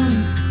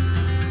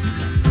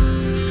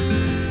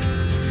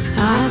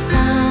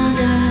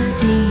a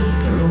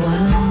deeper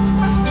well.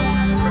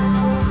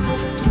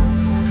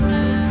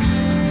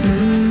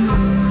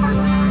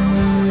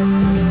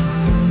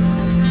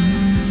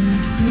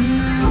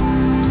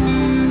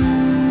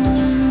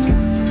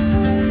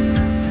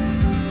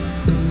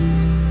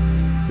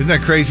 Isn't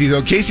that crazy,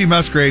 though? Casey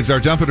Musgraves, our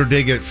Dump It or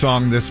Dig It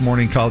song this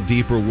morning called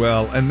Deeper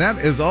Well. And that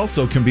is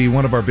also can be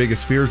one of our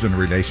biggest fears in a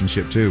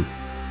relationship, too.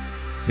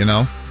 You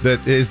know,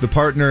 that is the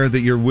partner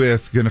that you're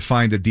with going to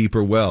find a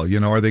deeper well? You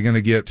know, are they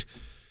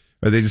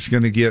just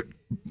going to get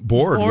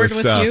bored with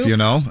stuff, you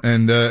know,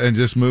 and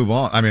just move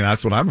on? I mean,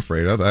 that's what I'm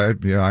afraid of.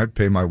 I'd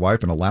pay my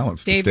wife an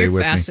allowance to stay with me. Dave,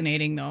 you're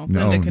fascinating, though.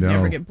 Linda could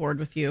never get bored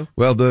with you.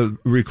 Well, the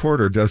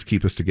recorder does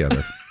keep us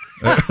together.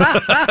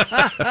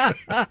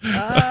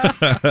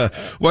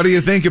 What do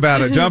you think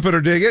about it? Dump it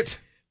or dig it?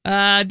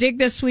 Dig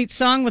this sweet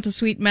song with a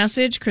sweet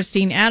message.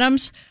 Christine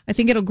Adams. I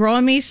think it'll grow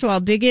on me, so I'll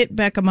dig it.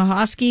 Becca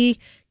Mahosky.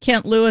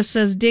 Kent Lewis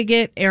says dig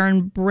it.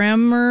 Aaron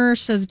Bremer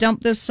says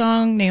dump this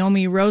song.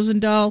 Naomi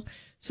Rosendahl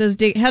says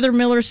dig. Heather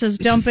Miller says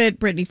dump it.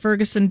 Brittany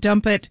Ferguson,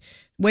 dump it.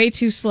 Way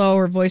too slow.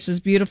 Her voice is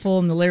beautiful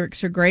and the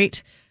lyrics are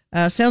great.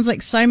 Sounds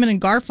like Simon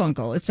and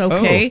Garfunkel. It's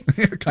okay. Oh,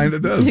 it kind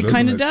of does. It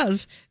kind of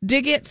does.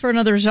 Dig it for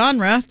another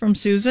genre from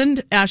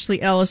Susan.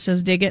 Ashley Ellis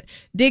says dig it.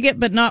 Dig it,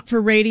 but not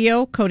for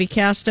radio. Cody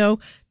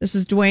Casto. This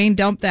is Dwayne.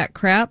 Dump that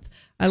crap.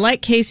 I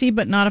like Casey,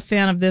 but not a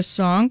fan of this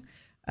song.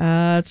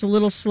 It's a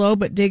little slow,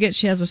 but dig it.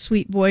 She has a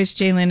sweet voice.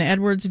 Jalen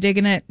Edwards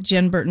digging it.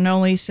 Jen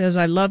Bertinoli says,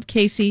 I love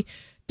Casey.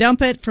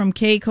 Dump it from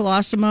Kay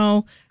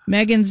Colosimo.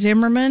 Megan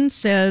Zimmerman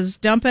says,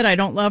 dump it. I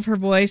don't love her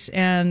voice,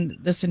 and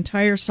this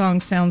entire song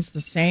sounds the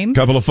same.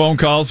 Couple of phone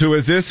calls. Who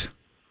is this?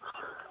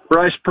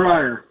 Bryce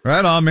Pryor.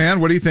 Right on, man.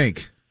 What do you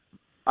think?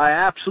 I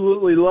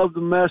absolutely love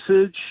the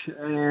message,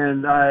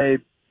 and I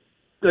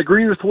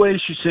agree with the way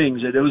she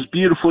sings it. It was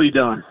beautifully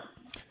done.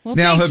 Well,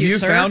 now, have you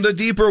sir. found a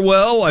deeper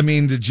well? I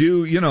mean, did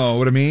you know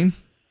what I mean?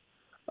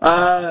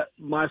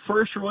 My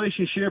first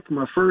relationship,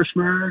 my first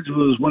marriage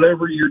was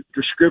whatever your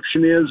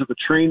description is of a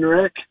train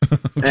wreck.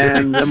 Okay.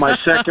 And then my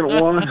second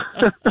one,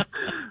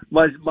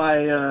 my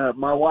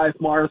wife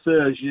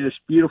Martha is just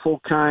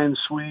beautiful, kind,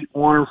 sweet,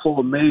 wonderful,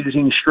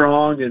 amazing,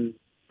 strong, and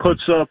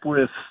puts up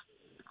with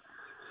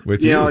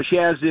you know, she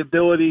has the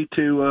ability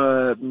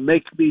to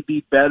make me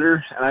be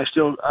better, and I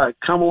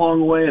come a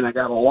long way, and I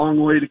got a long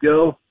way to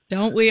go.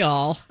 Don't we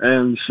all?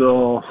 And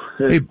so,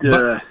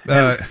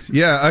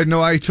 yeah, I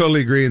know, I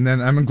totally agree. And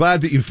then I'm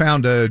glad that you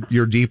found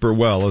your deeper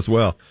well as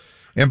well.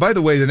 And by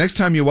the way, the next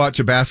time you watch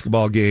a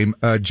basketball game,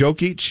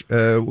 Jokic,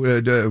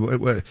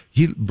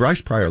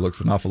 Bryce Pryor looks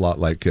an awful lot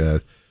like,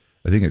 I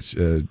think it's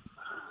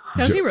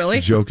does he really?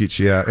 Jokic,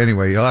 yeah.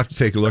 Anyway, you'll have to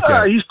take a look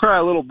at it. He's probably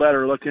a little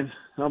better looking.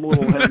 I'm a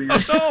little heavier.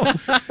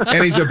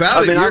 And he's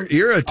about it.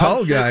 You're a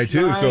tall guy,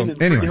 too. So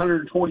anyway.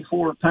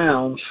 324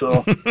 pounds.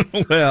 So.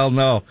 Well,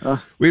 no.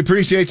 We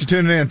appreciate you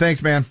tuning in.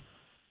 Thanks, man.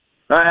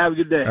 All right, have a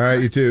good day. All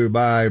right, you too.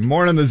 Bye.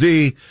 Morning, the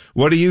Z.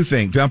 What do you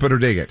think? Dump it or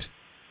dig it?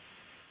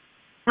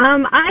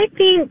 I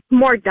think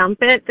more dump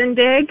it than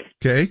dig.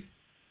 Okay.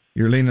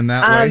 You're leaning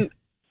that way?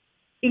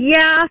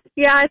 Yeah,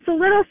 it's a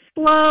little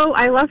slow.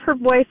 I love her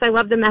voice. I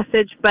love the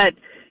message, but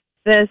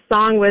the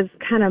song was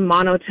kind of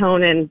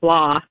monotone and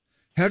blah.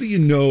 How do you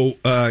know?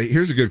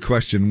 Here's a good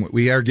question.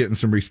 We are getting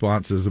some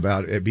responses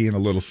about it being a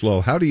little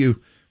slow. How do you,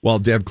 while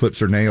Deb clips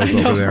her nails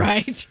over there,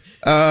 right?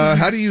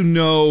 How do you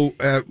know?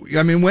 I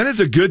mean, when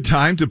is a good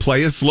time to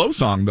play a slow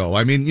song, though?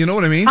 I mean, you know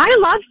what I mean? I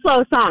love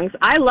slow songs.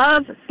 I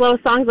don't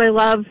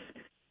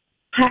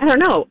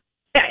know.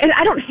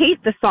 I don't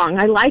hate the song.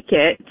 I like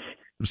it.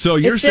 So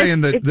you're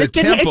saying that the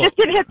tempo... It just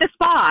didn't hit the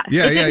spot.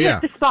 Yeah.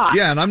 Hit the spot.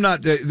 Yeah, and I'm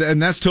not...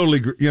 And that's totally...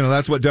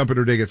 that's what Dump It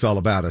or Dig It's all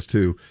about us,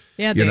 too.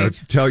 Yeah,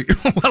 Dave. Tell you...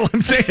 Well,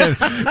 I'm saying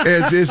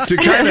it's to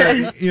kind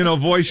of,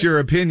 voice your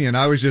opinion.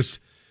 I was just...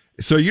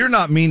 So you're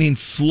not meaning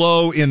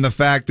slow in the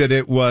fact that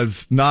it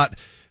was not...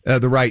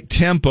 the right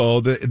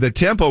tempo. The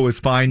tempo was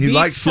fine. You Beats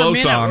like slow per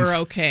minute songs. were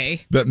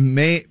okay. But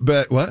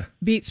what?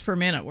 Beats per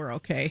minute were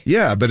okay.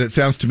 Yeah, but it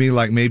sounds to me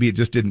like maybe it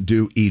just didn't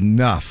do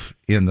enough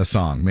in the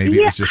song. Maybe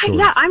it was just sort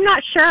of. I'm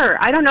not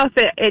sure. I don't know if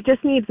it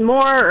just needs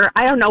more, or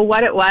I don't know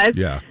what it was.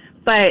 Yeah.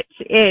 But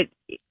it,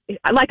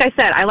 like I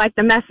said, I like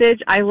the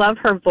message. I love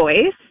her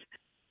voice,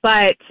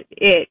 but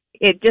it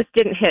just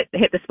didn't hit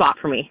the spot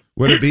for me.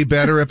 Would it be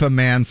better if a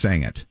man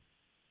sang it?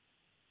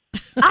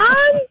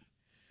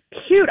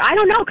 Shoot, I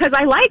don't know, because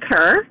I like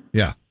her.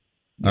 Yeah.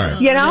 All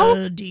right. You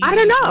know? I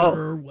don't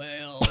know.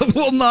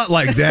 Well, not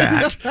like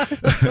that.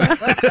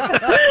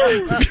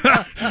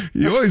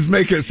 You always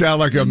make it sound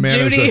like a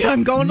man. Judy,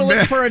 I'm going to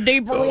look for a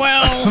deeper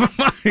well. Oh,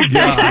 my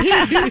gosh.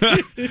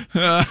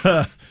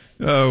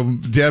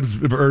 Deb's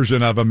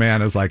version of a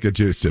man is like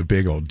just a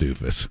big old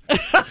doofus.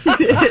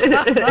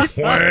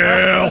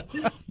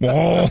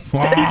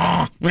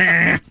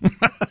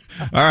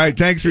 All right.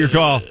 Thanks for your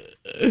call.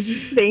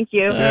 Thank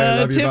you.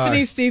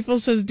 Tiffany Stiefel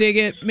says dig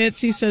it.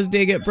 Mitzi says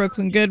dig it.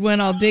 Brooklyn Goodwin,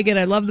 I'll dig it.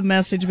 I love the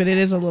message, but it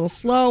is a little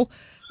slow.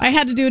 I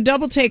had to do a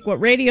double take what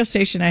radio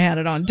station I had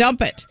it on.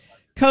 Dump it.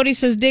 Cody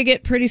says dig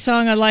it. Pretty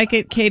song. I like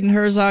it. Caden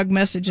Herzog,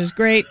 message is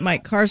great.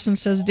 Mike Carson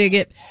says dig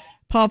it.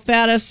 Paul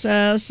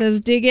Faddis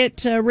says dig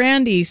it.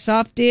 Randy,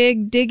 soft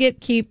dig. Dig it.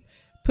 Keep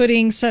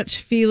putting such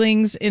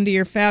feelings into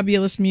your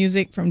fabulous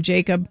music from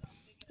Jacob.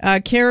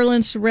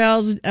 Carolyn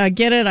Sorrells,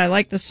 get it. I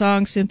like the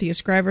song. Cynthia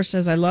Scriver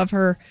says I love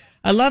her.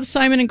 I love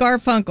Simon and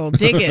Garfunkel.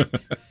 Dig it.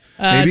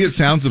 Maybe it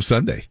sounds of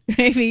Sunday.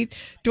 Maybe.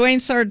 Dwayne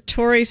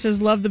Sartori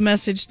says, love the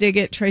message. Dig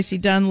it. Tracy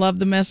Dunn, love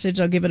the message.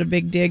 I'll give it a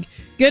big dig.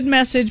 Good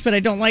message, but I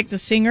don't like the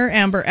singer.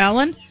 Amber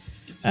Allen.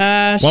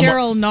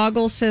 Cheryl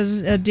Noggle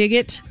says, dig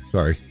it.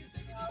 Sorry.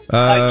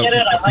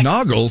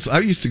 Noggles? I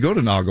used to go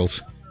to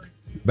Noggles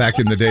back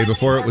in the day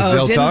before it was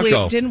Del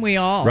Taco. Didn't we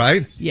all?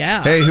 Right?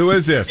 Yeah. Hey, who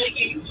is this?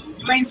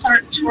 Dwayne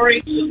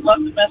Sartori, love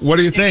the message. What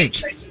do you think?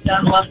 Tracy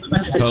Dunn, love the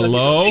message.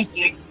 Hello?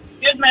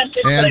 Good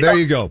message. And there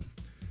you go.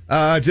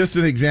 Just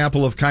an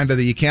example of kind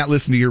of you can't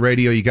listen to your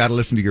radio, you got to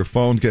listen to your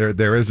phone.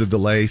 There is a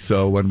delay,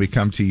 so when we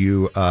come to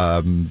you,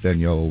 then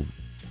you'll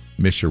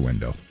miss your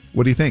window.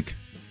 What do you think?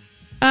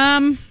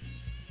 I'm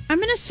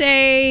going to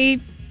say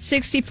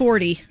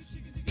 60-40.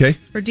 Okay.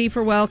 For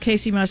Deeper Well,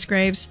 Casey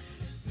Musgraves.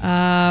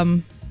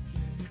 And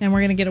we're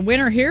going to get a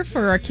winner here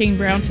for our Kane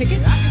Brown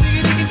ticket.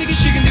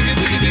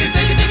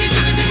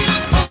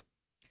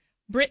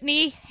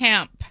 Brittany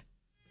Hamp.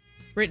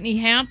 Brittany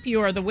Hamp, you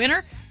are the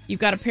winner.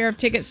 You've got a pair of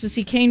tickets to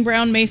see Kane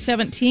Brown May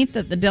 17th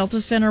at the Delta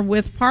Center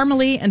with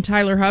Parmalee and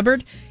Tyler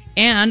Hubbard.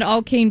 And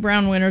all Kane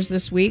Brown winners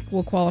this week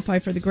will qualify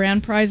for the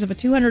grand prize of a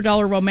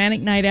 $200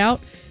 romantic night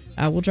out.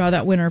 We'll draw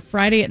that winner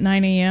Friday at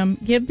 9 a.m.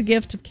 Give the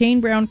gift of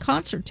Kane Brown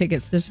concert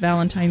tickets this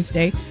Valentine's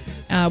Day.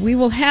 We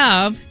will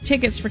have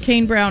tickets for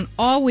Kane Brown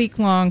all week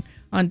long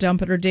on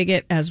Dump It or Dig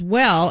It, as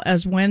well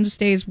as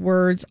Wednesday's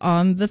Words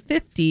on the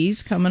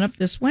 50s coming up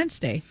this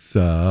Wednesday.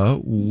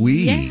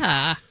 Sweet.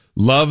 Yeah.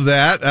 Love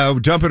that.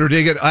 Dump It or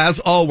Dig It, as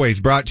always,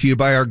 brought to you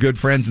by our good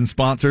friends and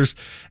sponsors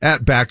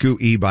at Baku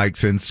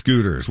E-Bikes and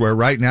Scooters, where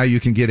right now you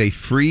can get a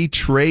free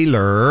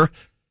trailer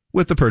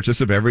with the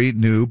purchase of every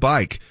new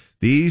bike.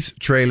 These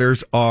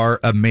trailers are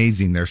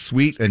amazing. They're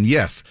sweet, and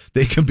yes,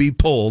 they can be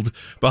pulled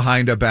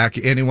behind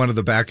any one of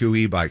the Baku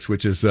e-bikes,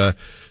 which is a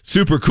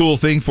super cool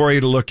thing for you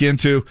to look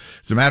into.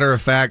 As a matter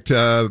of fact,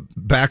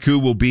 Baku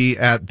will be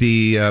at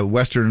the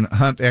Western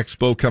Hunt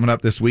Expo coming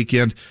up this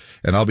weekend,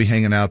 and I'll be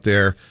hanging out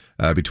there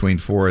between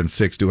 4 and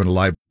 6 doing a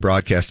live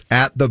broadcast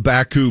at the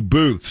Baku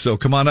booth. So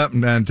come on up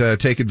and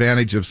take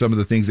advantage of some of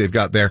the things they've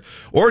got there,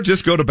 or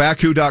just go to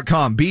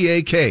baku.com,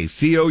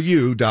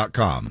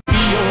 BAKCOU.com.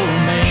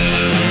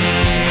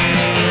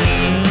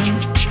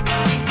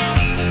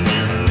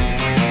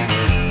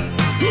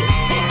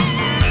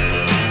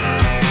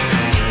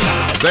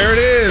 There it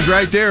is,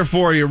 right there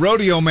for you.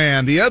 Rodeo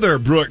Man, the other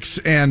Brooks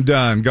and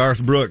Dunn,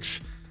 Garth Brooks,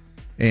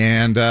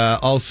 and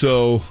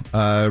also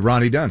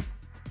Ronnie Dunn.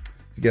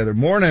 Together.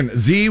 Morning,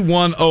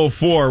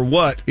 Z104.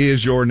 What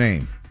is your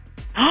name?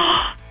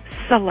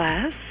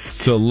 Celeste.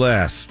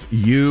 Celeste.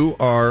 You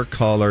are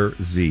caller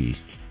Z.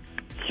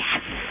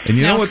 Yes. And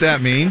you know what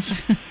that means?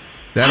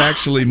 That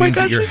actually means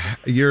that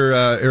you're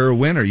a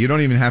winner. You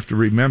don't even have to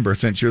remember,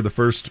 since you're the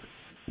first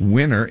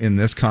winner in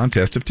this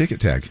contest of Ticket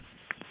Tag.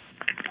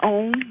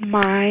 Oh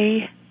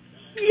my,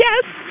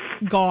 yes.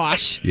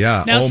 Gosh.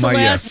 Yeah, now, oh my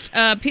Celeste,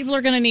 yes. People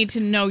are going to need to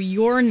know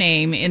your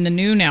name in the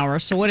noon hour.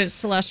 So what is,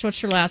 Celeste,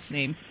 what's your last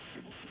name?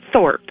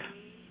 Thorpe.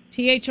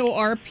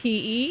 Thorpe?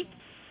 Yes.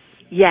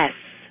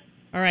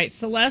 All right,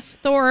 Celeste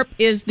Thorpe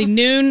is the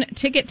noon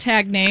ticket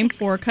tag name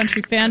for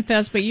Country Fan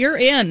Fest, but you're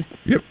in.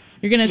 Yep.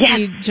 You're going to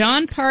see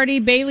John Party,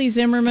 Bailey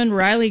Zimmerman,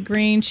 Riley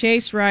Green,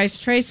 Chase Rice,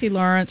 Tracy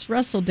Lawrence,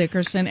 Russell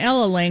Dickerson,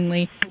 Ella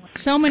Langley,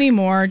 so many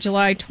more,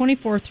 July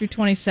 24th through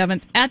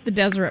 27th at the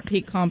Deseret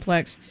Peak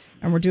Complex.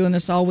 And we're doing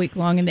this all week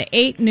long in the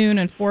 8, noon,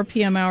 and 4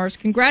 p.m. hours.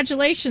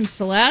 Congratulations,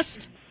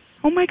 Celeste.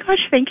 Oh, my gosh,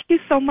 thank you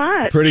so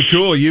much. Pretty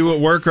cool. You at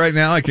work right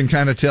now? I can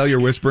kind of tell you're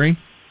whispering.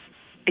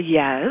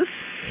 Yes.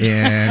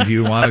 And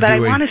you want to but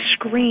do I want to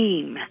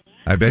scream.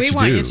 I bet we you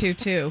want do. you to,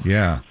 too.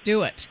 Yeah.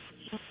 Do it.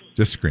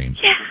 Just scream.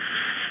 Yeah.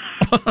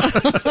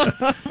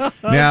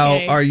 Now,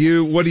 Okay.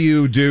 what do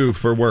you do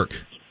for work?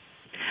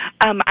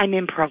 I'm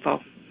in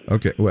Provo.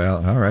 Okay,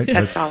 well, all right.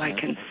 That's all I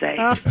can say.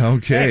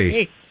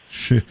 Okay.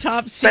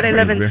 Top But secret. I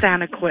live in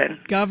Santa Quinn.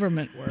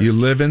 Government work. You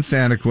live in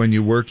Santa Quinn,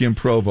 you work in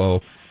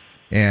Provo,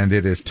 and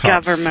it is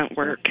Government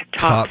work.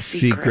 Top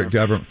secret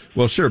government.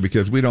 Well, sure,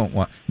 because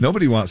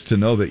nobody wants to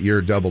know that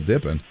you're double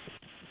dipping.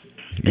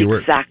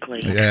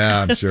 Exactly.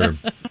 Yeah, I'm sure.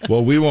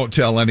 Well, we won't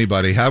tell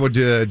anybody. How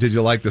did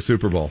you like the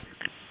Super Bowl?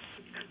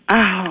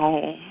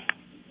 Oh.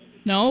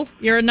 No?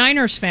 You're a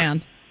Niners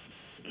fan.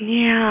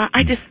 Yeah,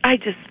 I just,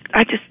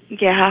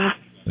 yeah.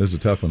 It was a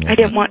tough one. I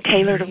didn't want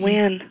Taylor to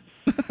win.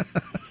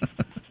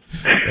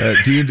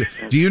 Do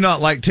you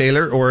not like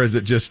Taylor, or is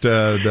it just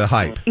the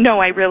hype? No,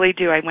 I really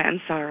do. I went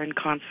and saw her in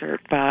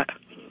concert, but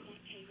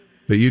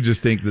you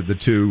just think that the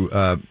two,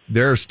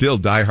 there are still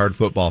diehard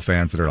football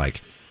fans that are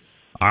like,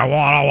 I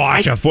want to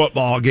watch a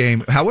football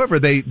game. However,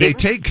 they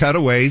take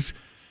cutaways,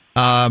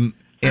 and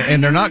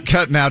they're not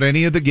cutting out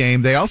any of the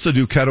game. They also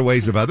do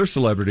cutaways of other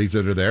celebrities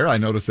that are there. I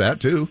noticed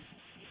that too.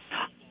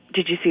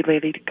 Did you see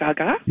Lady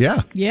Gaga?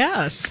 Yeah.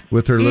 Yes.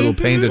 With her little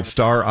painted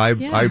star eye.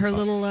 Yeah, her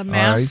little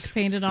mask eyes.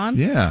 painted on.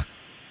 Yeah.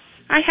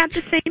 I had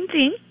the same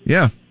thing.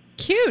 Yeah.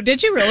 Cute.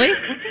 Did you really?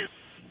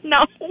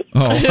 No.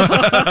 Oh.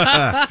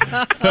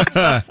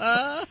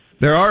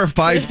 There are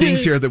 5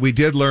 things here that we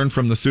did learn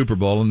from the Super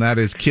Bowl, and that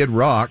is Kid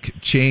Rock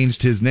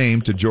changed his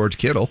name to George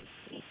Kittle.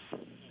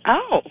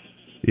 Oh.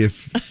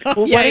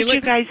 Well, what did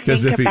you guys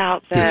think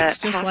about the It's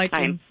just like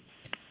him.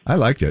 I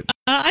liked it.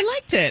 I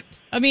liked it.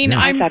 I mean,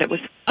 I thought it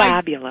was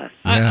fabulous.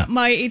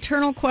 My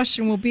eternal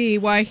question will be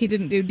why he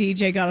didn't do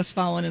DJ Got Us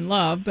Falling in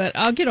Love, but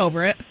I'll get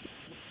over it.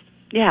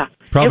 Yeah,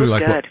 probably it was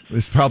like good.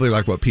 it's probably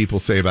like what people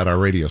say about our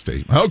radio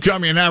station. How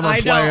come you never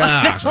play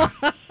that?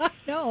 I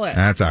know it.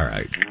 That's all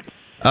right.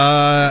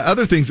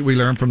 Other things that we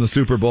learned from the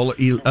Super Bowl: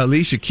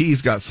 Alicia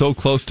Keys got so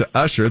close to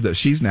Usher that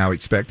she's now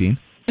expecting.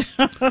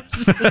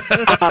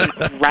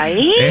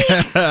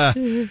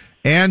 Right?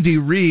 Andy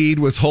Reid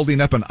was holding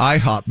up an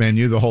IHOP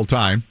menu the whole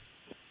time.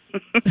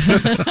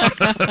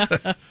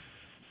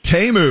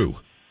 Temu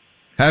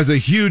has a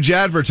huge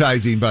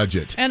advertising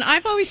budget. And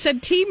I've always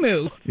said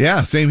Temu.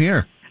 Yeah, same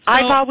here. So,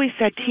 I've always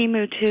said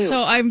Temu too.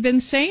 So I've been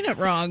saying it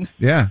wrong.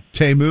 Yeah,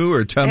 Temu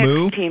or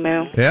Tamu. It's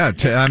Temu. Yeah,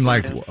 I'm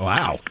like,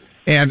 wow.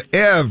 And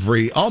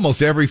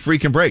almost every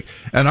freaking break.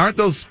 And aren't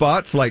those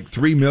spots like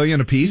 $3 million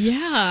a piece?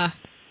 Yeah.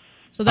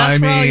 So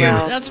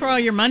that's where all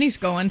your money's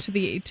going to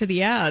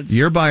the ads.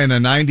 You're buying a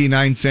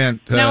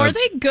 99-cent. Now, are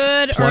they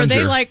good plunger. or are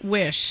they like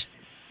Wish?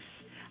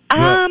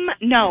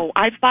 No,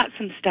 I've bought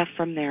some stuff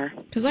from there.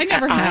 Because I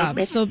never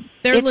have, so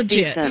they're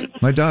legit.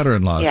 Decent. My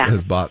daughter-in-law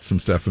has bought some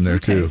stuff from there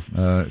too.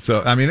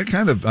 So I mean,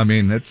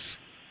 it's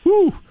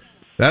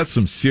that's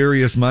some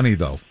serious money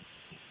though.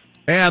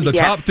 And the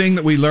top thing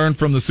that we learned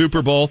from the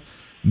Super Bowl: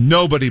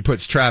 nobody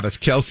puts Travis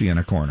Kelce in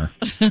a corner.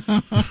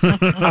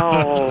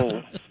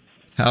 Oh,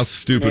 how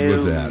stupid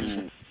was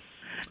that?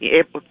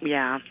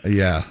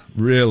 Yeah,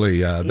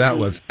 really. That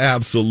was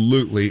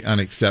absolutely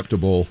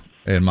unacceptable.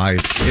 In my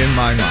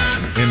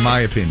mind, in my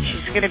opinion.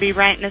 She's going to be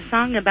writing a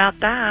song about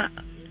that.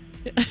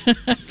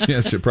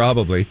 Yes, it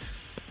probably.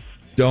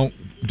 Don't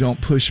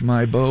push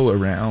my bow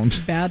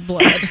around. Bad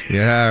blood.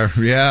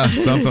 Yeah,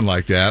 something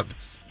like that.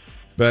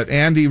 But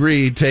Andy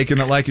Reid taking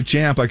it like a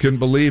champ. I couldn't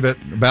believe it.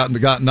 About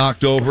got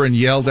knocked over and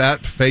yelled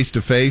at face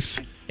to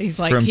face. He's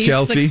like from he's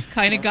Kelce. the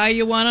kind of guy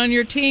you want on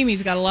your team.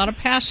 He's got a lot of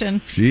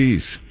passion.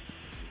 Jeez.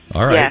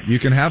 All right, Yes. You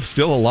can have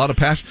still a lot of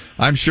passion.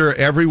 I'm sure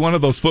every one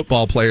of those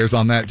football players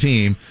on that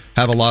team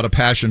have a lot of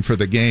passion for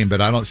the game, but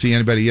I don't see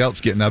anybody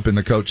else getting up in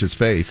the coach's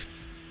face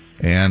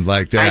and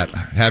like that,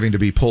 having to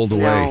be pulled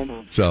away.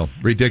 No. So,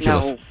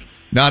 ridiculous. No.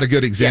 Not a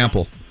good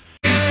example.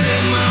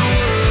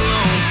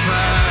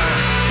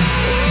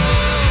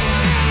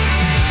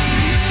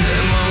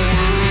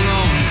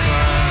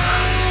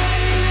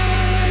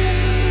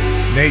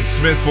 Nate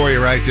Smith for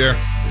you right there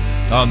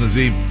on the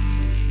Z.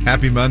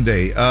 Happy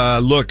Monday.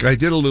 Look, I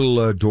did a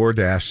little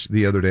DoorDash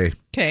the other day.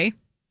 Okay.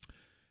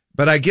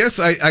 But I guess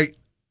I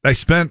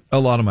spent a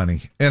lot of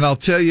money. And I'll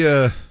tell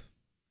you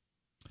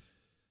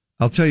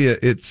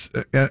it's,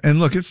 and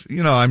look, it's,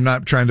 I'm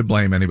not trying to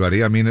blame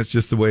anybody. I mean, it's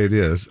just the way it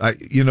is.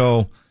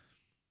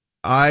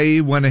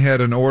 I went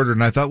ahead and ordered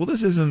and I thought, well,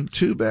 this isn't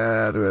too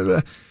bad.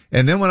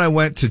 And then when I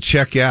went to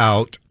check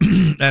out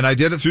and I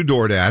did it through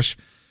DoorDash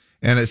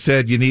and it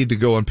said, you need to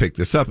go and pick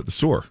this up at the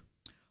store.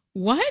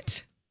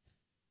 What?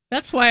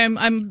 That's why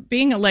I'm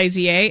being a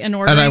lazy A and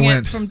ordering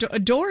it from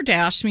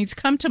DoorDash means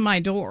come to my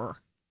door.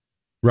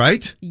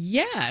 Right?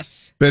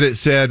 Yes. But it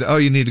said,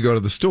 you need to go to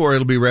the store.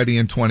 It'll be ready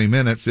in 20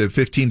 minutes. At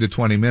 15 to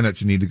 20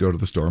 minutes, you need to go to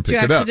the store and pick it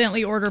up. Did you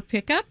accidentally order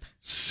pickup?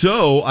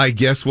 So I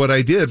guess what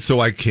I did. So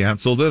I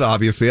canceled it.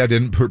 Obviously, I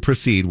didn't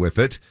proceed with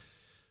it.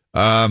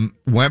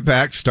 Went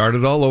back,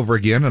 started all over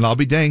again, and I'll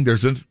be danged.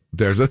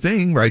 There's a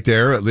thing right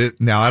there.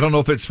 Now, I don't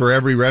know if it's for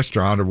every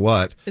restaurant or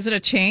what. Is it a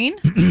chain?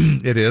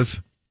 It is.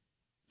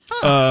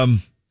 Huh.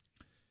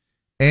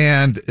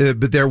 And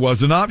but there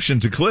was an option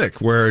to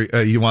click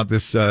where you want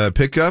this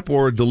pickup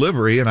or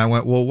delivery, and I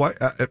went, well, why?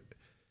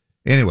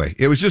 Anyway,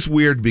 it was just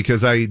weird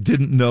because I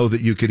didn't know that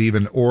you could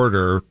even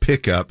order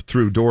pickup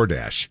through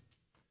DoorDash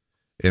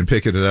and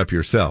picking it up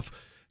yourself.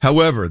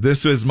 However,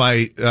 this was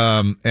my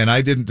and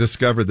I didn't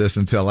discover this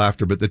until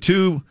after, but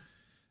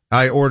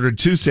I ordered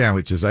 2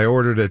 sandwiches. I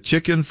ordered a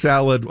chicken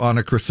salad on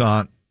a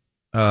croissant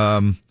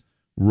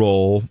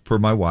roll for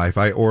my wife.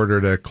 I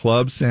ordered a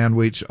club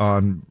sandwich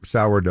on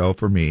sourdough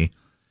for me,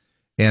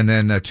 and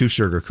then 2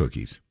 sugar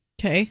cookies.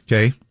 Okay.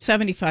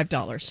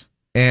 $75.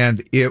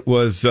 And it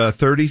was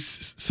 30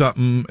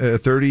 something, I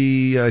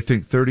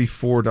think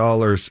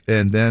 $34.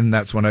 And then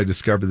that's when I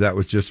discovered that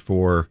was just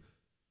for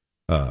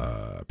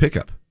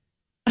pickup.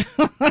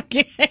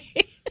 Okay.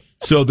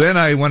 So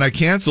then when I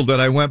canceled it,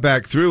 I went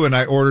back through and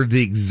I ordered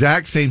the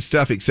exact same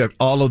stuff, except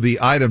all of the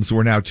items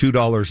were now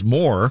 $2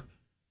 more.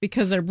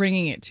 Because they're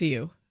bringing it to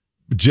you.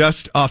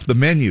 Just off the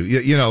menu.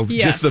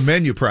 Yes. Just the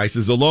menu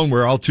prices alone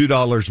were all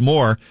 $2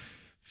 more.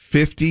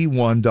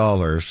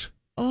 $51.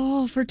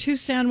 Oh, for 2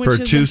 sandwiches.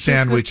 For 2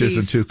 sandwiches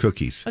and 2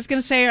 cookies. I was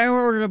going to say I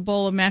ordered a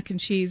bowl of mac and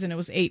cheese and it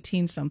was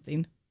 18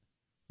 something.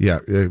 Yeah,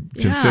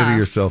 consider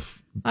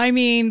yourself. I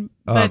mean,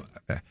 but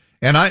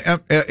and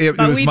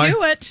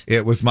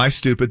it was my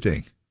stupid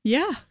thing.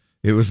 Yeah.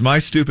 It was my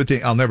stupid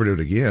thing. I'll never do it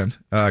again.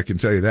 I can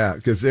tell you that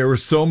because there were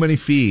so many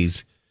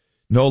fees.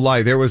 No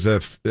lie, there was a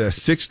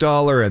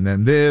 $6 and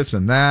then this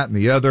and that and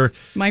the other.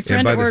 My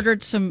friend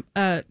ordered some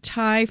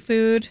Thai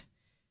food.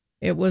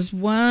 It was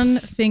 1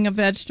 thing of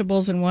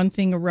vegetables and 1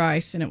 thing of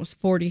rice, and it was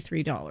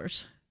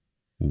 $43.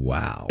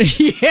 Wow.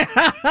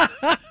 Yeah.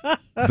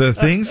 The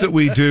things that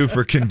we do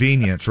for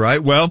convenience,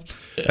 right? Well,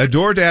 a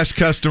DoorDash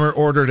customer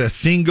ordered a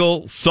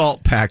single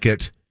salt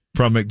packet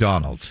from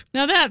McDonald's.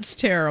 Now that's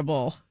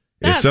terrible.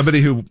 Is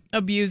somebody who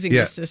abusing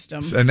the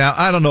system. And now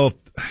I don't know if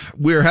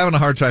we're having a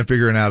hard time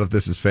figuring out if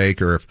this is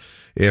fake or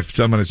if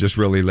someone is just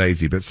really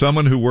lazy. But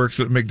someone who works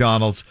at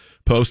McDonald's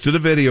posted a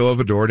video of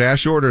a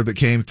DoorDash order that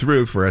came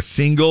through for a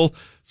single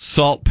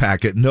salt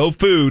packet, no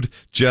food,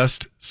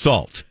 just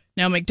salt.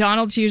 Now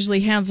McDonald's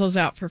usually hands those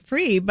out for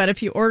free, but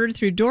if you ordered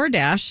through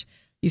DoorDash,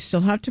 you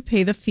still have to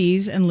pay the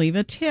fees and leave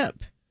a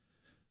tip.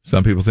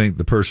 Some people think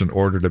the person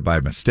ordered it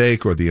by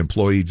mistake or the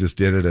employee just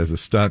did it as a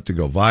stunt to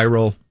go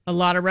viral. A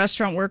lot of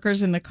restaurant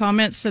workers in the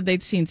comments said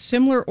they'd seen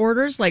similar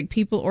orders, like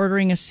people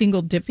ordering a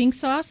single dipping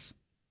sauce.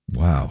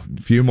 Wow.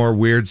 A few more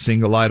weird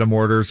single item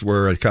orders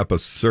were a cup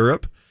of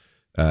syrup,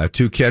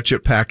 2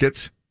 ketchup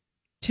packets,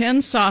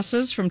 10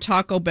 sauces from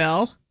Taco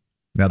Bell.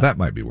 Now that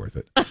might be worth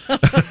it.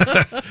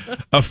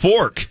 A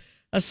fork.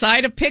 A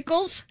side of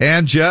pickles.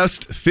 And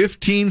just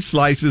 15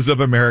 slices of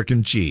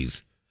American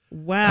cheese.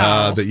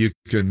 Wow.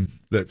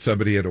 That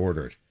somebody had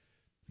ordered.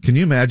 Can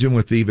you imagine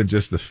with even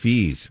just the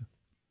fees?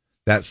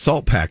 That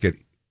salt packet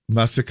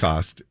must have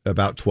cost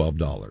about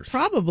 $12.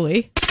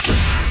 Probably.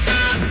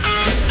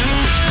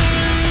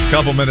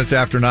 Couple minutes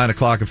after 9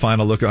 o'clock, a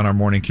final look on our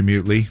morning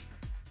commute, Lee.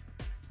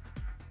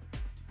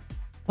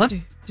 What?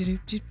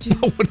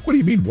 What do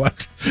you mean,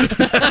 what?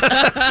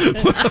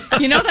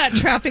 You know that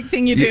traffic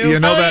thing you do? You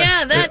know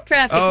that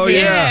traffic thing. Oh,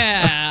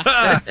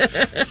 yeah.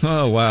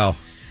 Oh, wow.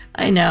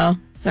 I know.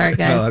 Sorry,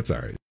 guys. Oh, that's all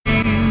right.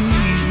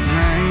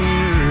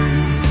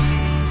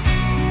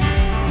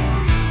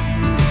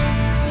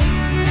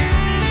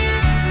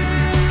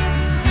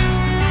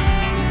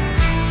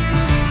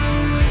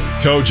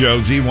 Kojo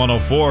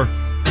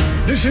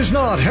Z104. This is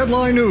not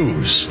headline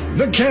news.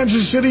 The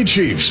Kansas City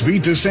Chiefs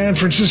beat the San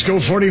Francisco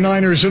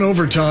 49ers in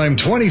overtime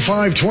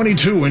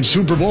 25-22 in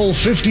Super Bowl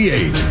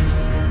 58.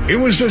 It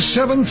was the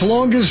 7th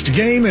longest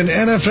game in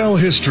NFL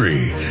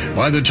history.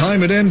 By the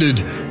time it ended,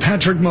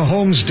 Patrick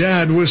Mahomes'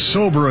 dad was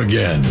sober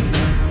again.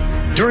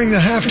 During the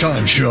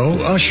halftime show,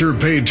 Usher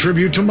paid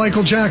tribute to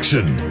Michael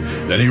Jackson.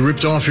 Then he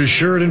ripped off his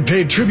shirt and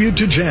paid tribute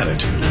to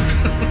Janet.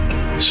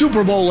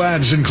 Super Bowl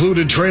ads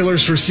included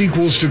trailers for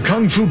sequels to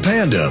Kung Fu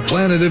Panda,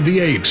 Planet of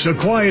the Apes, A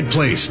Quiet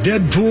Place,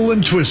 Deadpool,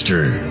 and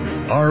Twister.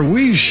 Are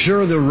we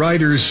sure the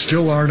writers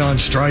still aren't on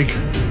strike?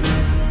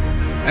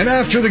 And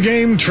after the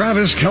game,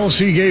 Travis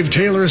Kelce gave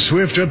Taylor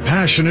Swift a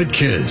passionate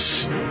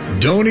kiss.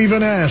 Don't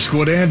even ask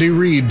what Andy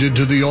Reid did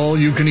to the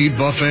all-you-can-eat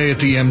buffet at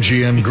the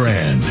MGM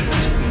Grand.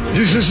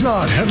 This is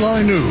not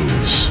headline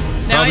news.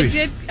 Now,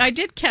 I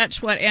did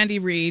catch what Andy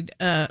Reid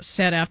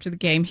said after the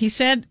game. He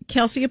said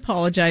Kelce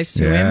apologized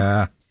to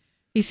him.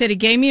 He said he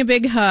gave me a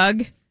big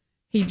hug.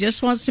 He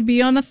just wants to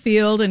be on the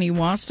field and he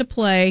wants to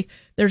play.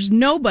 There's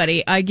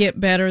nobody I get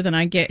better than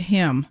I get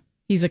him.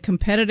 He's a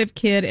competitive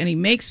kid and he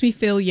makes me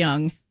feel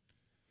young.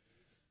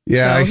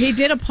 Yeah. So he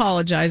did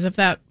apologize, if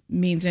that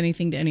means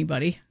anything to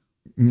anybody.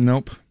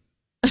 Nope.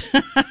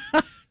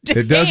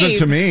 It doesn't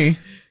to me.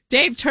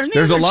 Dave, turn the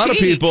There's other a lot cheek.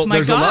 of people. My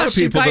There's gosh, a lot of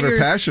people that are your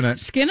passionate.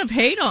 Skin of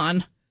hate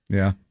on.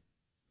 Yeah,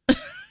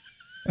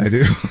 I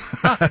do.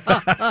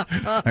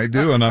 I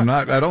do, and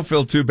I don't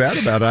feel too bad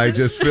about it. I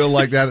just feel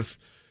like that is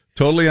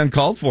totally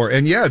uncalled for.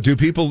 And yeah, do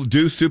people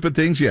do stupid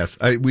things? Yes,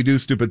 we do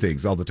stupid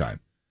things all the time.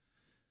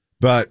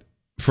 But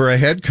for a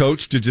head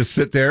coach to just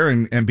sit there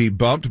and be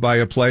bumped by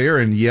a player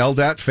and yelled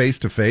at face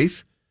to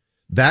face,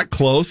 that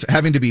close,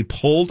 having to be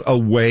pulled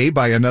away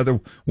by another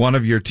one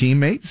of your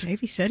teammates?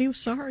 Dave, he said he was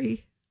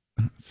sorry.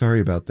 Sorry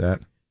about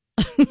that.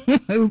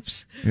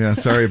 Oops. Yeah,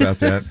 sorry about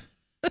that.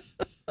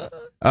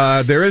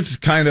 There is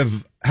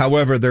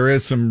however, there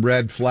is some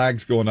red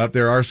flags going up.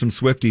 There are some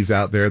Swifties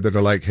out there that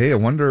are like, hey, I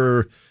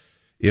wonder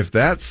if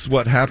that's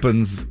what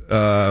happens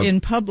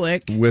in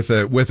public with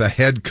a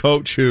head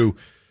coach who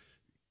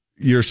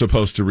you're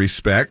supposed to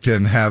respect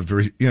and have,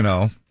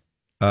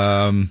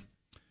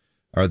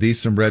 are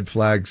these some red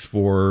flags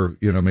for,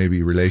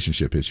 maybe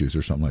relationship issues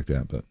or something like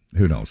that? But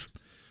who knows?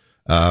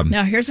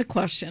 Now, here's a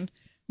question.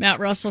 Matt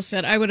Russell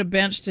said, I would have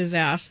benched his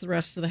ass the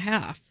rest of the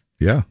half.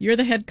 Yeah. You're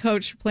the head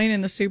coach playing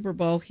in the Super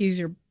Bowl.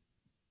 He's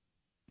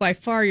by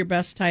far your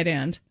best tight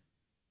end.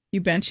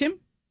 You bench him?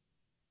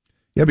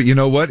 Yeah, but you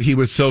know what? He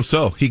was so.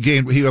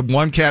 He had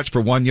 1 catch for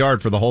 1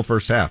 yard for the whole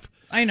first half.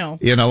 I know.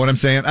 You know what I'm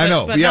saying? I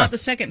know. But not the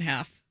second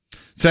half.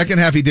 Second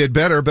half he did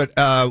better, but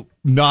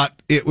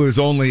it was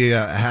only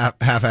a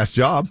half-assed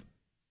job,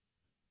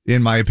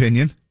 in my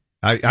opinion.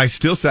 I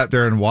still sat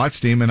there and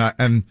watched him,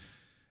 and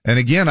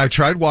again, I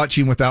tried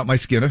watching without my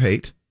skin of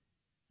hate,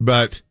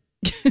 but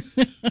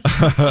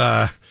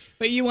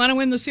but you want to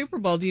win the Super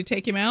Bowl. Do you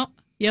take him out?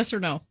 Yes or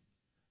no?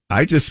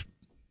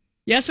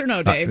 Yes or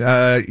no, Dave?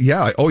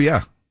 Yeah. Oh,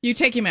 yeah. You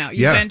take him out.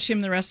 You bench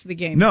him the rest of the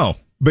game. No,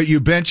 but you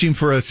bench him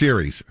for a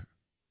series.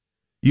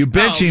 You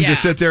bench him to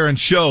sit there and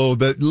show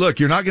that, look,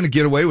 you're not going to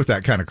get away with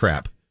that kind of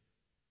crap.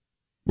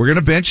 We're going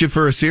to bench you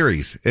for a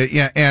series.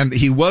 And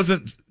he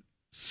wasn't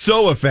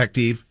so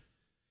effective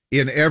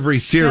in every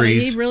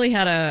series. Yeah, he really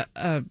had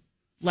a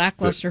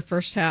lackluster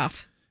first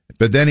half.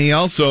 But then he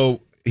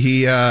also,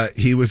 you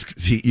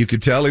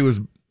could tell he was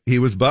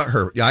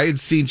butthurt. I had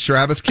seen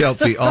Travis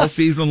Kelce all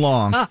season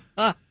long.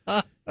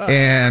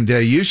 And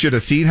you should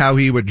have seen how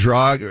he would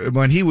draw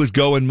when he was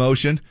going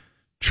motion.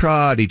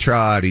 Trotty.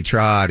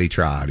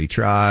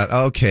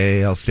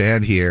 Okay, I'll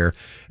stand here.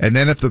 And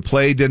then if the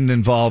play didn't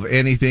involve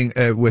anything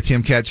with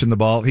him catching the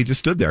ball, he just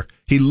stood there.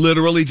 He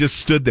literally just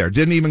stood there.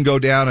 Didn't even go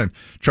down and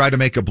try to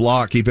make a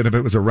block, even if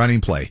it was a running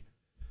play.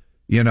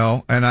 And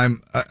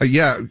I'm,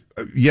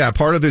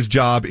 part of his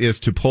job is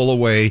to pull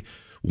away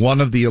one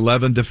of the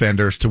 11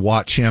 defenders to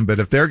watch him. But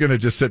if they're going to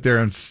just sit there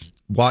and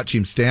watch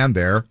him stand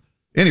there,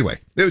 anyway,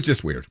 it was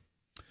just weird.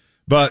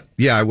 But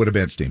yeah, I would have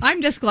benched him.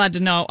 I'm just glad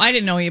to know. I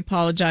didn't know he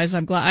apologized.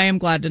 I am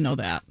glad to know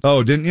that.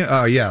 Oh, didn't you?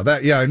 Oh, yeah.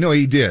 I know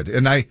he did.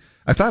 And I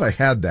thought I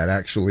had that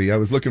actually. I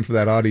was looking for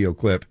that audio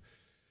clip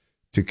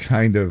to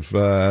kind of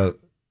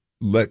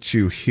let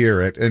you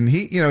hear it. And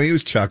he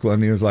was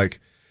chuckling. He was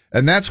like,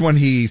 and that's when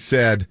he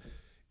said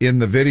in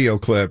the video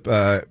clip,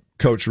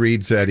 Coach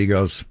Reed said, he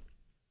goes,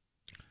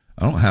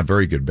 I don't have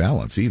very good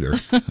balance either.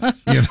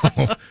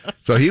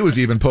 So he was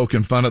even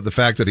poking fun at the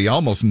fact that he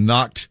almost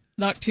knocked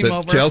him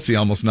over. Kelce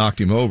almost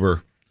knocked him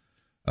over,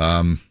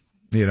 in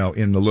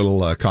the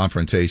little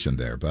confrontation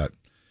there. But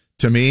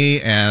to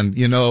me, and,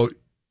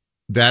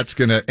 that's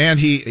going to, and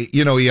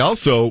he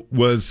also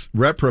was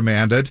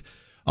reprimanded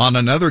on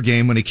another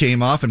game when he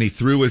came off and he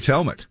threw his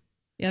helmet.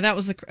 Yeah,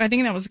 I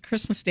think that was a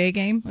Christmas Day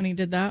game when he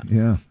did that.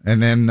 Yeah.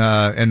 And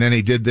then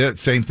he did the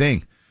same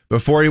thing.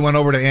 Before he went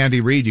over to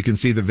Andy Reid, you can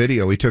see the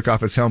video. He took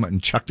off his helmet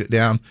and chucked it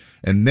down.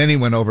 And then he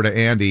went over to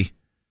Andy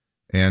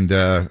and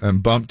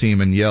bumped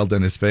him and yelled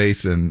in his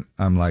face. And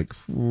I'm like,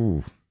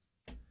 ooh,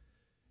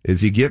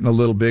 is he getting a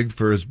little big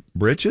for his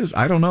britches?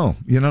 I don't know.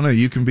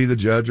 You can be the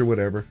judge or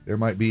whatever. There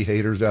might be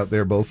haters out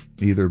there,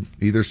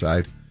 either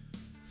side.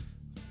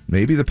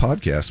 Maybe the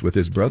podcast with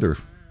his brother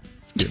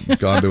has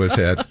gone to his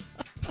head.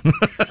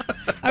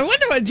 I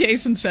wonder what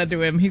Jason said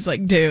to him. He's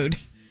like, dude,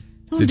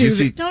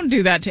 don't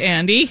do that to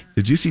Andy.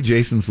 Did you see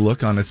Jason's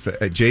look on his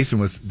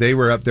face? They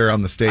were up there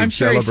on the stage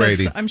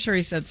celebrating. I'm sure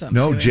he said something.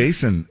 No,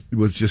 Jason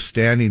was just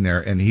standing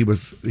there, and he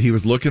was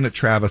looking at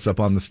Travis up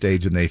on the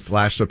stage, and they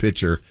flashed a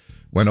picture,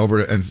 went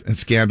over and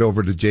scanned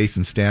over to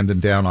Jason standing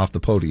down off the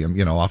podium,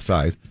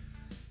 offside.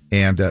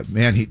 And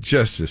man, he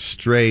just as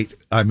straight.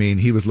 I mean,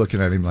 he was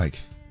looking at him like,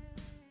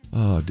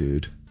 oh,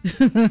 dude.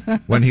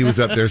 When he was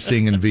up there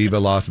singing Viva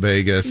Las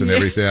Vegas and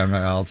everything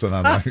else, and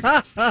I'm like,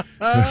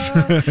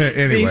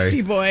 anyway,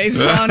 Beastie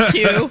Boys on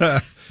cue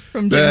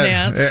from Jim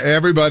Nance.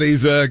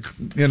 Everybody's a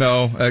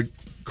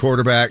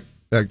quarterback,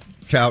 a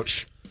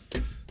couch,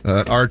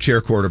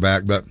 armchair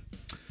quarterback, but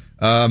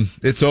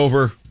it's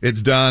over,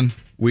 it's done.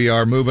 We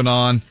are moving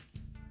on.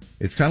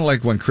 It's kind of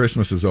like when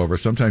Christmas is over.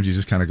 Sometimes you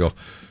just kind of go,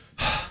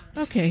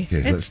 okay,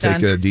 let's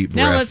take a deep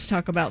breath. Now let's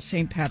talk about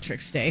St.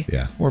 Patrick's Day.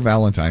 Yeah, or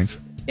Valentine's.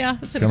 Yeah,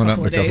 that's coming up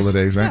in a couple of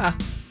days, right?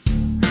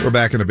 Yeah. We're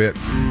back in a bit.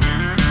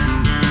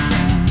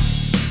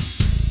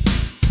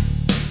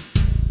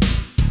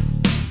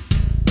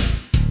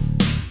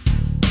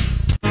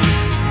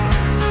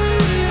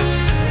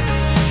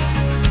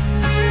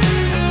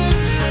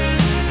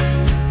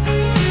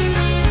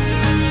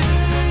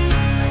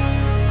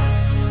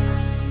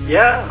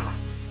 Yeah,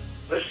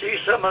 let's see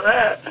some of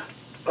that.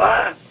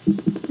 Bye.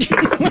 Wait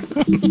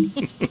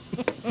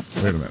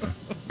a minute.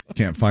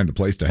 Can't find a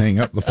place to hang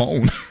up the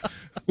phone.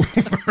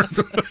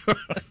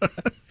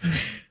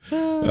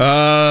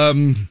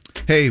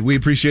 Hey, we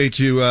appreciate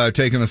you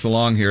taking us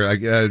along here.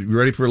 You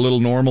ready for a little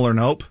normal or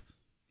nope?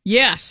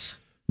 Yes.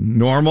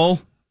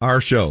 Normal, our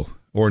show,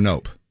 or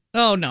nope?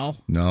 Oh, no.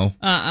 No?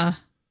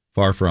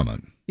 Far from it.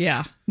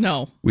 Yeah,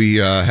 no. We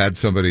had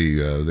somebody,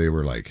 they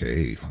were like,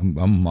 hey,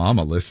 I'm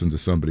mama listen to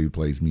somebody who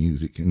plays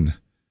music. And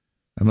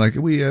I'm like,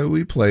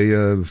 we play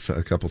a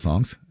couple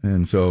songs.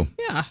 And so.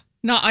 Yeah,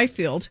 not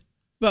Ifield,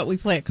 but we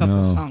play a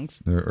couple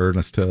songs. They're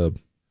Ernest Tubb.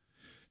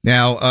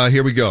 Now,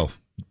 here we go.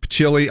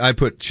 Chili, I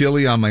put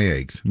chili on my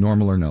eggs.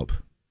 Normal or nope?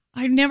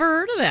 I've never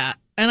heard of that.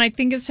 And I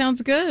think it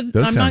sounds good.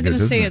 Does I'm sound not going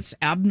good, to say doesn't it? it's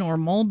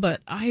abnormal,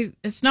 but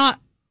it's not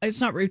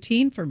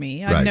routine for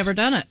me. I've Right. never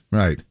done it.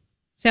 Right.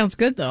 Sounds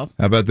good, though.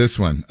 How about this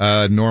one?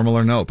 Normal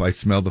or nope? I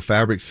smell the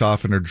fabric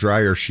softener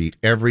dryer sheet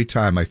every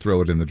time I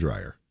throw it in the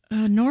dryer.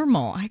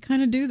 Normal. I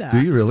kind of do that.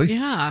 Do you really?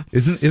 Yeah.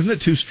 Isn't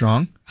it too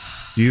strong?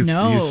 Do you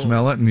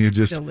smell it and you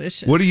just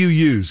Delicious. What do you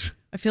use?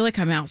 I feel like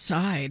I'm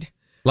outside.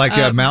 Like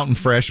a Mountain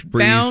Fresh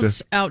breeze?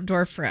 Bounce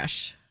Outdoor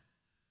Fresh.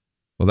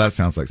 Well, that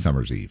sounds like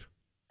summer's eve.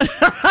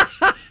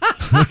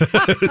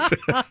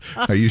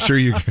 Are you sure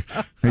you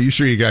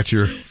got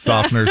your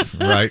softeners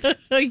right?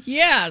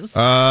 Yes.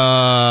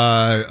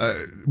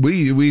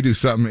 We do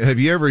something. Have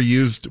you ever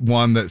used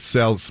one that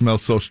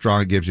smells so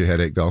strong it gives you a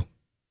headache though?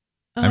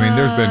 I mean,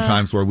 there's been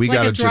times where we like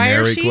got a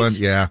generic sheet? one.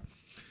 Yeah.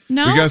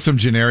 No. We got some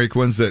generic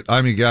ones that,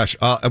 I mean, gosh,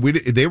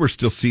 they were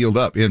still sealed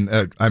up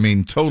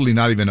totally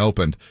not even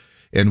opened.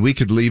 And we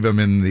could leave them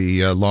in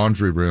the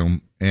laundry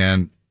room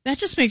and. That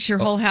just makes your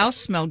whole house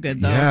smell good,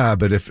 though. Yeah,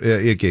 but if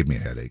it gave me a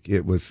headache,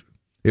 it was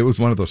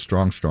one of those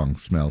strong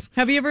smells.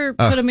 Have you ever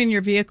put them in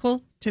your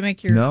vehicle to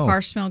make your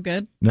car smell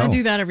good? No. I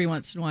do that every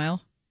once in a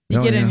while.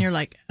 You get in, and you're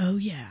like, oh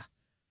yeah,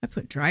 I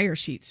put dryer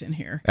sheets in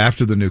here.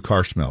 After the new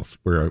car smells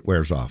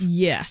wears off.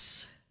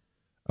 Yes.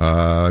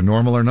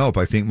 Normal or nope?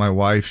 I think my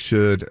wife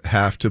should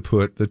have to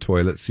put the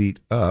toilet seat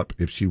up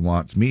if she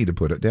wants me to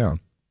put it down.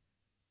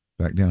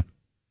 Back down.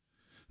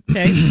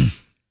 Okay.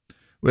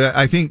 Well,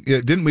 I think,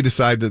 didn't we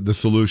decide that the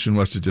solution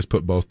was to just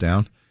put both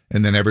down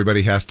and then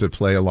everybody has to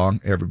play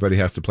along? Everybody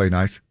has to play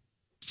nice?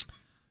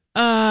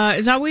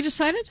 Is that what we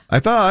decided? I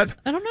thought.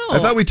 I don't know. I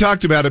thought we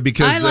talked about it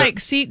because. I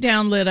like seat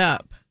down, lit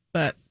up,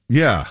 but.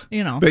 Yeah.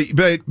 You know. But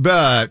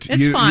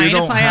it's fine you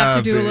don't if I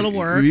have to do a little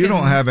work. You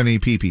don't have any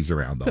peepees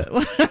around,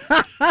 though.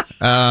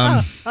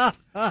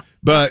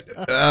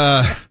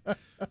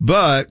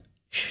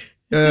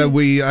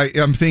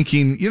 I'm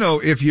thinking,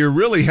 if you're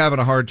really having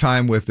a hard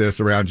time with this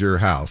around your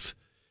house,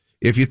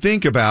 if you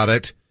think about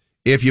it,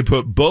 if you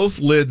put both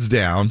lids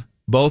down,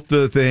 both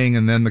the thing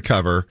and then the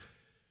cover,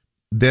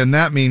 then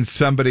that means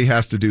somebody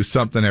has to do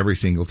something every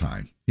single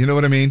time. You know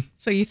what I mean?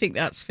 So you think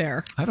that's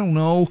fair? I don't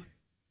know.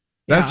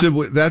 Yeah.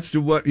 That's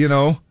what.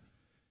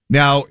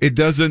 Now, it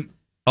doesn't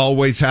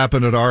always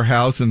happen at our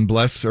house, and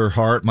bless her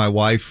heart, my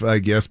wife, I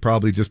guess,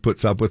 probably just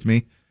puts up with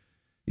me.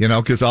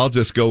 Because I'll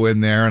just go in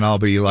there and I'll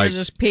be like,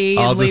 You'll just pee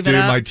I'll and just leave do it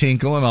up? my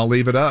tinkle and I'll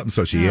leave it up. And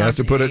so she has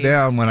to put it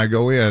down when I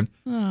go in.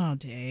 Oh,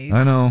 Dave.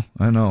 I know.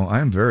 I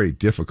am very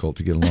difficult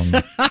to get along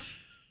with.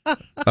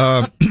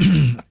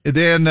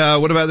 Then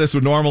what about this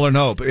with normal or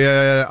nope?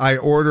 I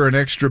order an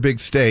extra big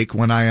steak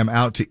when I am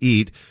out to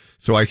eat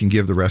so I can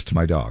give the rest to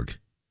my dog.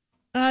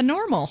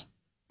 Normal.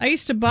 I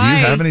used to buy. Do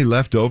you have any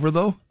left over,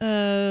 though?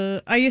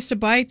 I used to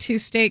buy 2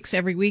 steaks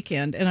every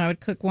weekend, and I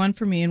would cook one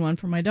for me and one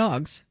for my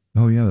dogs.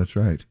 Oh, yeah, that's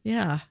right.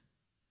 Yeah.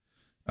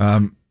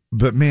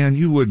 But, man,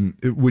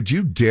 would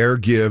you dare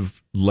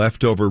give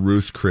leftover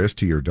Ruth's Chris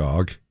to your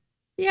dog?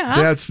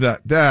 Yeah.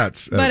 But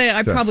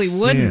I probably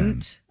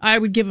wouldn't. I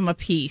would give him a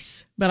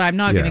piece, but I'm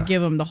not going to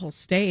give him the whole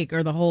steak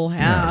or the whole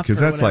half. Because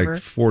that's whatever.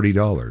 like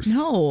 $40.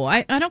 No,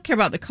 I don't care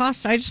about the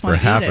cost. I just want to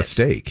eat it. For half a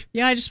steak.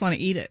 Yeah, I just want to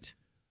eat it.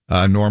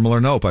 Normal or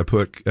nope? I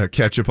put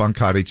ketchup on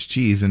cottage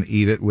cheese and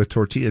eat it with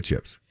tortilla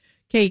chips.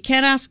 Okay, you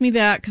can't ask me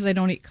that because I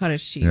don't eat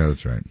cottage cheese. Yeah,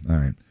 that's right. All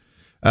right.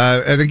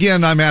 And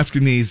again, I'm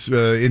asking these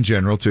in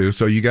general, too,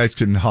 so you guys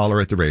can holler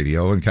at the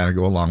radio and kind of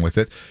go along with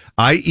it.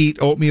 I eat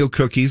oatmeal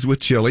cookies with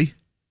chili.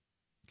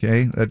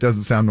 Okay, that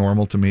doesn't sound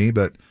normal to me,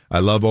 but I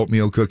love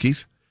oatmeal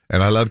cookies,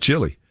 and I love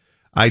chili.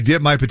 I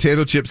dip my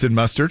potato chips in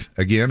mustard.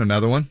 Again,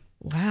 another one.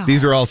 Wow.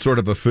 These are all sort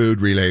of a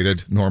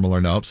food-related, normal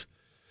or nopes.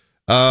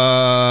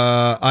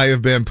 I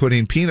have been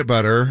putting peanut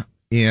butter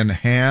in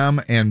ham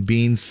and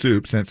bean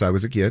soup since I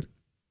was a kid.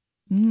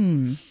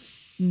 No,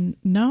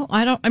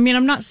 I don't. I mean,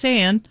 I'm not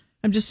saying.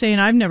 I'm just saying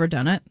I've never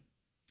done it.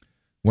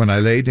 When I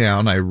lay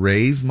down, I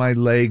raise my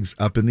legs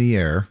up in the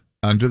air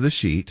under the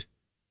sheet,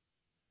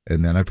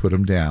 and then I put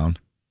them down.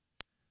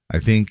 I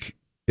think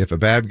if a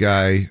bad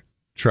guy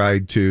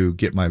tried to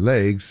get my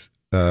legs,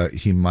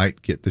 he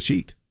might get the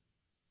sheet.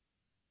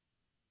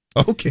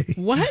 Okay.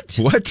 What?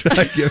 What?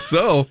 I guess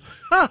so.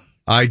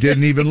 I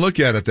didn't even look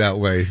at it that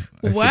way,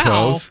 I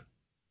suppose.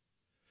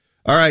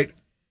 All right.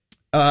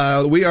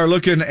 We are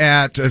looking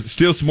at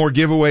still some more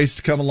giveaways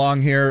to come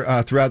along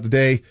here throughout the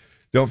day.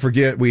 Don't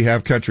forget, we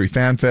have Country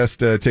Fan Fest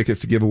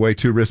tickets to give away,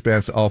 2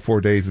 wristbands all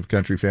 4 days of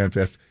Country Fan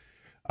Fest.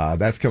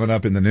 That's coming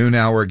up in the noon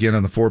hour. Again,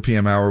 on the 4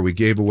 p.m. hour, we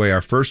gave away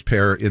our first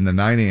pair in the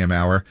 9 a.m.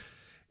 hour.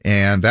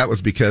 And that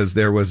was because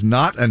there was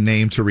not a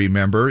name to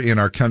remember in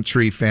our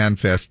Country Fan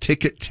Fest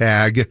ticket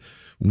tag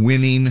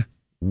winning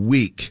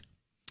week.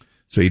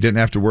 So you didn't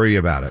have to worry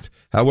about it.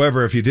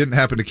 However, if you didn't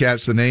happen to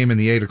catch the name in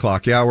the 8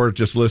 o'clock hour,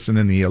 just listen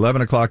in the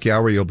 11 o'clock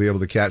hour. You'll be able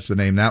to catch the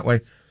name that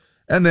way.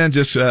 And then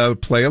just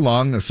play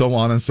along and so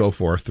on and so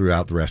forth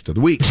throughout the rest of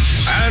the week.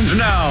 And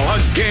now, a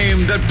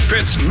game that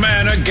pits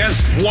man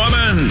against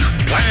woman.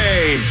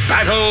 Play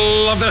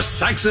Battle of the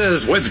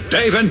Sexes with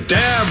Dave and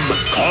Deb.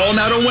 Call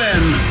now to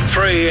win.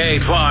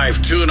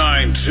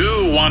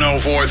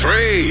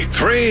 385-292-1043.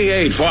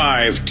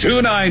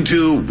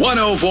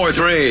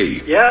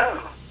 385-292-1043.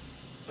 Yeah,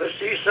 let's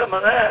see some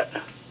of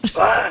that.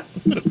 Bye.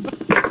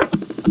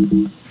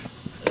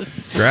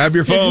 Grab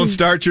your phone,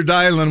 start your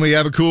dialing. We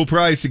have a cool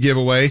prize to give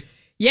away.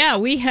 Yeah,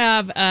 we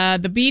have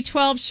the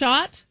B12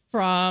 shot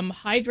from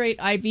Hydrate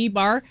IV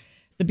Bar.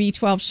 The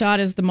B12 shot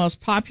is the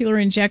most popular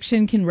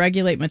injection, can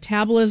regulate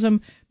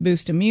metabolism,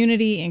 boost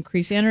immunity,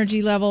 increase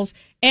energy levels,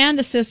 and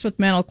assist with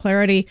mental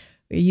clarity.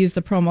 We use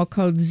the promo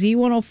code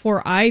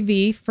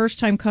Z104IV.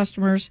 First-time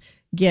customers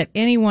get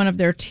any one of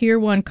their Tier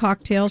 1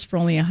 cocktails for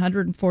only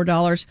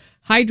 $104.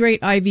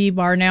 Hydrate IV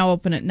Bar, now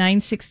open at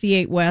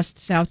 968 West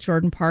South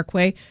Jordan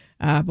Parkway.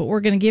 But we're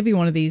going to give you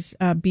one of these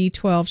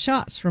B12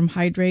 shots from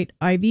Hydrate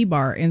IV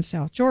Bar in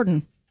South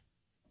Jordan.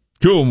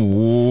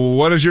 Cool.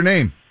 What is your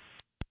name?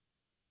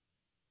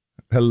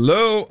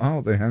 Hello? Oh,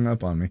 they hung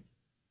up on me.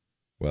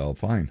 Well,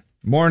 fine.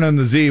 Morning,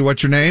 the Z.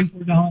 What's your name?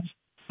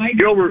 Hi,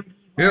 Gilbert.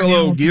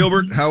 Hello,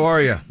 Gilbert. How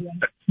are you?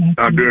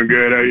 I'm doing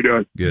good. How you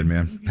doing? Good,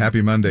 man.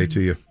 Happy Monday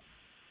to you.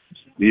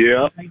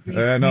 Yeah.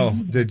 No.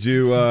 Did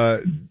you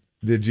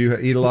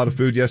eat a lot of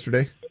food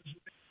yesterday?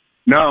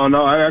 No,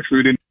 I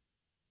actually didn't.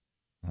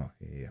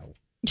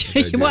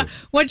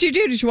 What'd you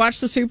do? Did you watch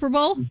the Super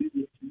Bowl?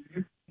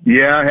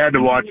 Yeah, I had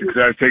to watch it because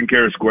I was taking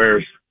care of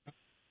Squares.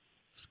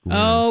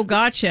 Oh,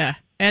 gotcha.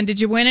 And did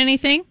you win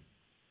anything?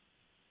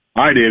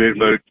 I didn't,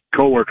 but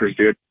coworkers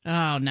did.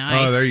 Oh,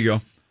 nice. Oh, there you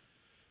go.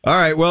 All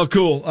right, well,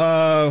 cool.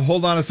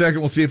 Hold on a second.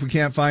 We'll see if we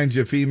can't find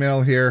you a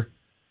female here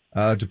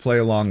to play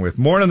along with.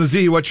 Morning, the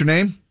Z. What's your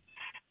name?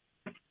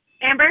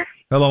 Amber.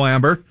 Hello,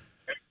 Amber.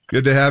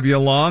 Good to have you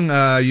along.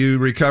 You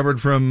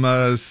recovered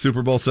from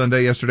Super Bowl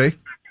Sunday yesterday?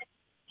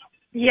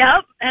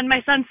 Yep, and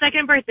my son's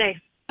second birthday.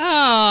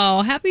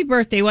 Oh, happy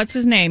birthday. What's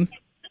his name?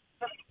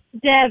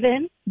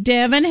 Devin.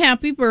 Devin,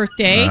 happy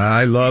birthday.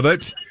 I love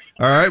it.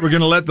 All right, we're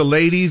going to let the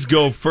ladies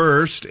go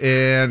first.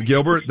 And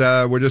Gilbert,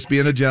 we're just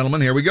being a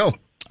gentleman. Here we go.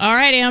 All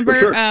right,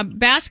 Amber.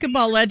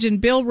 Basketball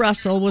legend Bill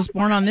Russell was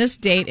born on this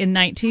date in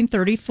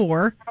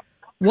 1934.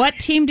 What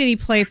team did he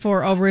play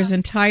for over his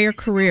entire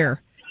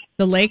career?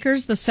 The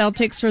Lakers, the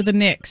Celtics, or the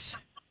Knicks?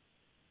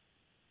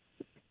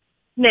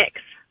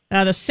 Knicks.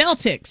 The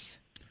Celtics.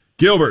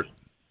 Gilbert,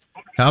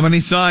 how many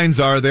signs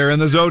are there in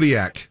the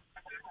zodiac?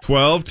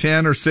 12,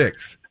 10, or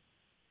 6?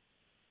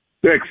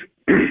 6.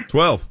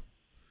 12.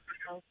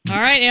 All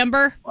right,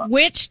 Amber.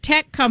 Which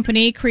tech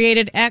company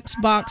created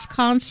Xbox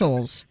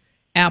consoles?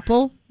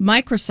 Apple,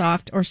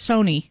 Microsoft, or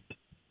Sony?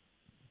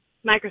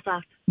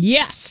 Microsoft.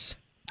 Yes.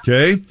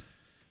 Okay.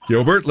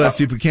 Gilbert, let's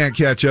see if we can't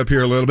catch up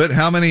here a little bit.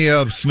 How many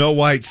of Snow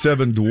White's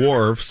 7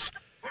 dwarfs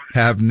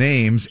have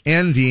names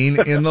ending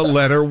in the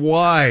letter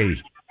Y?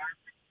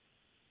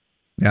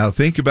 Now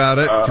think about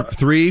it.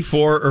 3,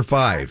 4, or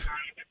 5?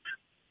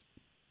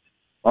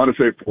 I want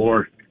to say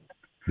 4.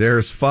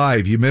 There's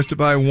 5. You missed it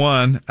by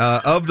 1.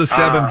 Of the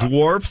 7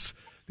 dwarfs,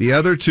 the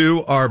other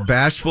 2 are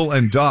Bashful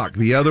and Doc.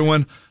 The other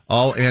one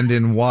all end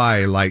in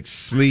Y, like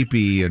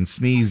Sleepy and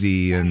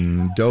Sneezy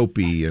and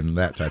Dopey and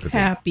that type of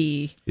thing.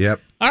 Happy. Yep.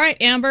 All right,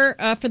 Amber,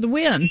 for the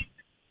win.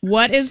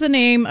 What is the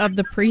name of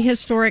the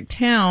prehistoric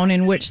town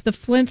in which the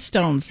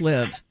Flintstones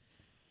live?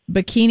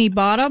 Bikini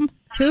Bottom,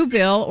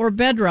 Whoville, or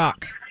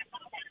Bedrock?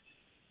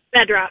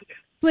 Bedrock.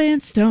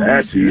 Flintstones.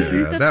 That's easy.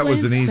 Yeah, that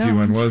was an easy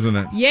one, wasn't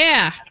it?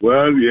 Yeah.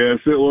 Well, yes,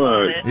 it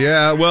was.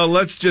 Yeah, well,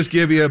 let's just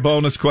give you a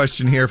bonus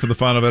question here for the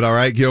fun of it. All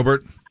right,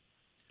 Gilbert?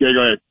 Yeah,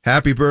 go ahead.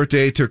 Happy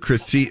birthday to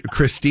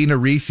Christina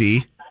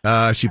Ricci.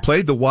 She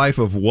played the wife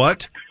of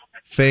what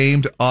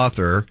famed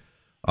author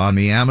on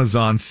the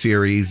Amazon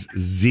series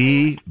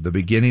Z, The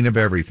Beginning of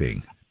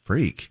Everything?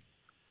 Freak.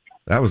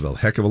 That was a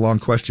heck of a long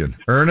question.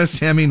 Ernest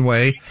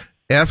Hemingway,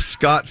 F.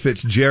 Scott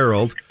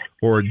Fitzgerald,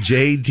 or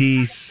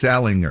J.D.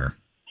 Salinger?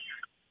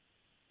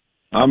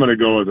 I'm going to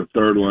go with the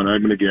third one.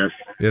 I'm going to guess.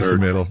 It's third.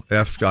 the middle.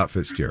 F. Scott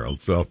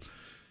Fitzgerald. So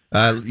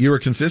you were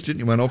consistent.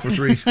 You went 0 for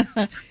 3.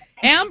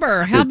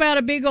 Amber, how about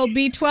a big old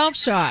B12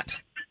 shot?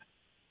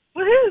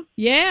 Woohoo!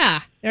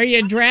 Yeah. Are you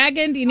a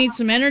dragon? Do you need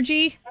some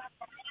energy?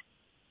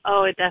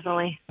 Oh,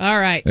 definitely. All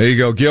right. There you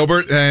go.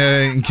 Gilbert,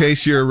 in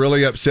case you're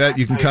really upset,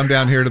 you can come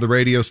down here to the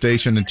radio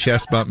station and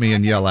chest bump me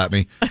and yell at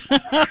me.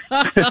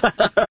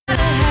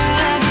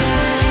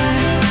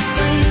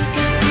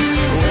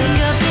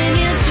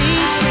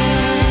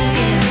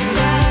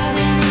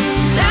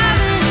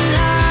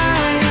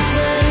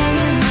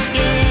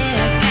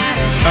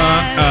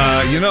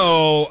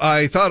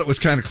 I thought it was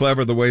kind of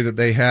clever the way that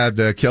they had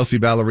Kelsey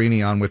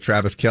Ballerini on with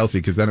Travis Kelce,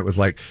 because then it was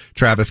like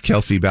Travis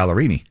Kelce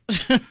Ballerini.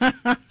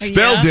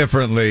 Spelled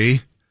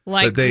differently.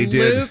 Like but they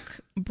Luke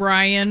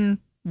Bryan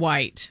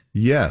White.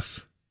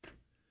 Yes.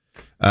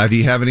 Do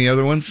you have any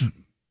other ones?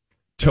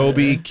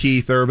 Toby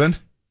Keith Urban.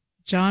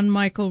 John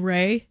Michael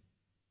Ray.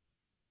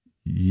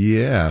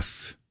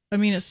 Yes. I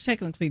mean, it's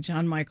technically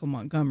John Michael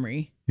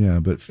Montgomery. Yeah,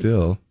 but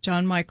still.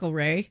 John Michael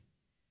Ray.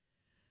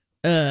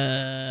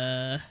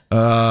 Crap,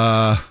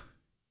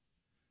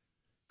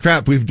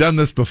 we've done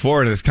this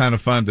before, and it's kind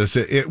of fun to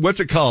say. What's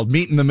it called?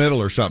 Meet in the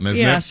middle or something,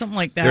 isn't it? Yeah, something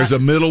like that. There's a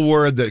middle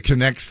word that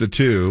connects the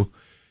two.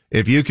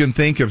 If you can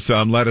think of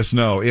some, let us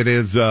know. It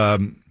is,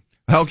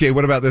 okay,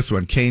 what about this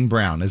one? Kane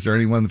Brown. Is there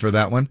anyone for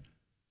that one?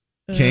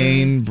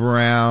 Kane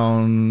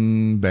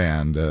Brown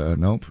Band.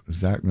 Nope.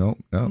 Zach, nope.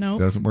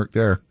 Doesn't work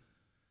there.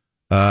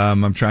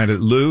 I'm trying to,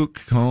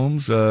 Luke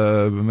Combs,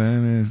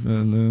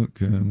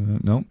 Luke,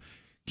 nope.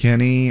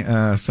 Kenny,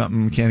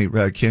 Kenny,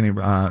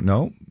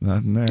 nope,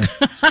 nothing there.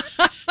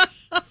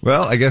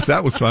 Well, I guess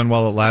that was fun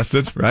while it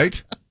lasted,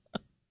 right?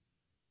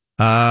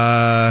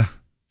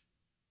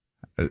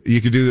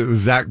 You could do it with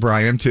Zach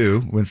Bryan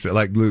too,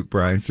 like Luke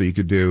Bryan, so you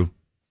could do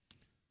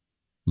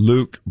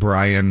Luke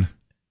Bryan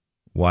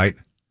White,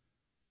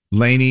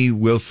 Lainey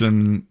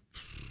Wilson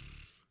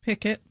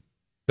Pickett.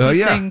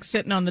 Yeah,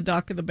 sitting on the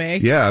dock of the bay.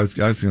 Yeah, I was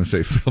going to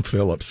say Phil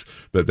Phillips,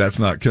 but that's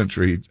not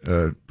country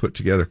put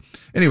together.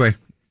 Anyway,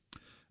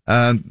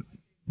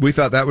 we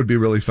thought that would be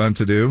really fun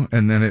to do,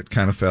 and then it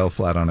kind of fell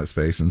flat on its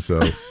face, and so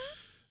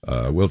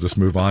we'll just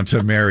move on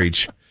to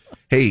marriage.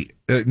 Hey,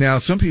 now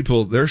some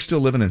people, they're still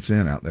living in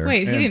sin out there.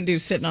 Wait, he didn't do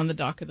sitting on the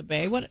dock of the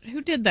bay.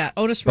 Who did that?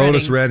 Otis Redding.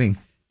 Otis Redding.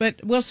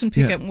 But Wilson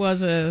Pickett was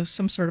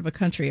some sort of a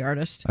country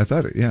artist. I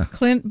thought it, yeah.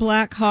 Clint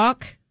Black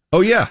Hawk.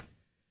 Oh, yeah.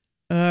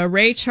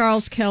 Ray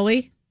Charles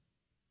Kelly.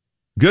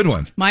 Good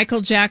one. Michael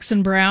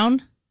Jackson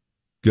Brown.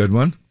 Good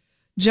one.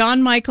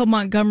 John Michael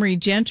Montgomery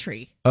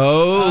Gentry.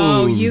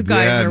 Oh, you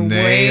guys are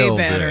way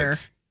better.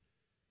 It.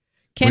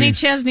 Kenny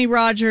Chesney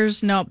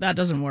Rogers. Nope, that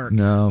doesn't work.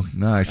 No,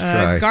 nice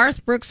try.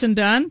 Garth Brooks and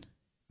Dunn.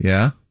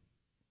 Yeah.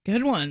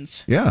 Good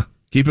ones. Yeah.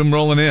 Keep them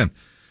rolling in.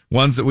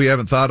 Ones that we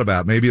haven't thought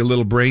about. Maybe a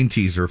little brain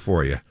teaser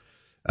for you.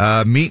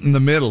 Meet in the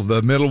middle.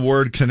 The middle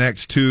word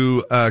connects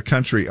to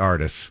country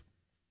artists.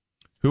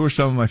 Who are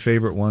some of my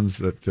favorite ones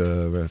that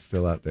are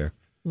still out there?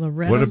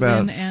 Loretta what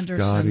about Lynn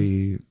Anderson?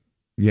 Scotty?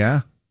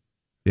 Yeah.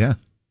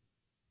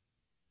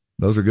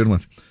 Those are good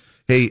ones.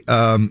 Hey,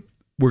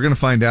 we're going to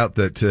find out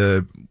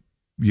that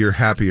you're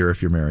happier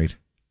if you're married.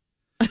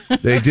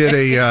 They did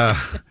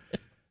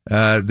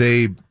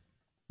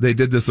they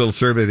did this little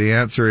survey. The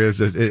answer is,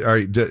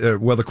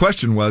 the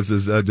question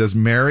was, does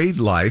married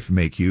life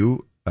make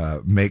you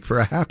make for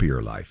a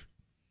happier life?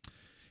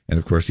 And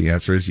of course, the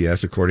answer is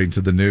yes, according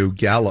to the new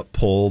Gallup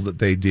poll that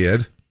they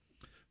did.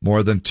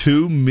 More than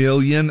 2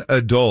 million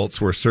adults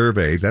were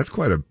surveyed. That's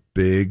quite a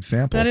big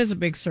sample. That is a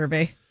big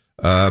survey.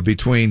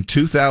 Between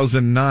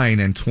 2009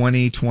 and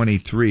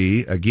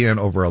 2023, again,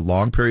 over a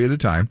long period of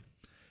time,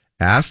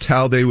 asked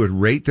how they would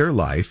rate their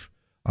life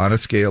on a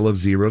scale of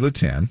 0 to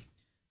 10.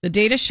 The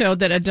data showed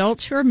that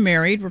adults who are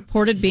married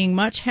reported being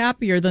much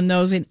happier than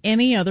those in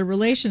any other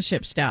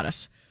relationship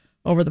status.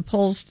 Over the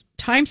poll's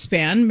time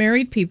span,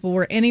 married people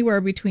were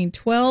anywhere between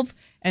 12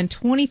 and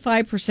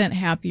 25%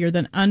 happier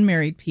than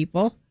unmarried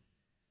people.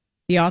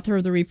 The author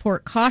of the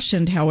report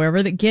cautioned,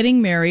 however, that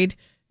getting married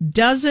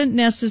doesn't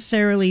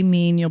necessarily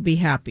mean you'll be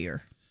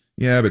happier.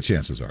 Yeah, but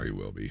chances are you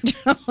will be.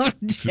 Oh,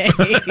 Dave.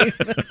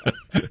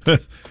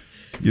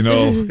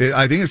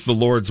 I think it's the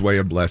Lord's way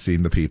of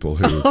blessing the people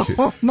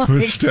who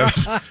instead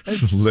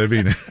of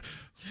living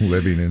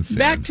in sin.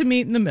 Back to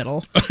meet in the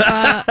middle.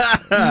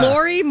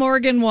 Lori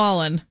Morgan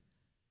Wallen.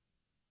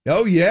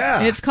 Oh,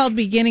 yeah. It's called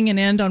Beginning and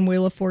End on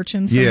Wheel of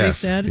Fortune, somebody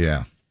said.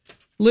 Yeah.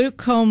 Luke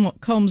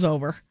Combs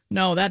Over.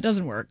 No, that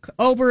doesn't work.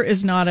 Ober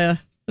is not a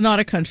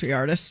country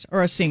artist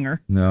or a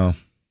singer. No.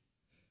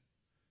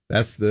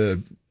 That's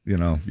you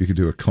could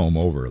do a comb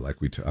over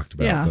like we talked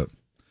about. Yeah. But,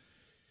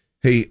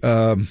 hey,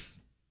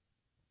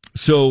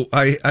 so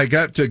I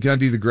got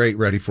Gundy the Great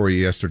ready for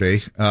you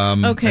yesterday.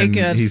 Okay,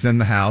 good. He's in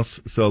the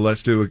house, so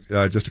let's do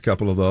just a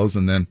couple of those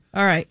and then.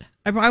 All right.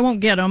 I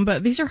won't get them,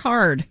 but these are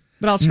hard.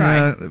 But I'll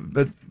try.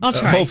 I'll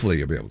try. Hopefully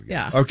you'll be able to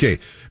get it. Yeah. Okay.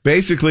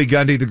 Basically,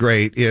 Gundy the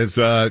Great is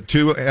I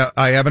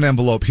have an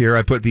envelope here.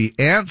 I put the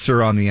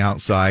answer on the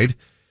outside,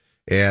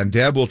 and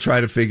Deb will try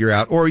to figure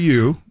out, or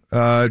you,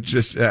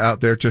 just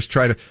out there, just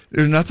try to,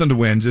 there's nothing to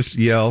win. Just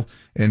yell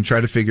and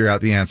try to figure out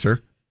the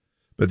answer.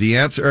 But the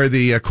answer, or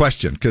the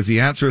question, because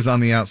the answer is on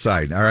the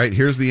outside. All right.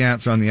 Here's the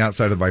answer on the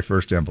outside of my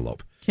first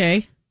envelope.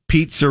 Okay.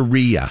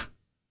 Pizzeria.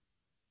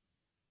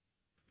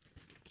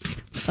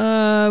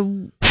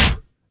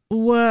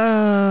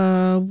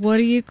 What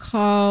do you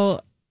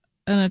call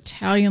an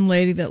Italian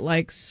lady that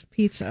likes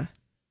pizza?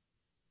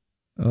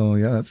 Oh,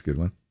 yeah, that's a good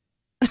one.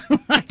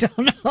 I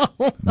don't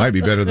know. Might be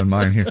better than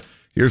mine here.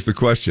 Here's the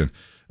question.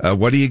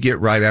 What do you get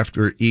right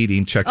after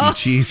eating Chuck E.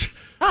 Cheese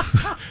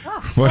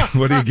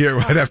What do you get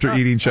right after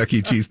eating Chuck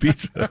E. Cheese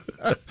pizza?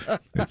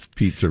 It's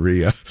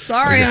pizzeria.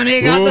 Sorry, honey,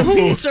 I got the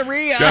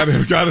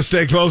pizzeria. Got to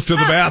stay close to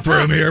the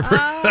bathroom here.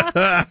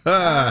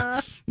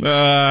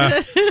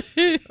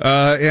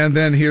 And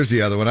then here's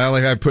the other one.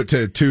 I put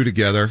two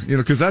together,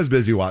 because I was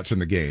busy watching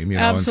the game.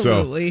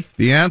 Absolutely. And so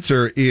the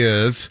answer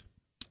is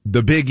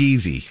the Big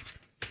Easy.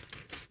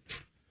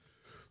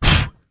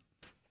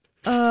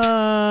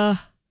 I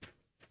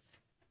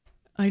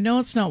know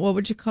it's not. What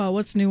would you call?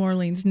 What's New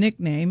Orleans'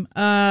 nickname?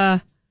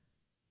 What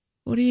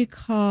do you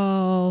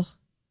call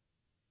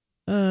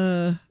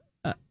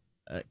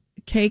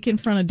cake in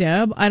front of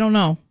Deb? I don't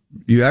know.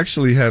 You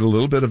actually had a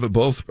little bit of it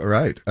both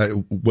right.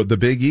 What the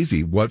Big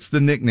Easy? What's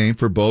the nickname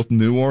for both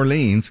New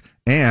Orleans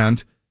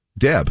and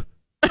Deb?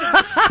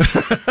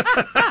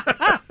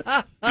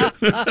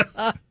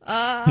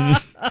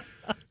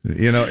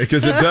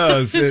 Because it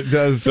does.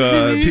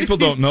 People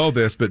don't know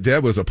this, but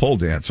Deb was a pole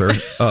dancer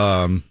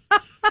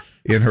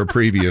in her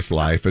previous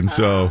life, and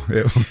so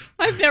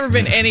I've never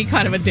been any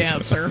kind of a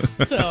dancer.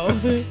 So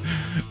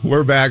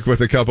we're back with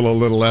a couple of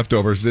little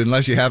leftovers,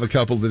 unless you have a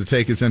couple to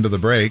take us into the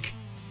break.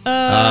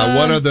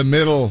 What are the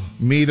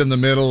meat in the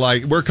middle?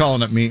 Like, we're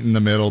calling it meat in the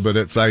middle, but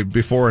it's like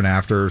before and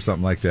after or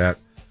something like that,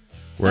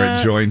 where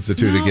it joins the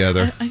two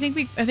together. I think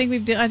we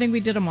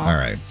did them all. All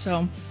right.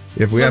 So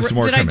if we have some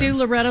more, did I do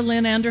Loretta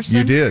Lynn Anderson?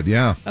 You did,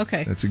 yeah.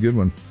 Okay, that's a good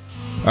one.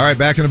 All right,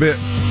 back in a bit.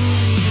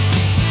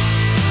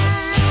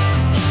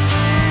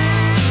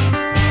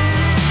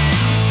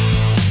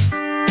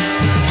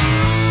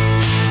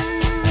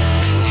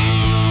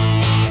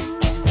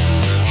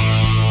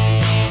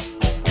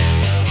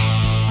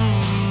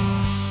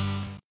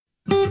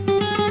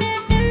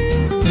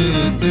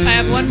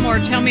 I have one more.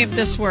 Tell me if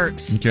this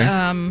works.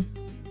 Okay.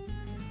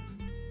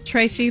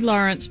 Tracy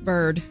Lawrence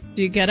Bird.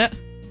 Do you get it?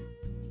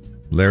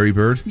 Larry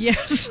Bird?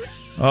 Yes.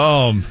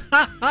 Well,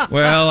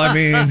 I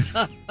mean,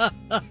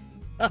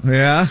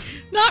 yeah.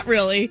 Not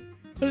really,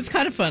 but it's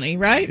kind of funny,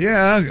 right?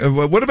 Yeah.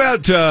 What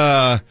about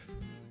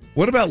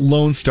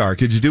Lone Star?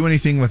 Could you do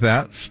anything with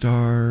that?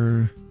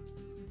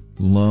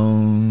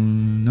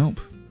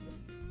 Nope.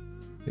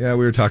 Yeah,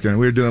 we were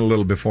doing a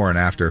little before and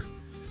after.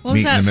 What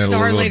was that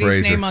star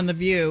lady's name on The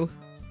View?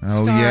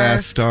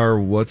 Star.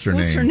 What's her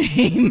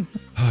name?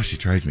 Oh, she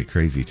drives me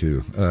crazy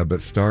too.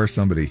 But Star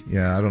somebody.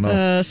 Yeah, I don't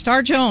know.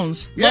 Star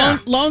Jones. Yeah.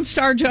 Lone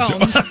Star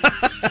Jones.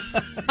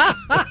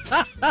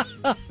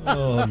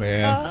 Oh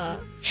man.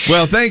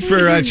 Well, thanks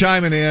for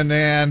chiming in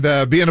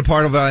and being a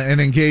part of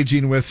and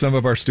engaging with some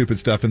of our stupid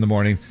stuff in the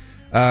morning.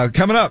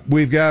 Coming up,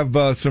 we've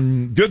got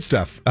some good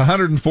stuff.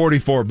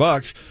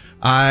 $144.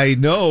 I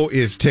know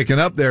is ticking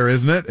up there,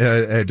 isn't it?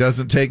 It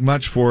doesn't take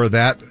much for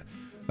that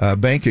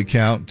bank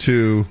account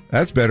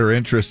that's better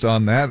interest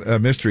on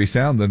that mystery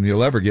sound than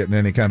you'll ever get in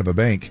any kind of a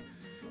bank.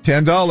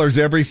 $10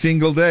 every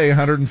single day,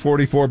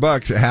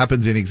 $144. It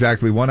happens in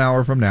exactly 1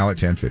 hour from now at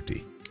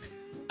 10:50.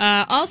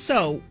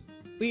 Also,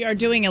 we are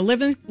doing a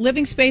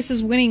Living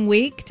Spaces Winning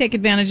Week. Take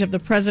advantage of the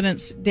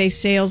President's Day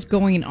sales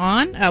going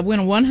on. Win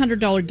a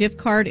 $100 gift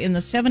card in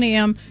the 7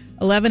 a.m.,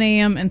 11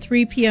 a.m., and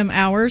 3 p.m.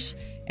 hours.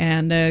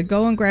 And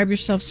go and grab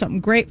yourself something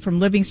great from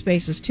Living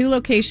Spaces. 2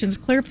 locations,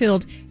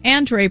 Clearfield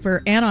and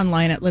Draper, and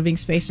online at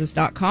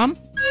livingspaces.com.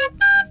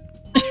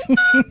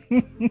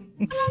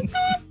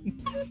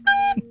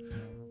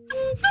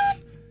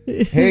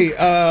 Hey,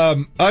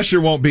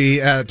 Usher won't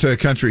be at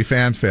Country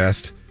Fan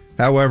Fest.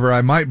 However,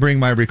 I might bring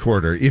my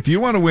recorder. If you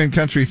want to win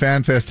Country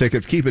Fan Fest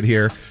tickets, keep it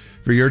here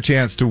for your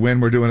chance to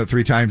win. We're doing it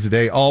 3 times a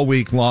day, all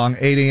week long,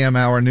 8 a.m.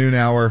 hour, noon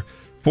hour,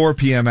 4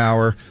 p.m.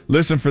 hour.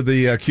 Listen for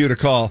the cue to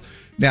call.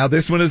 Now,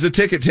 this one is a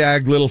ticket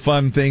tag, little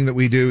fun thing that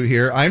we do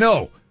here. I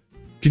know.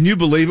 Can you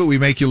believe it? We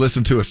make you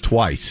listen to us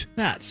twice.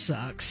 That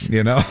sucks.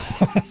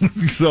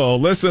 So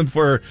listen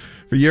for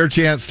your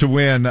chance to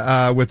win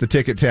with the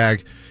ticket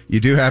tag. You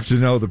do have to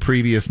know the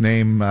previous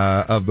name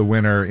of the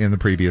winner in the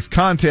previous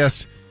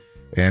contest,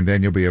 and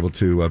then you'll be able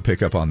to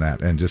pick up on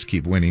that and just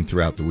keep winning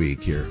throughout the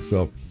week here.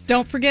 So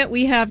don't forget,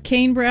 we have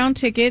Kane Brown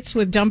tickets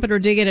with Dump It or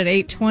Dig It at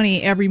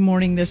 8:20 every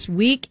morning this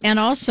week, and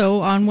also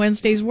on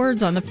Wednesday's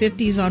Words on the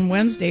 50s on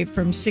Wednesday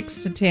from 6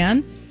 to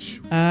 10.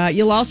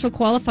 You'll also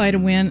qualify to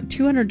win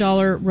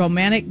 $200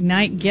 romantic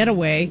night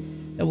getaway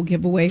that we'll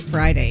give away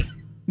Friday.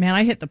 Man,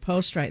 I hit the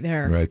post right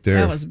there. Right there.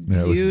 That was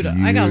beautiful.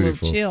 I got a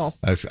little chill.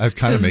 I was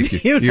kind of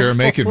making you're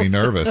making me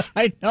nervous.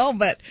 I know,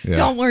 but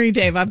don't worry,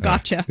 Dave. I've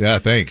got you. Yeah,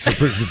 thanks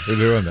for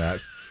doing that.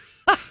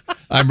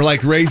 I'm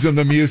like raising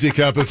the music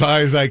up as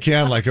high as I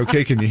can. Like,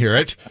 okay, can you hear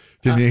it?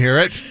 Can you hear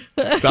it?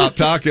 Stop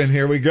talking.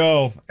 Here we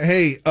go.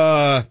 Hey,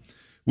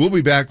 we'll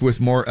be back with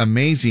more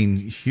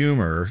amazing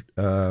humor.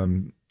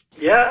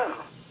 Yeah,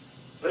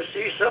 let's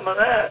see some of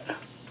that.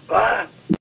 Bye.